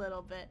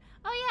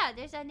 Oh yeah,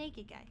 there's that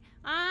naked guy.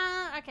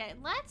 Okay,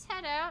 let's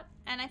head out,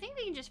 and I think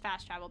we can just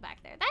fast travel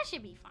back there. That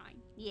should be fine.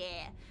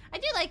 Yeah, I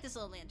do like this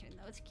little lantern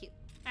though. It's cute.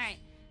 All right,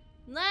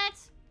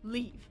 let's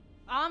leave.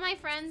 All my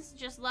friends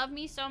just love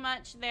me so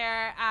much.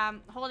 They're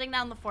holding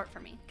down the fort for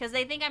me because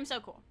they think I'm so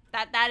cool.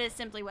 That is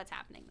simply what's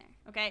happening there.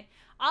 Okay,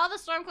 all the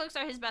Stormcloaks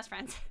are his best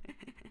friends.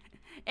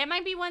 It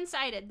might be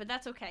one-sided, but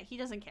that's okay. He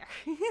doesn't care.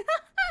 All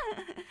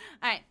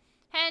right,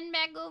 heading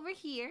back over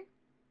here,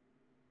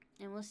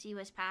 and we'll see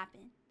what's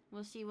popping.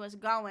 We'll see what's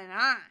going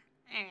on.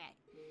 All right.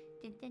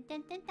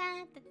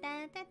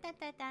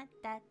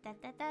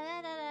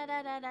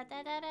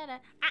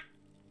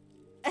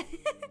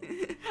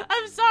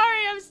 I'm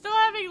sorry. I'm still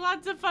having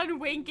lots of fun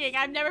winking.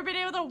 I've never been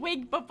able to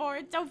wink before.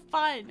 It's so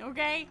fun.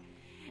 Okay.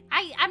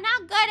 I'm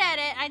not good at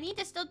it. I need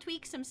to still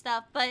tweak some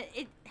stuff, but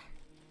it...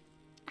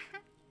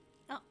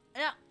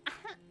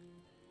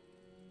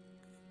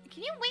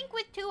 Can you wink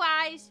with 2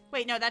 eyes?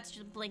 Wait, no, that's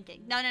just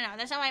blinking. No,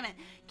 that's not what I meant.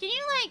 Can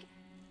you, like...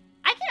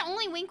 I can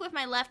only wink with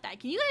my left eye.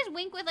 Can you guys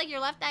wink with, like, your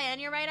left eye and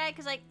your right eye?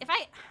 Because, like, if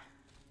I...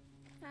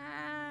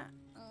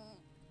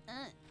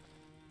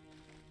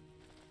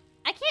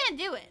 I can't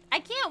do it. I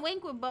can't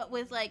wink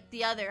with like,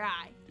 the other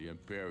eye. The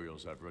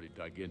Imperials have already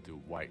dug into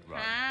Whiterun.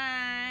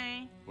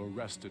 Hi. We're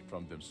wrested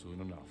from them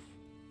soon enough.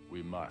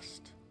 We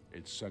must.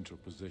 Its central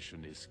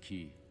position is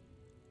key.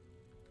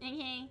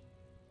 Okay.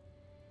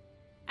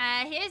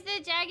 Here's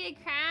the jagged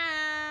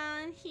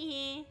crown.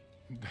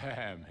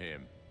 Damn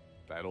him.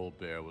 That old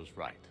bear was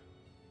right.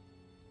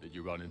 Did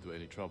you run into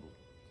any trouble?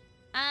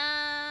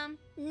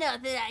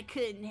 Nothing I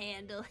couldn't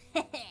handle.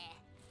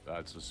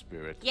 That's the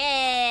spirit.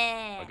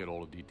 Yeah. I'll get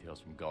all the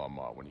details from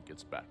Galmar when he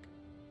gets back.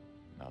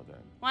 Now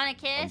then. Want a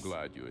kiss? I'm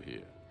glad you're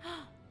here.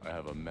 I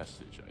have a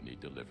message I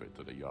need delivered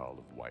to the Jarl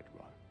of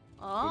Whiterun.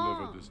 Oh.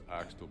 Deliver this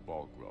axe to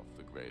Balgruuf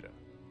the Greater.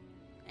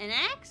 An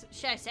axe?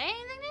 Should I say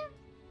anything to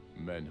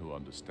him? Men who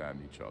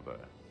understand each other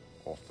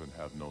often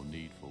have no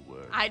need for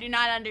words. I do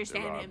not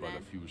understand there are him, but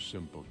then. a few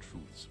simple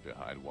truths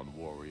behind one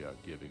warrior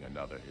giving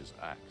another his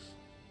axe.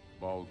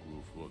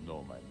 Balgruuf will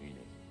know my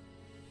meaning.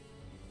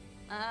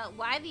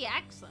 Why the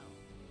axe,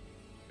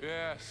 though?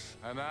 Yes,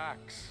 an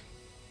axe.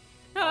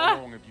 How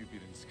long have you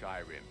been in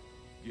Skyrim?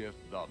 Give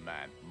the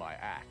man my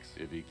axe.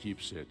 If he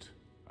keeps it,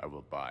 I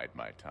will bide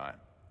my time.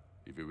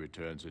 If he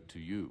returns it to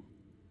you,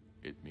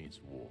 it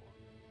means war.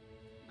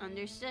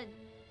 Understood.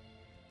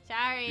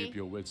 Sorry. Keep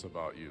your wits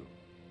about you.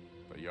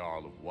 The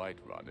Jarl of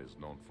Whiterun is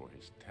known for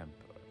his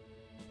temper.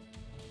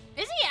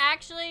 Is he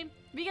actually?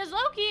 Because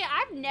low-key,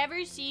 I've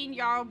never seen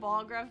Jarl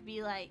Balgruuf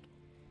be, like,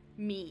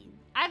 mean.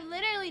 I've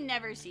literally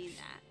never seen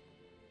that.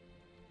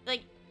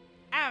 Like,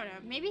 I don't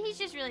know. Maybe he's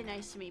just really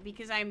nice to me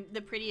because I'm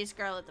the prettiest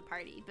girl at the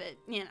party. But,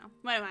 you know,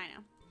 what do I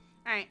know?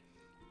 Alright.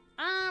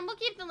 We'll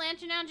keep the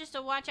lantern down just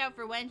to watch out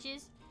for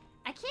wenches.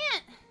 I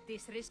can't...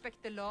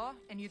 Disrespect the law,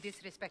 and you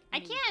disrespect me.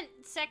 I can't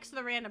sex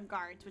the random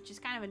guards, which is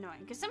kind of annoying.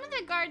 Because some of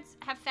the guards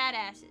have fat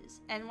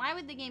asses. And why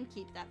would the game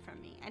keep that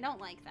from me? I don't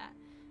like that.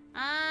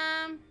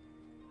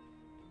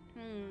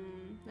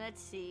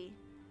 Let's see.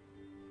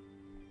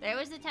 There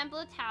was the Temple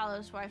of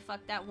Talos where I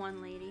fucked that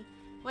one lady.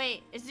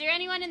 Wait, is there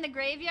anyone in the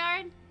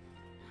graveyard?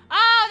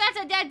 Oh,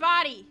 that's a dead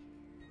body.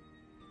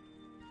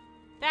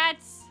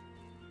 That's...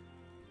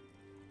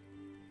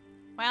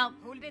 Well,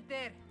 hold it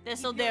there.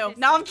 This'll do.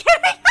 No, I'm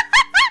kidding.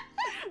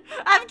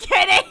 I'm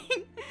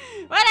kidding.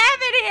 What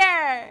happened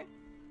here?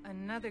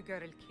 Another girl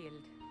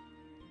killed.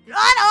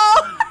 Oh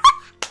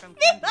no! From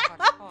Kandahar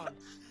Hall.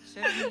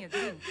 Served me a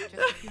drink just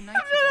a few nights ago. I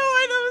don't know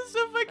why that was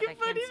so fucking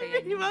funny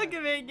to me.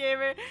 Welcome in,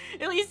 gamer.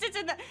 At least it's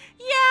in the...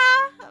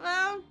 Yeah,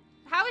 well,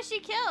 how was she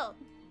killed?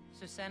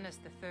 Susanna's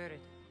the third.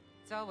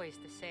 It's always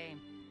the same.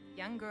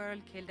 Young girl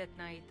killed at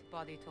night,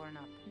 body torn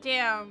up.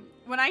 Damn,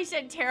 when I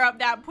said tear up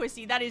that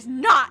pussy, that is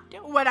not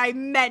what I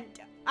meant.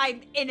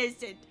 I'm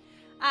innocent.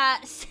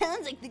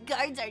 Sounds like the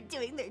guards aren't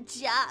doing their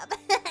job.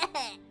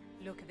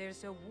 Look,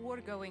 there's a war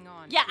going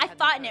on. Yeah, I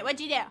fought in it. What'd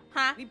you do,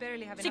 huh? We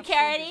barely have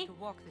security? enough to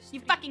walk the streets.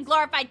 You fucking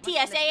glorified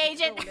TSA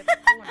agent.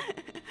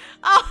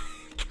 Oh, oh,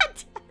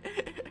 God.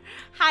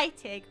 Hi,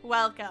 Tig.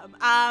 Welcome.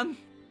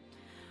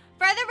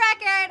 For the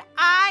record,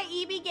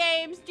 EB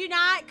Games do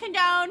not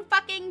condone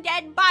fucking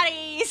dead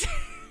bodies.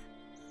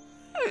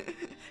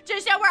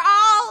 Just so we're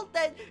all,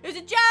 it was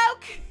a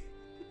joke.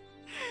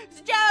 It's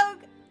a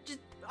joke. Just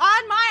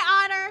on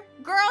my honor,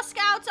 Girl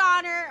Scouts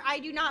honor, I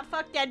do not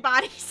fuck dead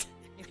bodies.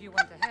 If you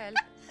want to help,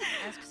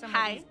 ask some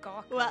of these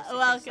gawkers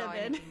welcome if they saw in.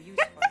 anything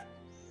useful.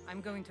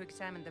 I'm going to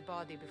examine the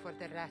body before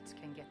the rats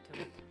can get to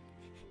it.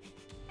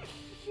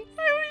 I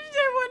wish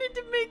I wanted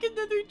to make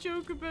another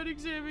joke about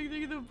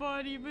examining the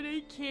body, but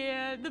I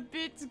can't. The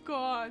bit's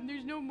gone.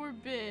 There's no more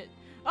bit.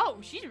 Oh,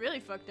 she's really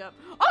fucked up.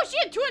 Oh, she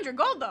had 200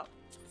 gold, though.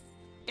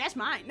 That's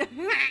mine.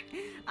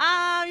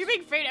 You're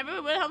being afraid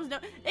everyone else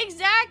knows.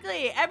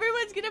 Exactly.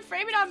 Everyone's gonna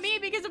frame it on me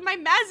because of my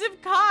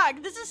massive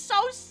cock. This is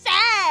so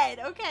sad.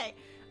 Okay.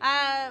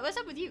 What's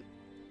up with you?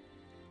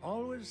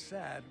 Always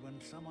sad when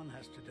someone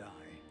has to die.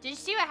 Did you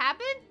see what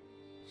happened?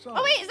 So,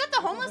 oh wait, is that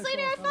the homeless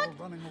lady I fucked?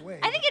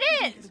 I think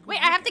it is. Wait,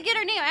 I have to get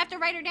her name. I have to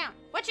write her down.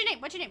 What's your name?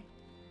 What's your name?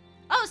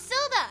 Oh,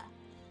 Silda.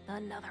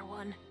 Another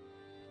one.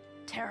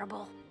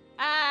 Terrible.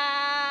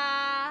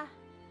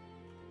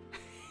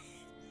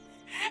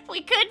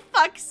 We could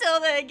fuck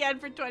Silda again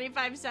for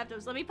 25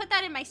 septims. Let me put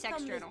that in my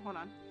sex journal. Hold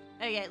on.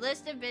 Okay,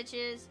 list of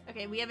bitches.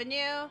 Okay, we have a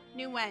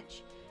new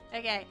wench.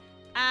 Okay.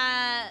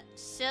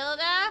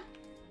 Silda.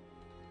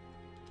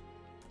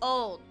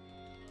 Old.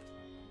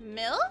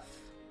 MILF?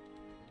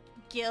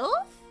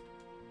 Gilf?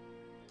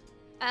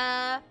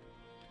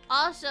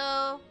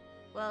 Also,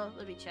 well,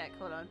 let me check.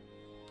 Hold on.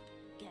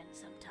 Getting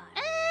some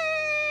time.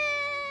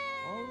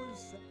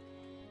 Always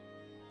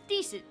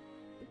Decent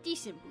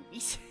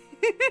boobies.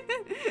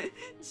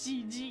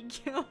 GG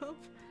Gilf.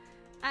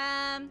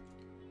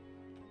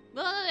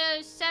 Well,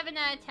 there's 7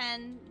 out of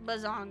 10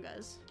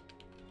 bazongas.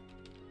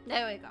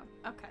 There we go.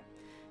 Okay.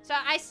 So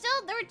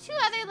there were 2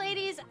 other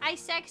ladies I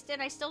sexed,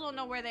 and I still don't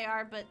know where they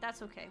are, but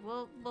that's okay.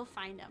 We'll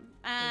find them.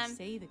 They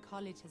say the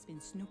college has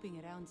been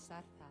snooping around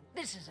Sarthal.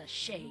 This is a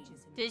shame.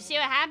 Did you see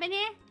what happened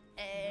here?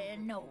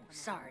 No,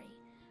 sorry.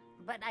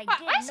 But I Why'd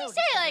did she notice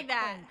say it that like the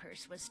that? coin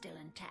purse was still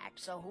intact,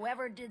 so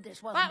whoever did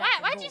this wasn't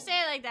Why'd you say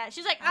it like that?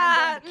 She's like,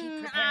 I'm going to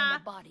keep preparing the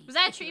body. was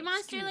that a tree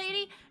monster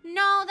lady?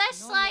 No, that's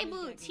Sly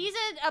Boots. He's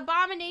an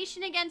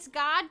abomination against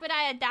God, but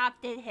I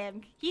adopted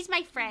him. He's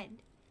my friend.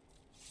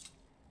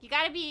 You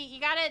gotta,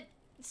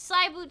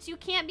 Sly Boots, you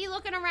can't be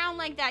looking around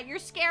like that. You're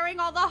scaring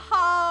all the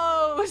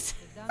hoes.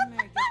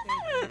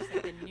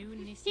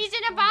 He's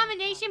an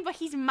abomination, but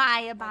he's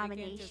my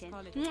abomination.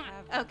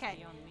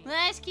 Okay,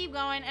 let's keep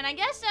going. And I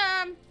guess,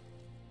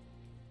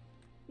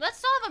 let's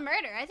solve a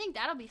murder. I think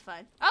that'll be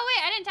fun. Oh,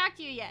 wait, I didn't talk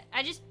to you yet.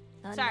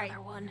 Sorry.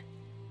 Another one.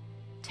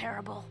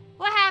 Terrible.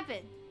 What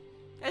happened?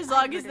 As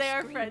long as they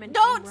are friends.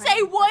 Don't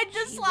say wood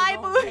to Sly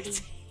Boots.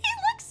 He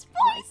looks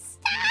moist.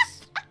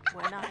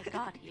 When I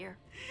got here.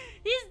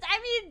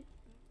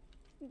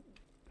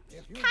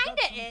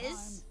 Kinda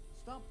is.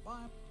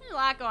 There's a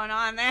lot going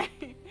on there.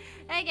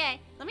 Okay,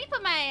 let me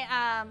put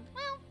my,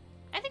 well,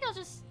 I think I'll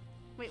just,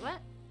 wait, what?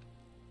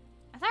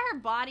 I thought her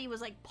body was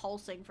like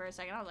pulsing for a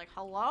second. I was like,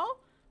 hello?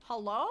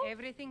 Hello?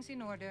 Everything's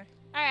in order.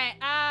 Alright,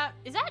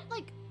 is that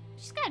like,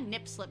 she's got a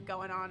nip slip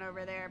going on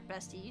over there,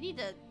 bestie. You need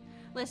to,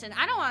 listen,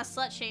 I don't want to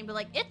slut shame, but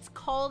like, it's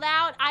cold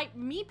out.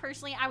 Me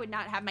personally, I would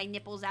not have my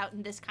nipples out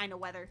in this kind of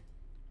weather.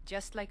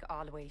 Just like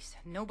always,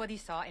 nobody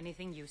saw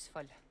anything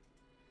useful.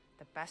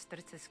 The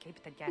bastards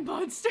escaped again.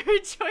 Monster,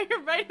 enjoy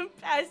your rite of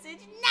passage.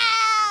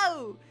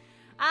 No!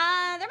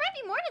 There might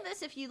be more to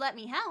this if you let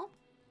me help.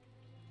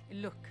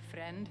 Look,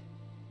 friend,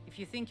 if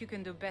you think you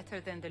can do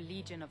better than the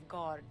Legion of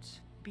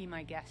Guards, be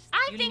my guest.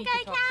 I think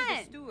I talk can.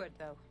 to the steward,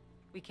 though.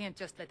 We can't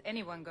just let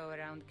anyone go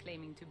around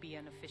claiming to be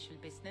an official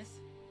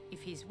business.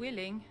 If he's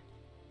willing,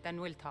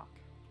 then we'll talk.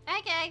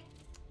 Okay.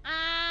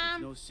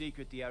 It's no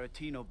secret the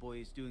Aretino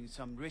boy is doing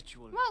some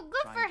ritual. Well,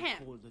 good for trying to him.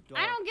 pull the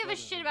I don't Dark give a Brotherhood.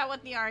 shit about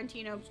what the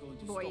Argentino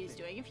boy is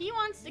doing. If he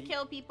wants to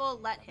kill people,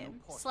 let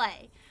him.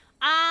 Slay.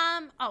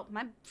 Oh,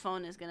 my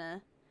phone is gonna...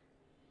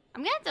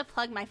 I'm gonna have to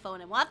plug my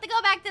phone in. We'll have to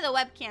go back to the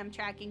webcam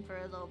tracking for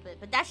a little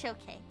bit, but that's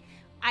okay.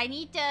 I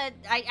need to...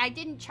 I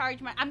didn't charge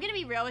my... I'm gonna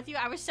be real with you.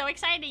 I was so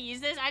excited to use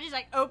this. I just,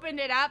 like,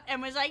 opened it up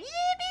and was like,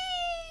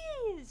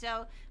 yippee!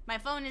 So, my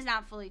phone is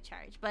not fully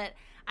charged. But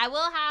I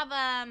will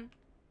have,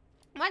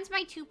 once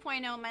my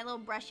 2.0, my little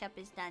brush up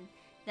is done,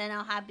 then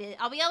I'll be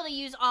able to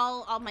use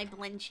all my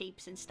blend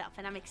shapes and stuff,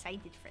 and I'm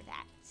excited for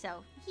that.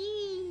 So,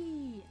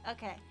 yee!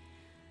 Okay.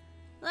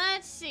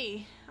 Let's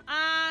see.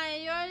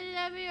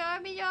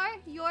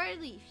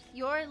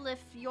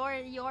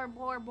 Your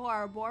bore.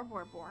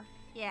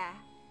 Yeah,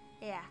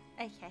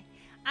 okay.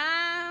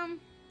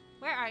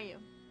 Where are you?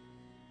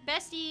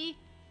 Bestie,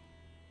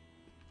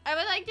 I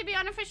would like to be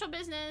on official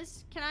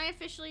business. Can I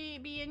officially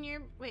be in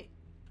your, wait.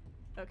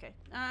 Okay,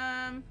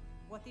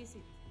 what is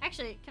it?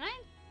 Actually, can I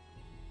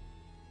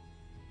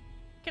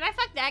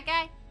fuck that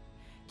guy?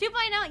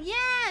 2.0,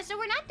 yeah, so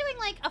we're not doing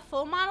like a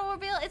full model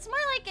reveal. It's more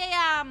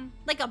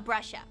like a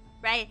brush up,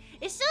 right?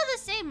 It's still the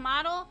same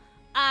model,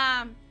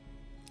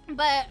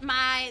 but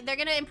they're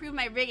gonna improve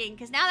my rigging,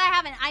 because now that I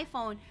have an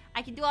iPhone,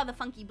 I can do all the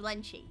funky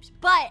blend shapes.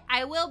 But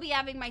I will be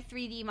having my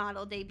 3D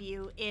model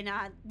debut in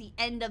the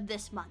end of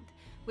this month,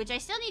 which I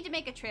still need to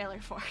make a trailer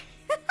for.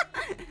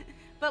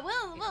 But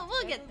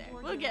we'll get there.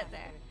 We'll get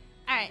there.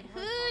 All right,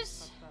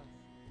 who's?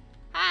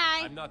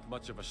 Hi. I'm not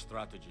much of a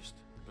strategist,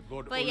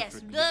 but yes,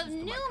 the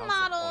new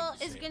model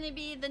is going to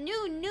be the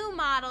new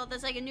model.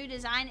 That's like a new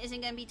design.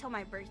 Isn't going to be till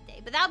my birthday,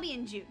 but that'll be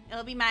in June.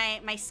 It'll be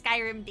my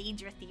Skyrim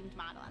Daedra themed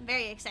model. I'm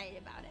very excited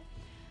about it.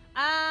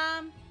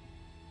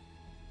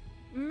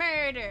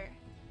 Murder.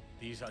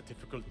 These are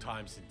difficult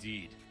times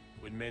indeed,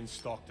 when men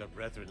stalk their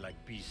brethren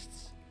like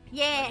beasts.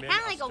 Yeah, kind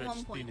of like a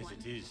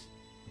 1.1.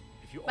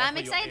 But I'm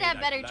excited to have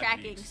better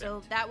tracking,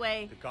 so that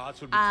way the guards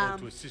will be told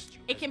to assist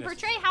you it can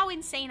portray how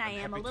insane I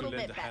am a little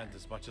bit better. hand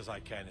as much as I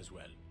can as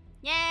well.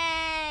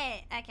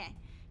 Yay! Okay,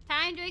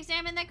 time to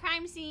examine the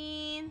crime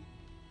scene.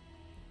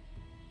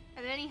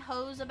 Are there any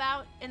hoes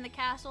about in the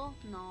castle?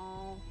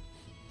 No.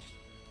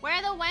 Where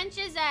are the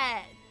wenches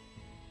at?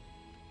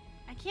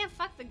 I can't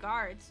fuck the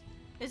guards.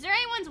 Is there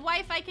anyone's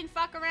wife I can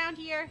fuck around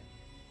here?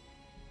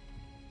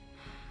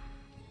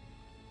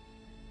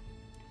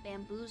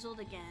 Bamboozled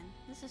again.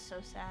 This is so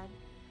sad.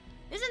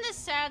 Isn't this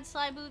sad,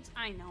 Sly Boots?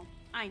 I know.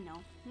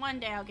 One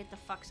day I'll get to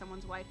fuck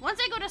someone's wife. Once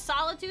I go to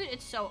Solitude,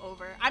 it's so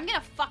over. I'm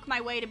gonna fuck my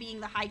way to being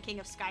the High King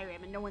of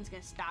Skyrim, and no one's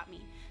gonna stop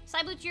me.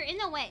 Sly Boots, you're in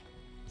the way.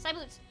 Sly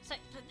Boots.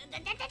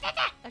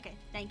 Okay,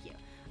 thank you.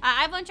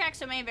 I've untracked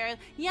so many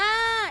variables.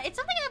 Yeah, it's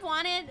something I've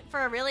wanted for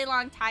a really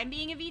long time,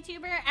 being a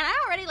VTuber, and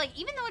I already, like,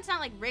 even though it's not,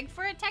 like, rigged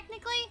for it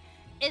technically,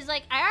 is,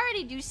 like, I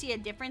already do see a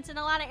difference in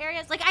a lot of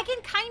areas. Like, I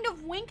can kind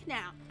of wink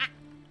now.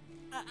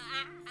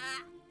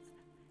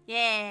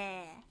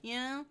 Yeah, you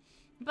know?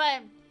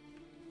 But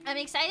I'm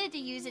excited to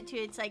use it to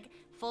its, like,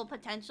 full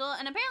potential,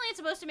 and apparently it's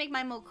supposed to make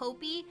my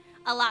Mokopi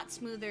a lot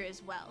smoother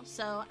as well.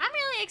 So I'm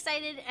really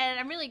excited, and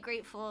I'm really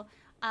grateful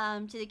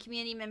to the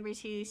community members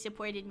who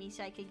supported me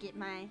so I could get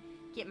my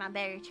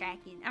better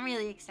tracking. I'm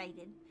really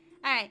excited.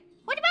 All right.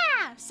 What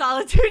about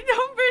solitude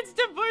numbers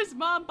divorced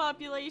mom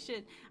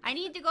population? I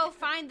need to go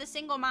find the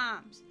single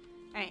moms.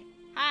 All right.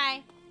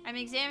 Hi. I'm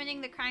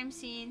examining the crime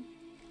scene.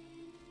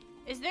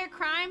 Is there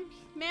crime,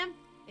 ma'am?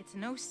 It's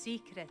no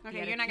secret.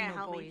 Okay, you're not gonna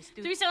help me.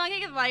 Do we still like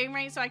get the lighting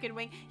right so I could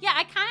wing? Yeah,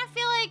 I kind of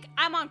feel like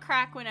I'm on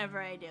crack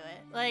whenever I do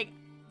it. Like,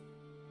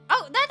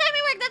 oh, that time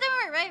it worked. That time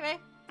it worked. Right.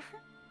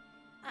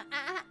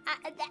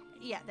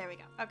 Yeah, there we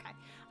go. Okay.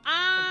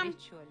 I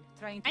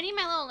need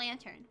my little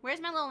lantern.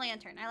 Where's my little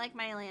lantern? I like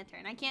my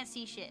lantern. I can't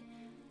see shit.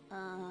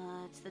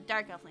 It's the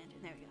dark elf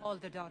lantern. There we go. All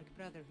the Dark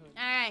Brotherhood.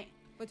 All right.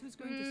 But who's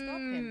going to stop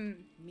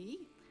him? Me?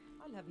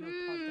 I'll have no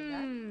part of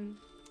that.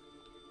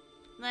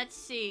 Let's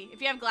see.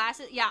 If you have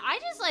glasses, yeah. I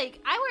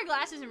wear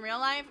glasses in real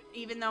life,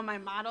 even though my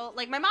model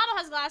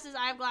has glasses.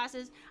 I have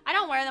glasses. I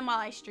don't wear them while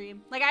I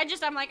stream. Like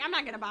I'm like I'm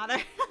not gonna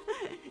bother.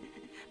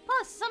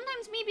 Plus,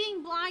 sometimes me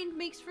being blind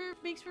makes for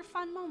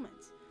fun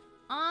moments.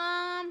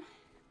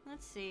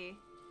 Let's see.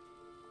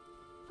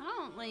 I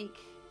don't like.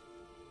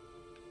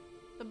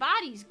 The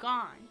body's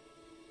gone.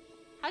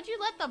 How'd you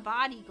let the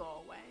body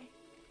go away?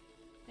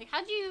 Like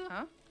how'd you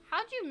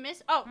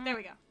miss? Oh, there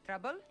we go.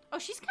 Trouble? Oh,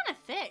 she's kind of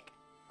thick.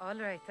 All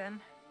right then.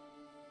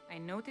 I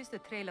noticed a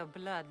trail of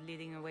blood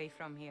leading away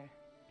from here.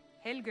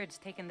 Helgerd's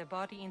taken the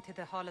body into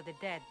the Hall of the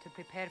Dead to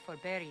prepare for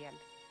burial.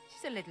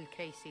 She's a little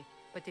crazy,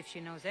 but if she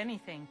knows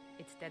anything,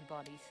 it's dead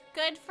bodies.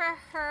 Good for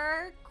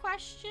her,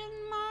 question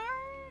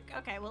mark?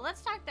 Okay, well,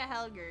 let's talk to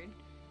Helgerd.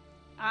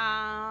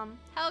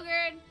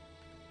 Helgerd.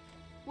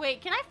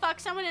 Wait, can I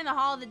fuck someone in the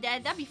Hall of the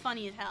Dead? That'd be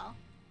funny as hell.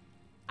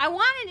 I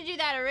wanted to do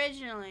that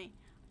originally.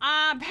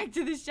 Back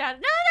to the shadow.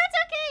 No, that's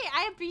okay.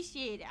 I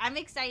appreciate it. I'm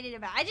excited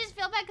about it. I just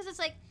feel bad because it's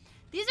like,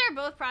 these are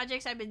both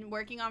projects I've been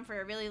working on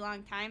for a really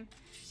long time.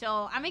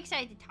 So I'm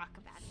excited to talk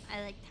about them.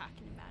 I like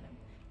talking about them.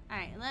 All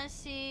right, let's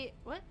see.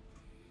 What?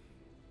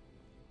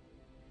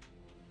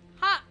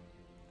 Ha!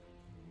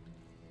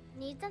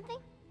 Need something?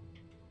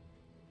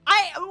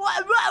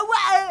 What?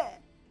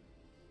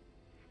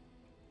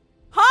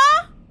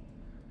 Huh?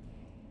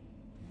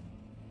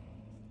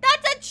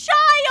 That's a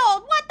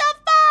child! What the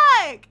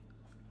fuck?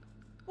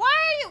 Why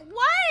are you,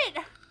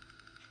 what?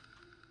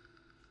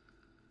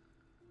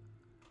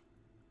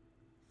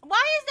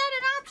 Why is that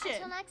an option?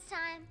 Until next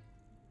time.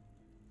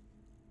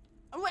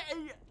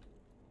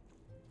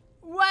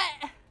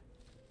 What?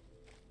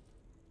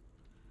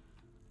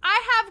 I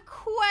have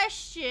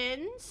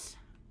questions.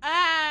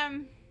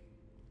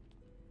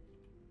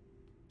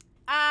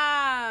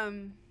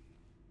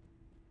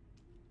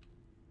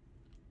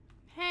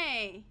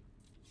 Hey.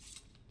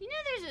 Do you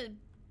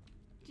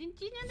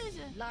know there's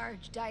a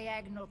large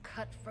diagonal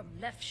cut from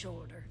left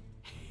shoulder?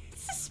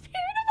 It's the spirit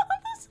of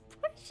all those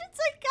abortions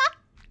I got.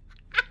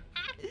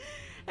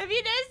 Have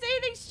you noticed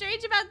anything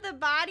strange about the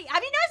body?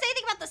 Have you noticed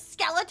anything about the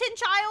skeleton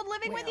child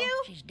living with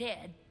you? She's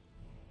dead,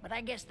 but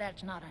I guess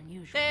that's not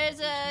unusual. There's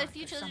a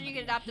few children you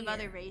can adopt of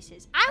other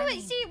races. I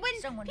would see when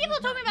people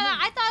told me about that.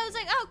 I thought it was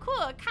like, oh,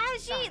 cool,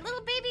 Khajiit,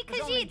 little baby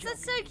Khajiits.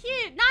 That's so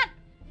cute. Not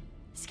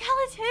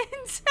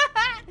skeletons.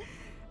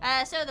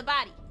 So the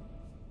body.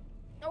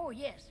 Oh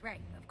yes,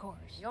 right, of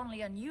course. The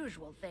only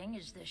unusual thing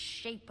is the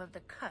shape of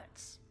the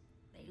cuts.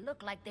 They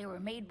look like they were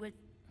made with.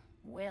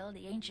 Well,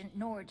 the ancient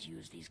Nords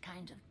used these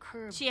kinds of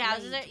curved She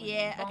houses it?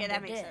 Yeah, okay,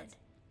 that makes dead. sense.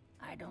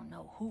 I don't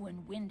know who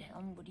in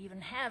Windhelm would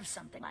even have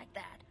something like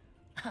that.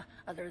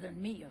 Other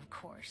than me, of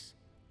course.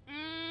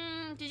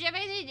 Did you have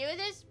anything to do with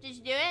this? Did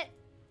you do it?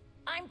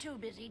 I'm too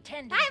busy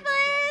tending Hi, to the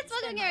dead Blitz!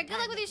 Welcome to here. spend Good my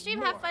luck with your time stream.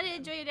 with Have more fun and of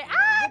enjoy your day. them. I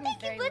Thank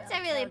wouldn't you, very Blitz. well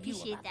I really tell you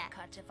appreciate about that. the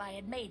cuts if I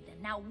had made them.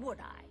 Now, would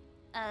I?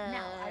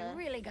 Now, I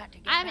really got to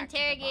get I'm back to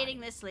the interrogating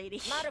body. this lady.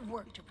 A lot of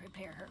work to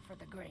prepare her for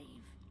the grave.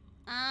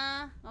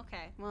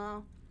 Okay.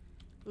 Well,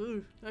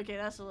 ooh. Okay,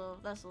 that's a little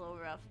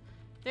rough.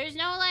 There's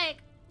no like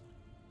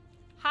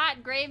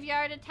hot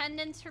graveyard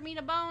attendants for me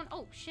to bone.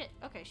 Oh shit.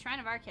 Okay, Shrine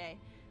of Arche.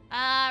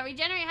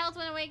 Regenerate health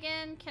when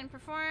awakened. Can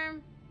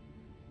perform.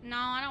 No,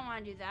 I don't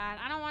want to do that.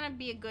 I don't want to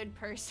be a good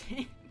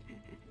person.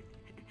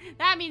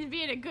 That means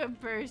being a good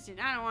person.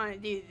 I don't want to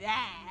do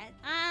that.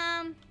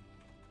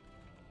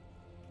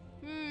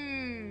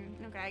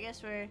 Okay, I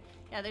guess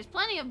yeah, there's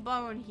plenty of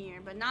bone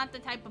here, but not the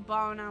type of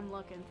bone I'm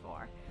looking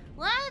for.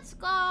 Let's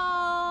go.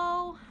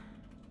 How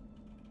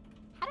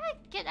do I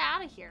get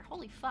out of here?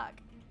 Holy fuck.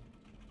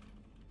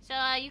 So,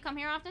 you come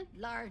here often?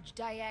 Large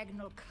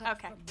diagonal cut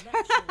okay. from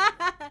left shoulder.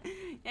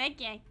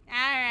 Okay.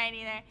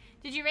 Alrighty there.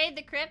 Did you raid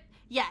the crypt?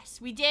 Yes,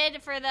 we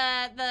did for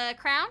the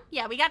crown.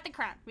 Yeah, we got the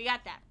crown. We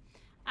got that.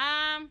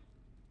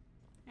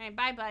 Alright,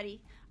 bye,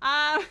 buddy.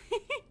 That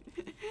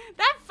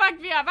fucked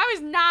me up. I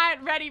was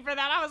not ready for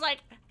that. I was like,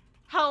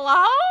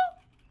 hello?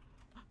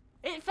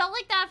 It felt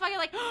like that fucking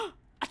like,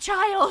 a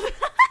child.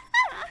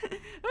 I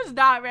was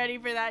not ready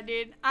for that,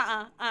 dude.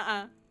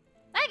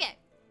 Okay.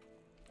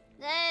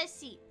 Let's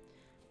see.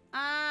 Well,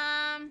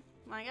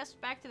 I guess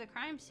back to the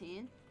crime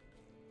scene.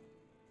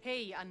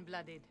 Hey,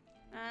 Unblooded.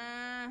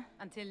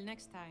 Until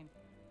next time.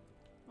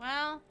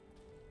 Well,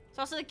 so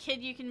also the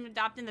kid you can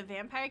adopt in the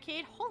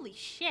vampire-cade. Holy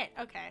shit.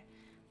 Okay.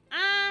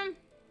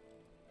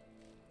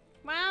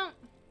 Well,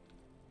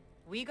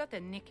 we got a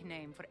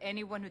nickname for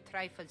anyone who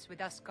trifles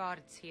with us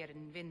guards here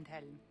in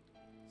Windhelm.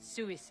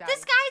 Suicide.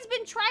 This guy's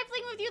been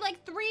trifling with you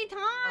like 3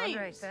 times. All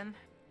right then.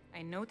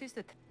 I noticed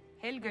that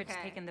Helgerd's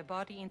taken the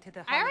body into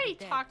the. I already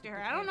talked to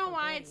her. I don't know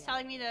why it's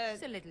telling me to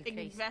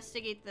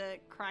investigate the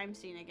crime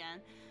scene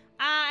again.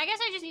 I guess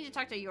I just need to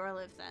talk to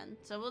Yorlif then.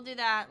 So we'll do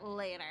that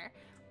later.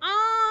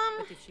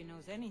 But if she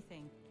knows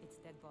anything, it's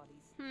dead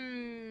bodies.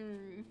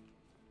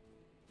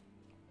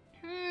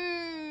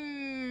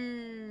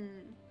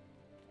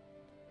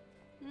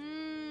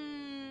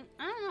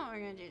 I don't know what we're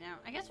gonna do now.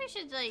 I guess we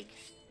should like.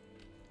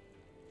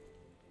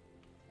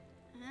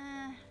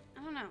 I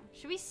don't know.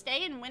 Should we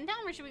stay in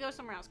Windhelm or should we go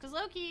somewhere else? Cause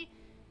Loki.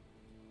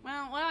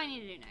 Well, what do I need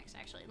to do next?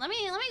 Actually, let me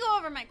go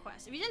over my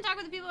quest. If you didn't talk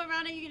with the people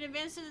around it, you can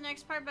advance to the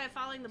next part by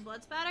following the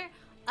blood spatter.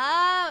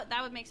 Oh,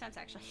 that would make sense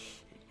actually.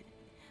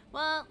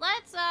 Well,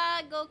 let's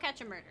go catch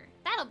a murder.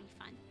 That'll be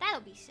fun.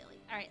 That'll be silly.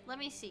 All right, let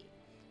me see.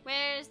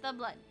 Where's the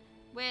blood?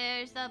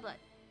 Where's the blood?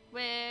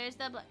 Where's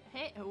the blood?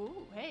 Hey,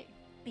 ooh, hey.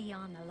 Be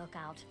on the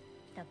lookout.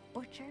 The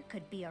butcher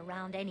could be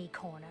around any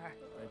corner.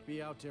 I'd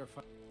be out there.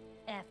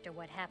 After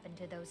what happened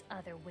to those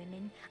other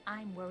women,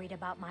 I'm worried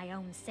about my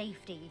own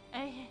safety.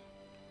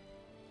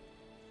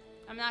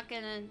 I'm not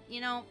gonna,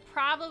 you know,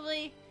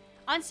 probably.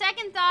 On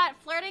second thought,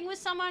 flirting with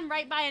someone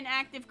right by an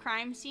active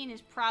crime scene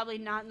is probably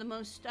not the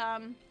most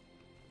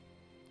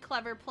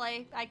clever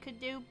play I could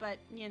do, but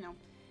you know,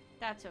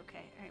 that's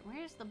okay. All right,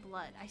 where's the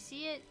blood? I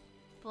see it.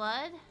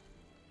 Blood?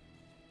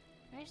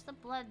 Where's the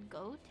blood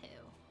go to?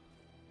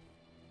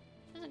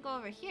 Doesn't go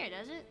over here,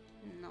 does it?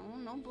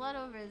 No blood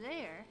over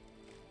there.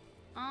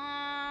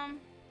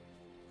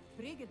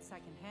 Brigad's I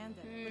can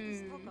handle, but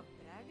this talk of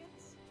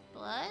dragons?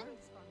 Blood?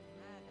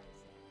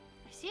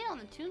 I see it on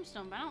the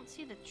tombstone, but I don't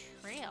see the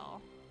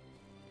trail.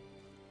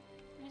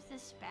 Where's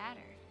this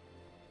spatter?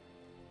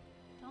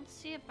 Don't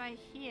see it by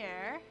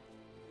here.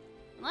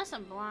 Unless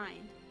I'm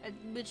blind.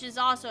 Which is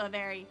also a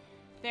very,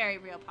 very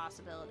real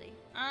possibility.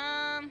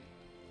 I'm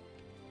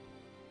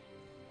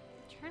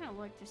trying to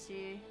look to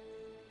see.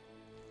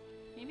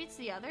 Maybe it's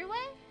the other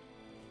way?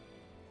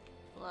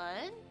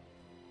 Blood?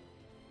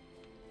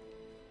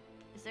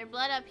 Is there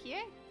blood up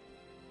here?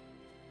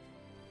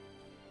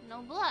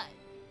 No blood.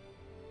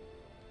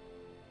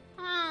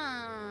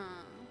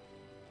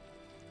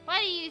 What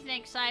do you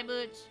think,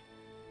 Cyboots?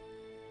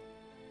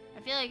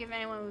 I feel like if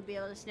anyone would be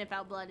able to sniff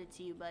out blood, it's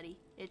you, buddy.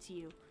 It's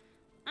you.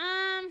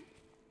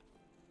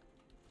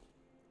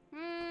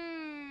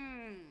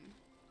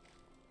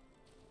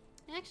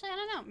 Actually, I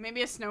don't know.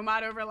 Maybe a snow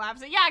mod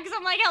overlaps it. Yeah, because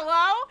I'm like,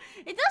 hello?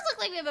 It does look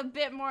like we have a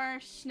bit more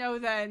snow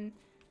than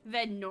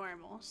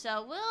normal.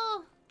 So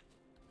we'll...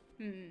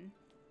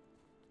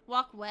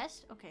 Walk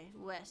west? Okay,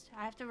 west.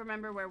 I have to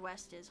remember where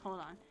west is. Hold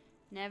on.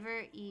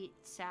 Never eat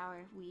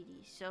sour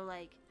Wheaties. So,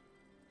 like,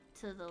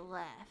 to the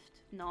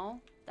left.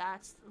 No?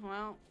 That's...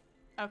 Well...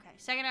 Okay,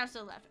 second house to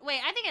the left.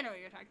 Wait, I think I know what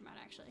you're talking about,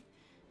 actually.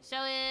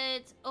 So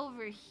it's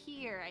over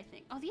here, I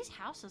think. Oh, these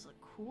houses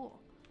look cool.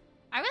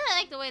 I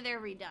really like the way they're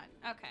redone.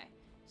 Okay.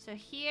 So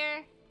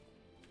here...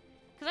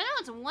 Because I know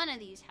it's one of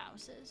these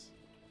houses.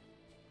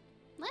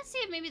 Let's see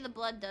if maybe the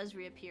blood does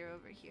reappear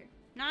over here.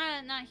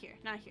 Not here.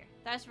 Not here.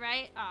 That's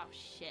right. Oh,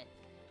 shit.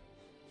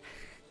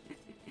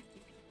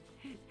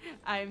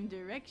 I'm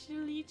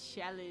directionally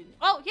challenged.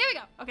 Oh, here we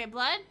go. Okay,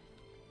 blood.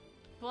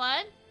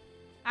 Blood.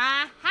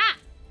 Aha!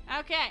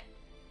 Okay.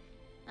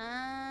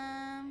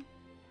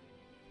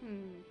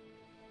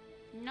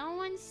 No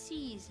one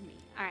sees me.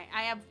 Alright,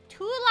 I have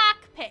 2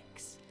 lock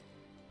picks.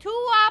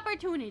 2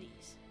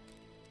 opportunities.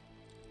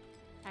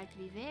 I have to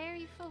be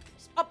very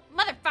focused. Oh,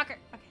 motherfucker!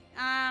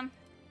 Okay,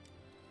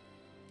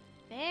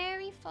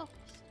 very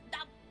focused. No.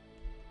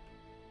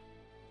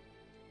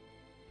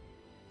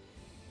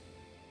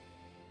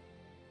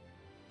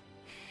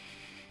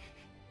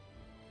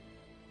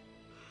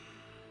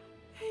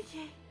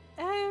 Okay,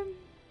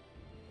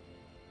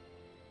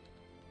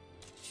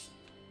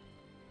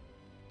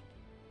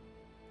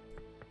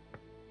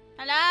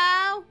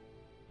 Hello?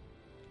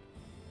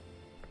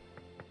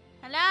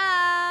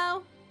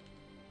 Hello?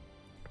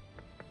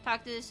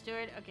 Talk to the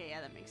steward? Okay,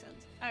 yeah, that makes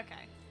sense.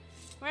 Okay.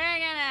 We're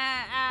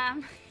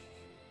gonna,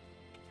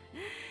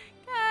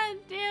 God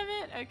damn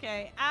it.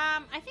 Okay,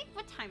 I think,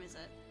 what time is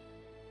it?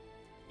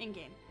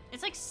 In-game.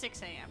 It's like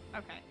 6 a.m.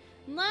 Okay.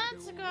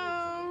 Let's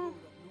go.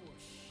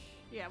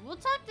 Yeah, we'll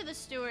talk to the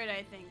steward,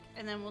 I think,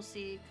 and then we'll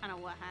see kind of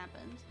what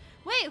happens.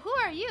 Wait, who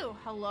are you?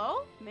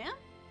 Hello, ma'am?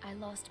 I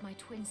lost my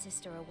twin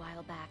sister a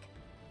while back.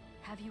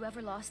 Have you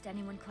ever lost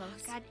anyone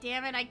close? God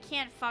damn it, I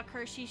can't fuck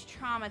her. She's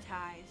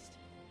traumatized.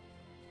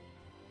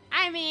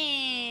 I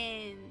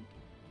mean...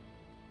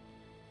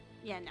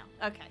 Yeah, no.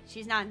 Okay,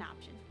 she's not an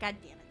option. God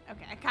damn it.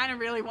 Okay, I kind of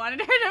really wanted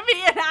her to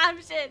be an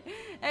option.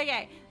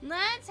 Okay,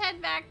 let's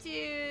head back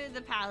to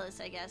the palace,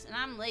 I guess. And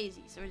I'm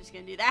lazy, so we're just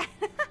gonna do that.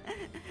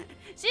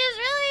 She's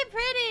really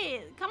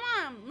pretty. Come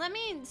on, let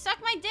me suck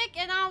my dick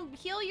and I'll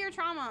heal your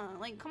trauma.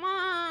 Like, come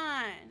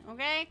on.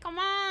 Okay, come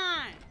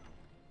on.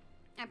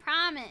 I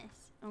promise.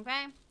 promise.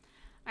 Okay?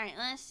 Alright,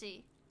 let's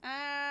see.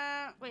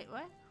 Wait,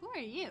 what? Who are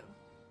you?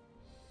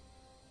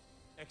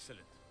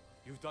 Excellent.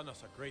 You've done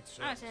us a great Oh,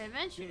 service. it's an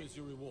adventure. Here is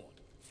your reward.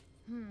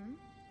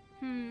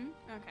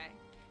 Okay.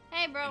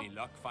 Hey, bro. Any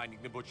luck finding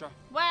the butcher?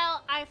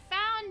 Well, I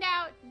found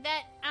out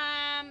that,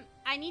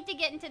 I need to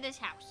get into this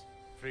house.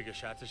 Frigga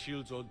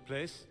Shattershield's old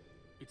place?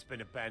 It's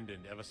been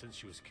abandoned ever since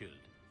she was killed.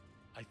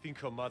 I think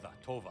her mother,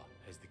 Tova,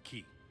 has the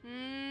key.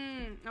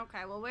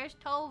 Okay, well, where's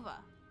Tova?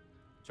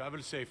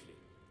 Travel safely.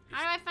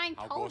 How do I find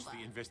How Tova? goes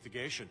the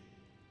investigation?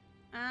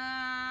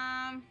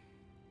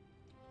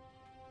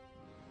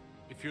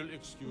 If you'll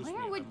excuse me,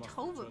 Where would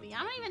Tova be?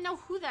 I don't even know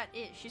who that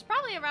is. She's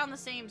probably around the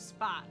same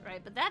spot,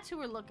 right? But that's who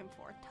we're looking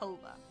for,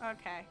 Tova.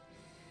 Okay.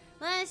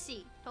 Let's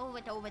see. Tova.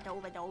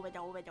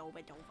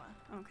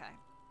 Okay.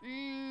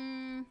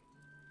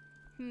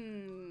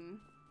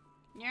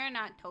 You're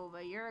not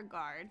Tova. You're a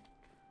guard.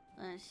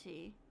 Let's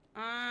see.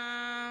 Go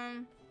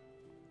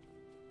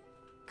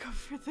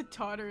for the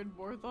daughter and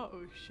Mortha.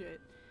 Oh shit.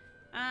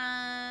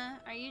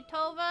 Are you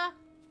Tova?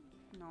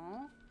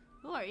 No.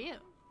 Who are you?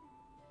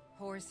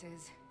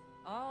 Horses.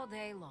 All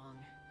day long.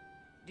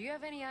 Do you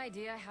have any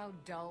idea how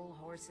dull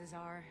horses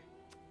are?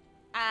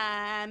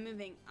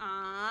 Moving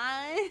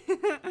on.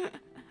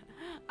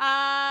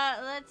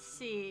 Let's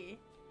see.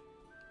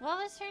 What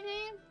was her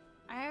name?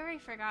 I already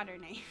forgot her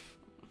name.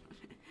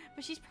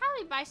 But she's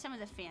probably by some of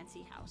the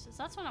fancy houses.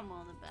 That's what I'm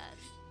willing to bet.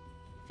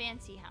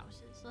 Fancy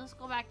houses. Let's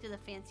go back to the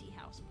fancy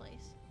house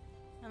place.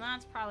 And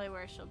that's probably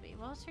where she'll be.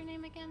 What was her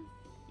name again?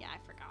 Yeah, I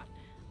forgot.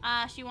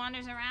 She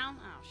wanders around?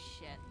 Oh,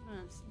 shit.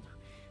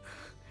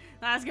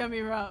 That's gonna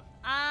be rough.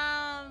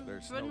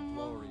 There's no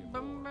glory in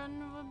war.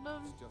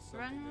 It's just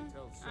something they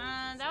tell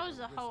soldiers that was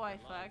so the they hoe I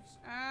risk their fucked.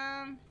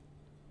 lives.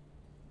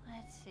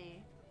 Let's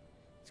see.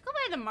 Let's go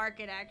by the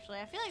market, actually.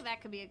 I feel like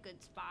that could be a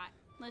good spot.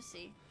 Let's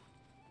see.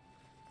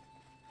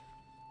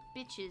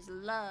 Bitches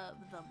love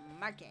the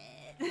market.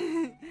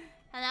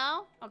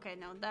 Hello? Okay,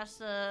 no, that's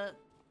the...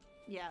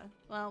 Yeah,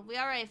 well, we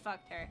already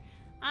fucked her.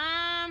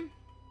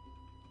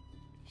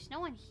 There's no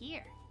one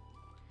here.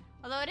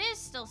 Although it is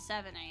still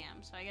 7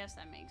 a.m., so I guess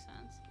that makes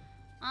sense.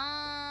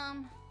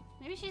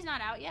 Maybe she's not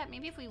out yet.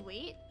 Maybe if we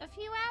wait a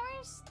few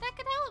hours, that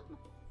could help.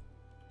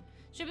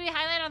 Should we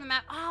highlight on the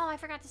map? Oh, I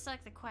forgot to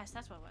select the quest.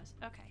 That's what it was.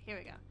 Okay, here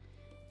we go.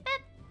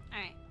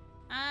 Alright.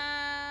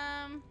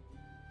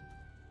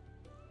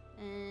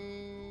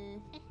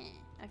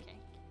 Okay.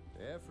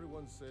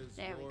 Everyone says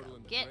There we go.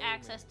 Norland Get Grey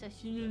access to...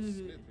 makes the best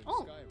smith in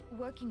Oh. Skyrim.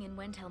 Working in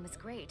Wendhelm is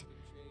great.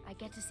 I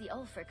get to see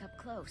Ulfric up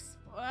close.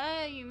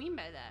 What do you mean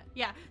by that?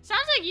 Yeah,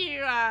 sounds like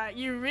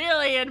you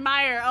really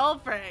admire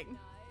Ulfric.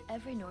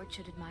 Every Nord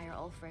should admire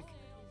Ulfric.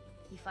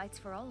 He fights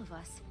for all of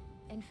us.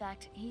 In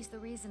fact, he's the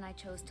reason I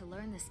chose to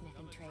learn the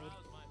smithing trade.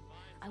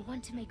 I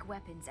want to make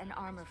weapons and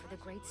armor for the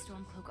great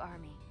Stormcloak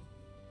army.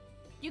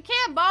 You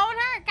can't bone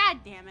her?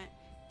 God damn it.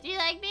 Do you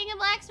like being a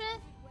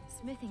blacksmith?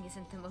 Smithing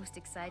isn't the most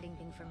exciting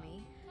thing for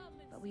me,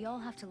 but we all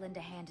have to lend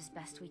a hand as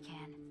best we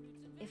can.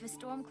 If a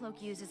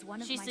Stormcloak uses one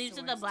of my sleeps swords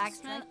with the to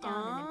blacksmith? strike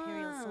down an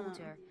Imperial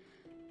soldier,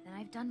 then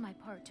I've done my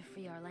part to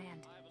free our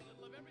land.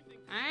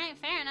 Alright,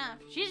 fair enough.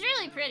 She's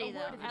really pretty, A though.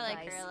 word of I like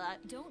her advice, a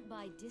lot. Don't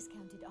buy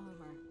discounted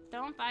armor.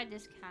 Don't buy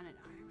discounted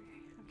armor.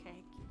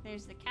 Okay,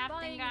 there's the captain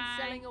Buying guy. and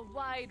selling a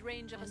wide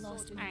range of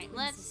assortment. Alright,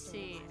 let's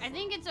see. I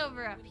think it's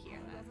over up here,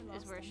 then,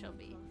 is where she'll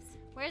be.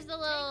 Where's the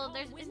little...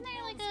 Isn't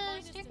there like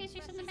a staircase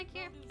or something back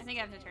here? I think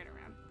I have to turn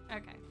around.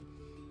 Okay.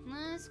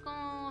 Let's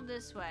go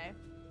this way.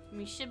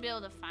 We should be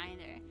able to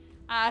find her.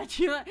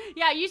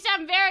 Yeah, you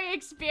sound very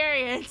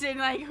experienced in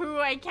like who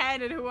I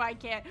can and who I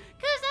can't.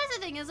 Cause that's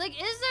the thing is like, is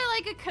there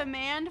like a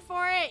command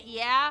for it?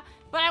 Yeah,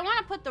 but I want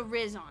to put the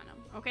Riz on them.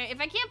 Okay, if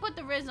I can't put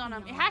the Riz on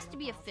them, it has to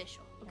be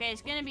official. Okay,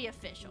 it's gonna be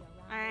official.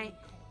 All right.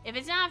 If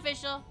it's not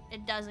official,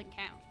 it doesn't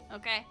count.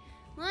 Okay.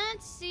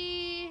 Let's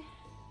see.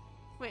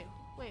 Wait.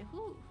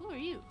 Who are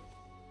you?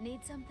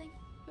 Need something?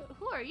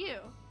 Who are you?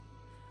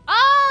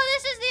 Oh,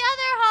 this is the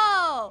other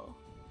hoe.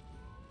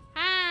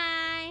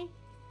 Hi.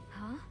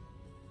 Huh?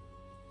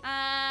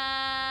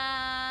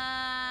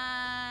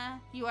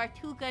 You are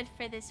too good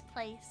for this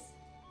place.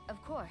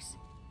 Of course.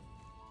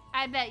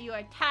 I bet you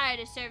are tired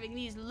of serving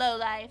these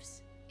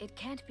lowlifes. It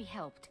can't be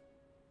helped.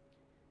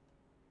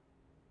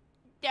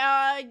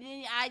 I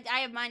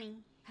have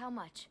money. How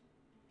much?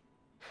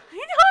 I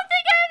don't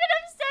think I have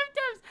enough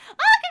symptoms.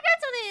 Oh,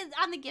 congrats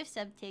on the gift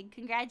sub, Tig.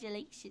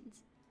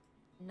 Congratulations.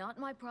 Not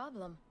my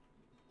problem.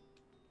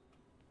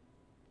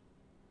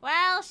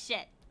 Well,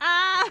 shit.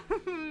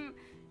 And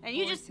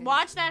you just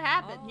watch that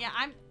happen. Yeah,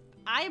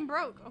 I am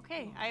broke.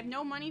 Okay, I have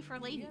no money for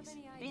ladies.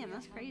 Damn,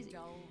 that's crazy.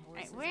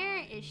 Alright, where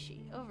is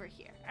she? Over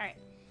here. Alright,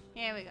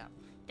 here we go.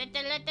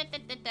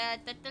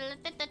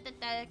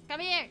 Come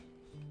here.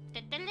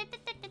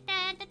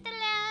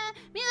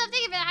 Meatloaf, thank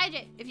you for the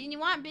hydrate. If you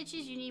want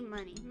bitches, you need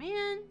money.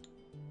 Man.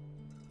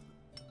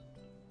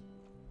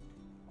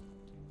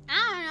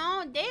 I don't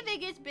know. David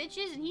gets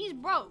bitches and he's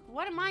broke.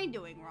 What am I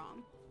doing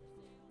wrong?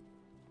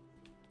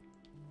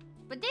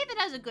 But David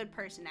has a good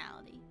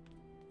personality.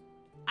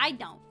 I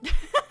don't.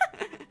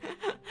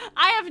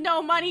 I have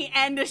no money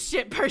and a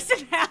shit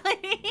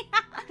personality.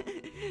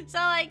 So,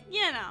 like,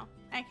 you know.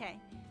 Okay.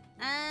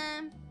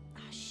 Oh,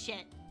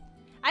 shit.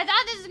 I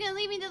thought this was gonna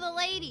lead me to the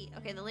lady.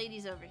 Okay, the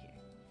lady's over here.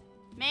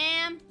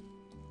 Ma'am.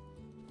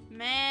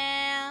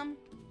 Ma'am.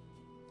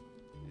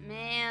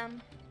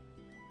 Ma'am.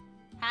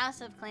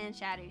 House of Clan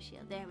Shadow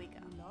Shield. There we go.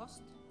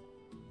 Lost?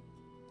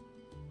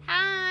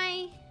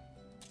 Hi.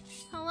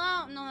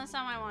 Hello. No, that's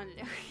not what I wanted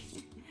to do.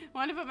 I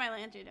wanted to put my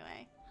lantern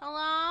away.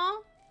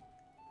 Hello?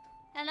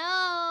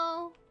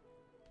 Hello?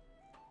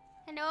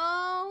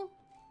 Hello?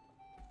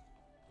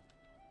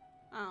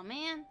 Oh,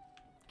 man.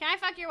 Can I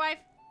fuck your wife?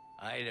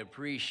 I'd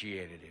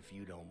appreciate it if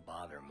you don't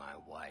bother my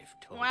wife,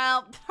 Tova.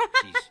 Well.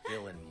 She's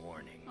still in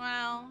mourning.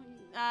 Well,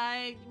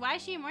 why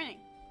is she in mourning?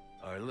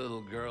 Our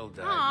little girl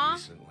died Aw.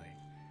 recently.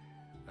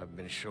 I've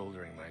been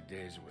shouldering my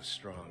days with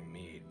strong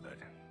mead, but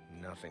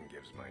nothing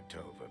gives my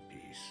Tova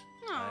peace.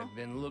 Aw. I've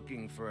been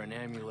looking for an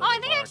amulet. Oh, I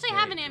of think I actually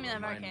have an Arcade amulet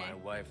of to remind Arcade.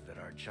 my wife that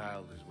our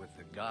child is with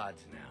the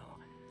gods now.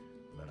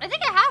 But I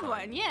think I have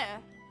one, yeah.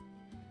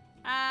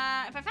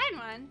 If I find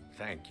one.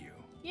 Thank you.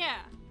 Yeah.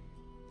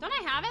 Don't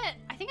I have it?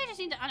 I think I just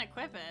need to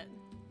unequip it.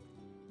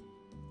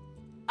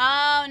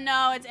 Oh,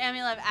 no, it's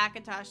Amulet of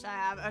Akatosh that I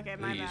have. Okay,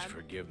 my Please bad.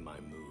 forgive my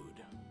mood.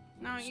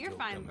 No, you're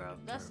fine, bro.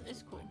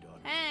 It's cool.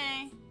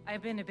 Hey.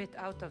 I've been a bit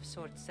out of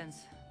sorts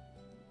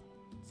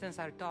since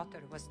our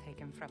daughter was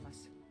taken from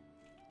us.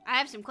 I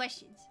have some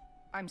questions.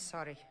 I'm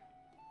sorry.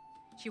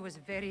 She was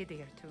very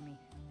dear to me,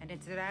 and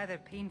it's rather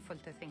painful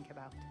to think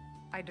about.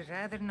 I'd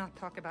rather not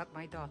talk about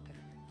my daughter,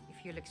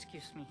 if you'll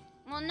excuse me.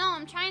 Well, no,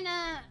 I'm trying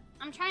to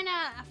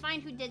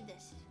find who did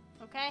this,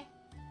 okay?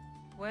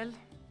 Well,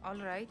 all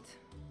right.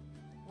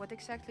 What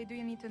exactly do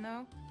you need to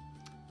know?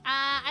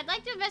 I'd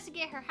like to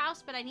investigate her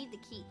house, but I need the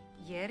key.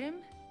 Yerim?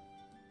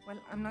 Well,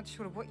 I'm not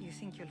sure what you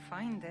think you'll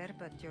find there,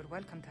 but you're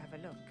welcome to have a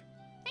look.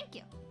 Thank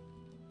you.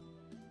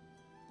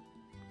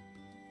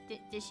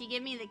 Did she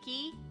give me the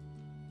key?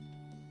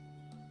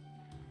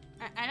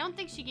 I don't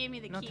think she gave me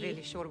the key. Not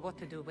really sure what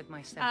to do with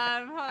myself.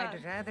 Hold I'd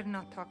on. rather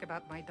not talk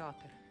about my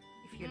daughter,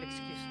 if you'll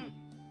excuse me.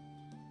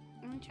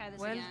 Let me try this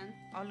Well, again.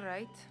 all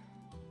right.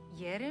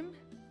 Yerim?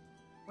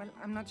 Well,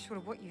 I'm not sure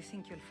what you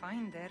think you'll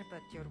find there,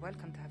 but you're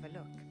welcome to have a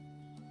look.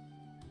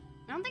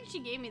 I don't think she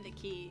gave me the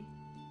key.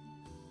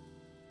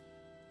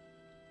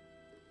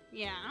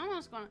 Yeah, I don't know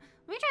what's going on.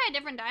 Let me try a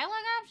different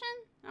dialogue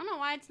option. I don't know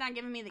why it's not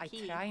giving me the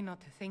key. I try not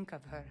to think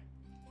of her.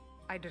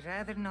 I'd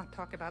rather not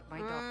talk about my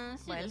daughter.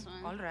 let's do Well, this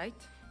one. all right.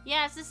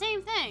 Yeah, it's the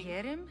same thing.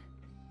 Yerim?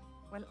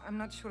 Well, I'm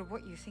not sure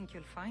what you think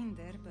you'll find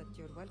there, but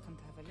you're welcome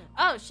to have a look.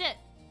 Oh, shit.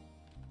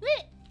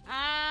 Blech.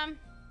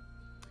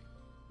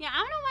 Yeah, I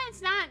don't know why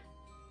it's not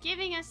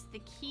giving us the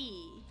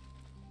key.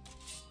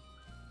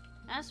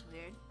 That's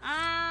weird.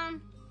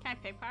 Can I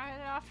pickpocket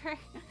it off her?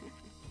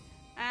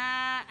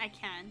 I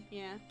can,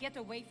 yeah. Get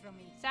away from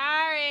me.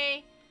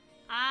 Sorry.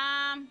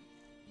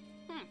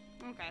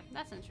 Okay,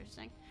 that's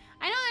interesting.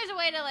 I know there's a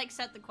way to, like,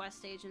 set the quest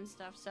stage and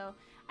stuff, so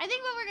I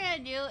think what we're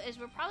gonna do is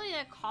we're probably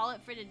gonna call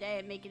it for today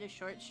and make it a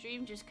short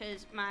stream just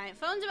because my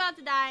phone's about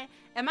to die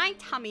and my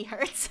tummy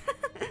hurts.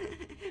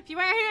 If you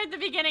weren't here at the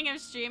beginning of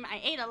stream, I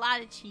ate a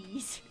lot of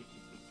cheese.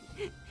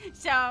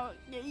 So,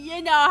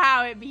 you know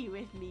how it be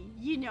with me.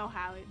 You know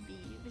how it be.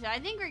 So I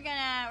think we're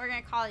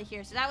gonna call it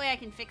here, so that way I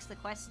can fix the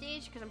quest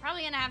stage, because I'm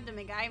probably gonna have to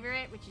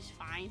MacGyver it, which is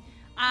fine.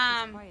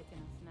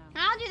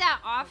 I'll do that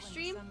off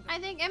stream. I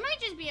think it might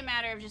just be a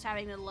matter of just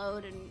having to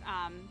load and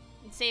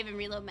save and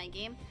reload my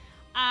game.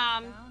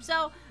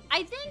 So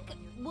I think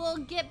we'll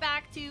get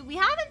back to. We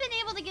haven't been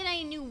able to get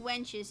any new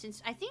wenches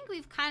since I think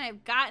we've kind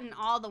of gotten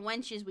all the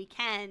wenches we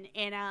can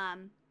in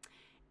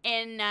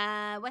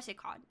what's it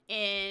called,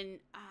 in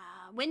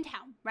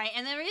Windtown, right?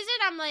 And the reason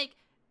I'm like.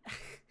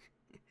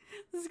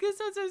 This is gonna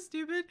sound so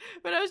stupid,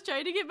 but I was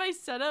trying to get my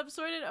setup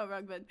sorted. Oh,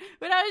 wrong button.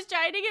 When I was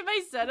trying to get my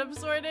setup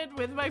sorted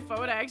with my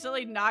phone, I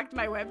accidentally knocked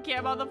my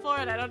webcam on the floor,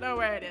 and I don't know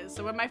where it is.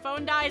 So when my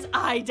phone dies,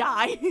 I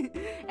die.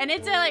 And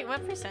it's a, like,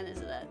 what percent is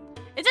that?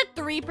 It's a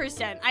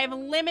 3%. I have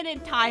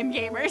limited time,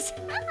 gamers.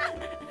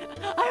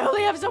 I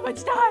only have so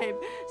much time.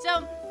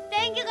 So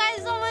thank you guys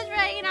so much for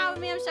hanging out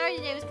with me. I'm sorry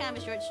today was kind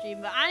of a short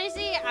stream, but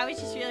honestly, I was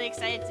just really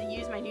excited to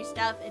use my new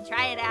stuff and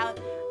try it out.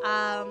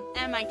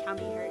 And my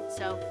tummy hurts,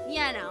 so you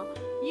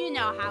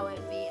know how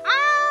it be.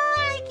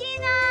 Oh,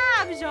 Kina,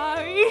 I'm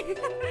sorry.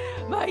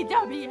 My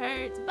tummy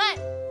hurts, but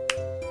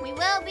we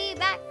will be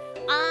back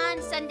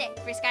on Sunday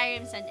for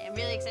Skyrim Sunday. I'm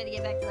really excited to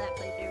get back to that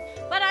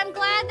playthrough. But I'm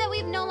glad that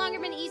we've no longer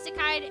been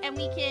isekai'd and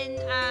we can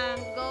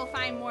go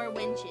find more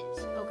wenches.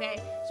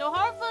 Okay, so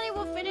hopefully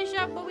we'll finish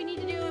up what we need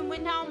to do in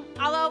Windhelm.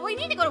 Although we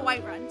need to go to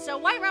Whiterun, so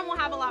Whiterun will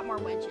have a lot more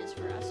wenches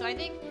for us. So I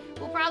think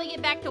we'll probably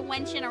get back to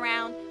wenching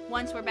around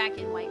once we're back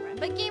in Whiterun.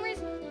 But gamers,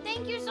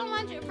 thank you so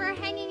much for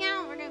hanging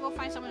out. We're gonna go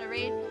find someone to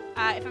raid.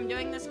 If I'm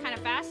doing this kind of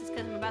fast, it's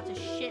because I'm about to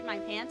shit my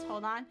pants.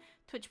 Hold on.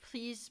 Twitch,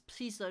 please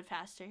load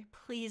faster.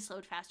 Please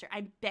load faster.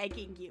 I'm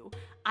begging you.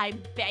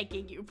 I'm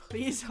begging you.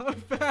 Please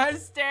load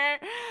faster.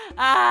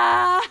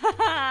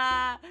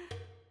 I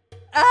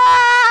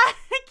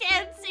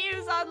can't see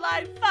who's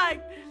online. Fuck.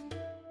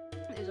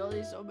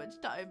 only so much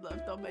time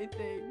left on my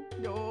thing.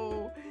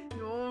 No,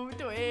 no,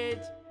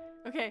 Twitch.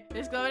 Okay,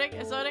 it's loading,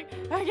 it's loading.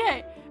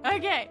 Okay,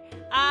 okay.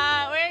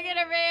 We're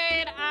gonna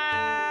raid,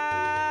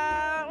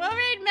 we'll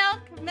raid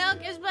Milk. Milk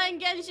is playing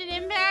Genshin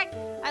Impact.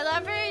 I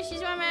love her.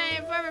 She's one of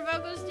my former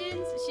vocal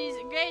students. She's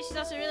great. She's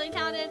also a really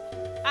talented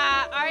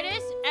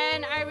artist.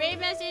 And our raid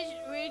message,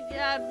 did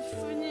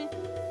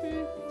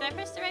I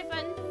press the right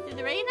button? Did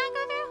the raid not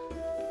go through?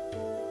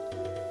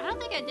 I don't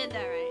think I did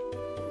that right.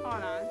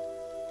 Hold on.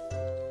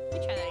 Let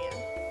me try that again.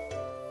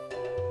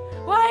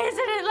 Why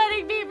isn't it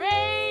letting me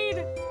raid?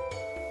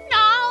 No!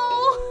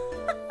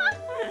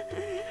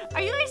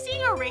 Are you guys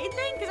seeing a raid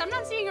thing? Because I'm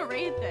not seeing a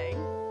raid thing.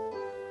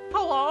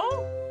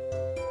 Hello?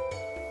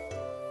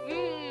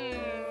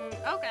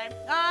 Okay.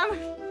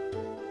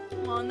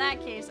 Well, in that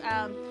case,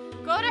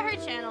 go to her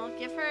channel,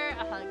 give her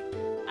a hug.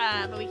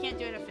 But we can't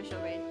do an official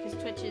raid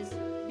because Twitch is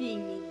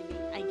being mean to me,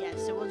 I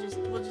guess. So we'll just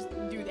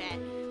do that.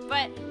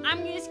 But I'm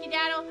gonna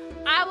skedaddle.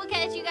 I will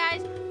catch you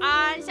guys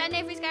on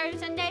Sunday for Skyrim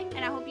Sunday,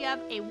 and I hope you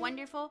have a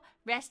wonderful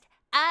rest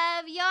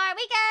of your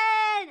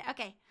weekend.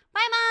 Okay,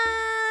 bye, Mom.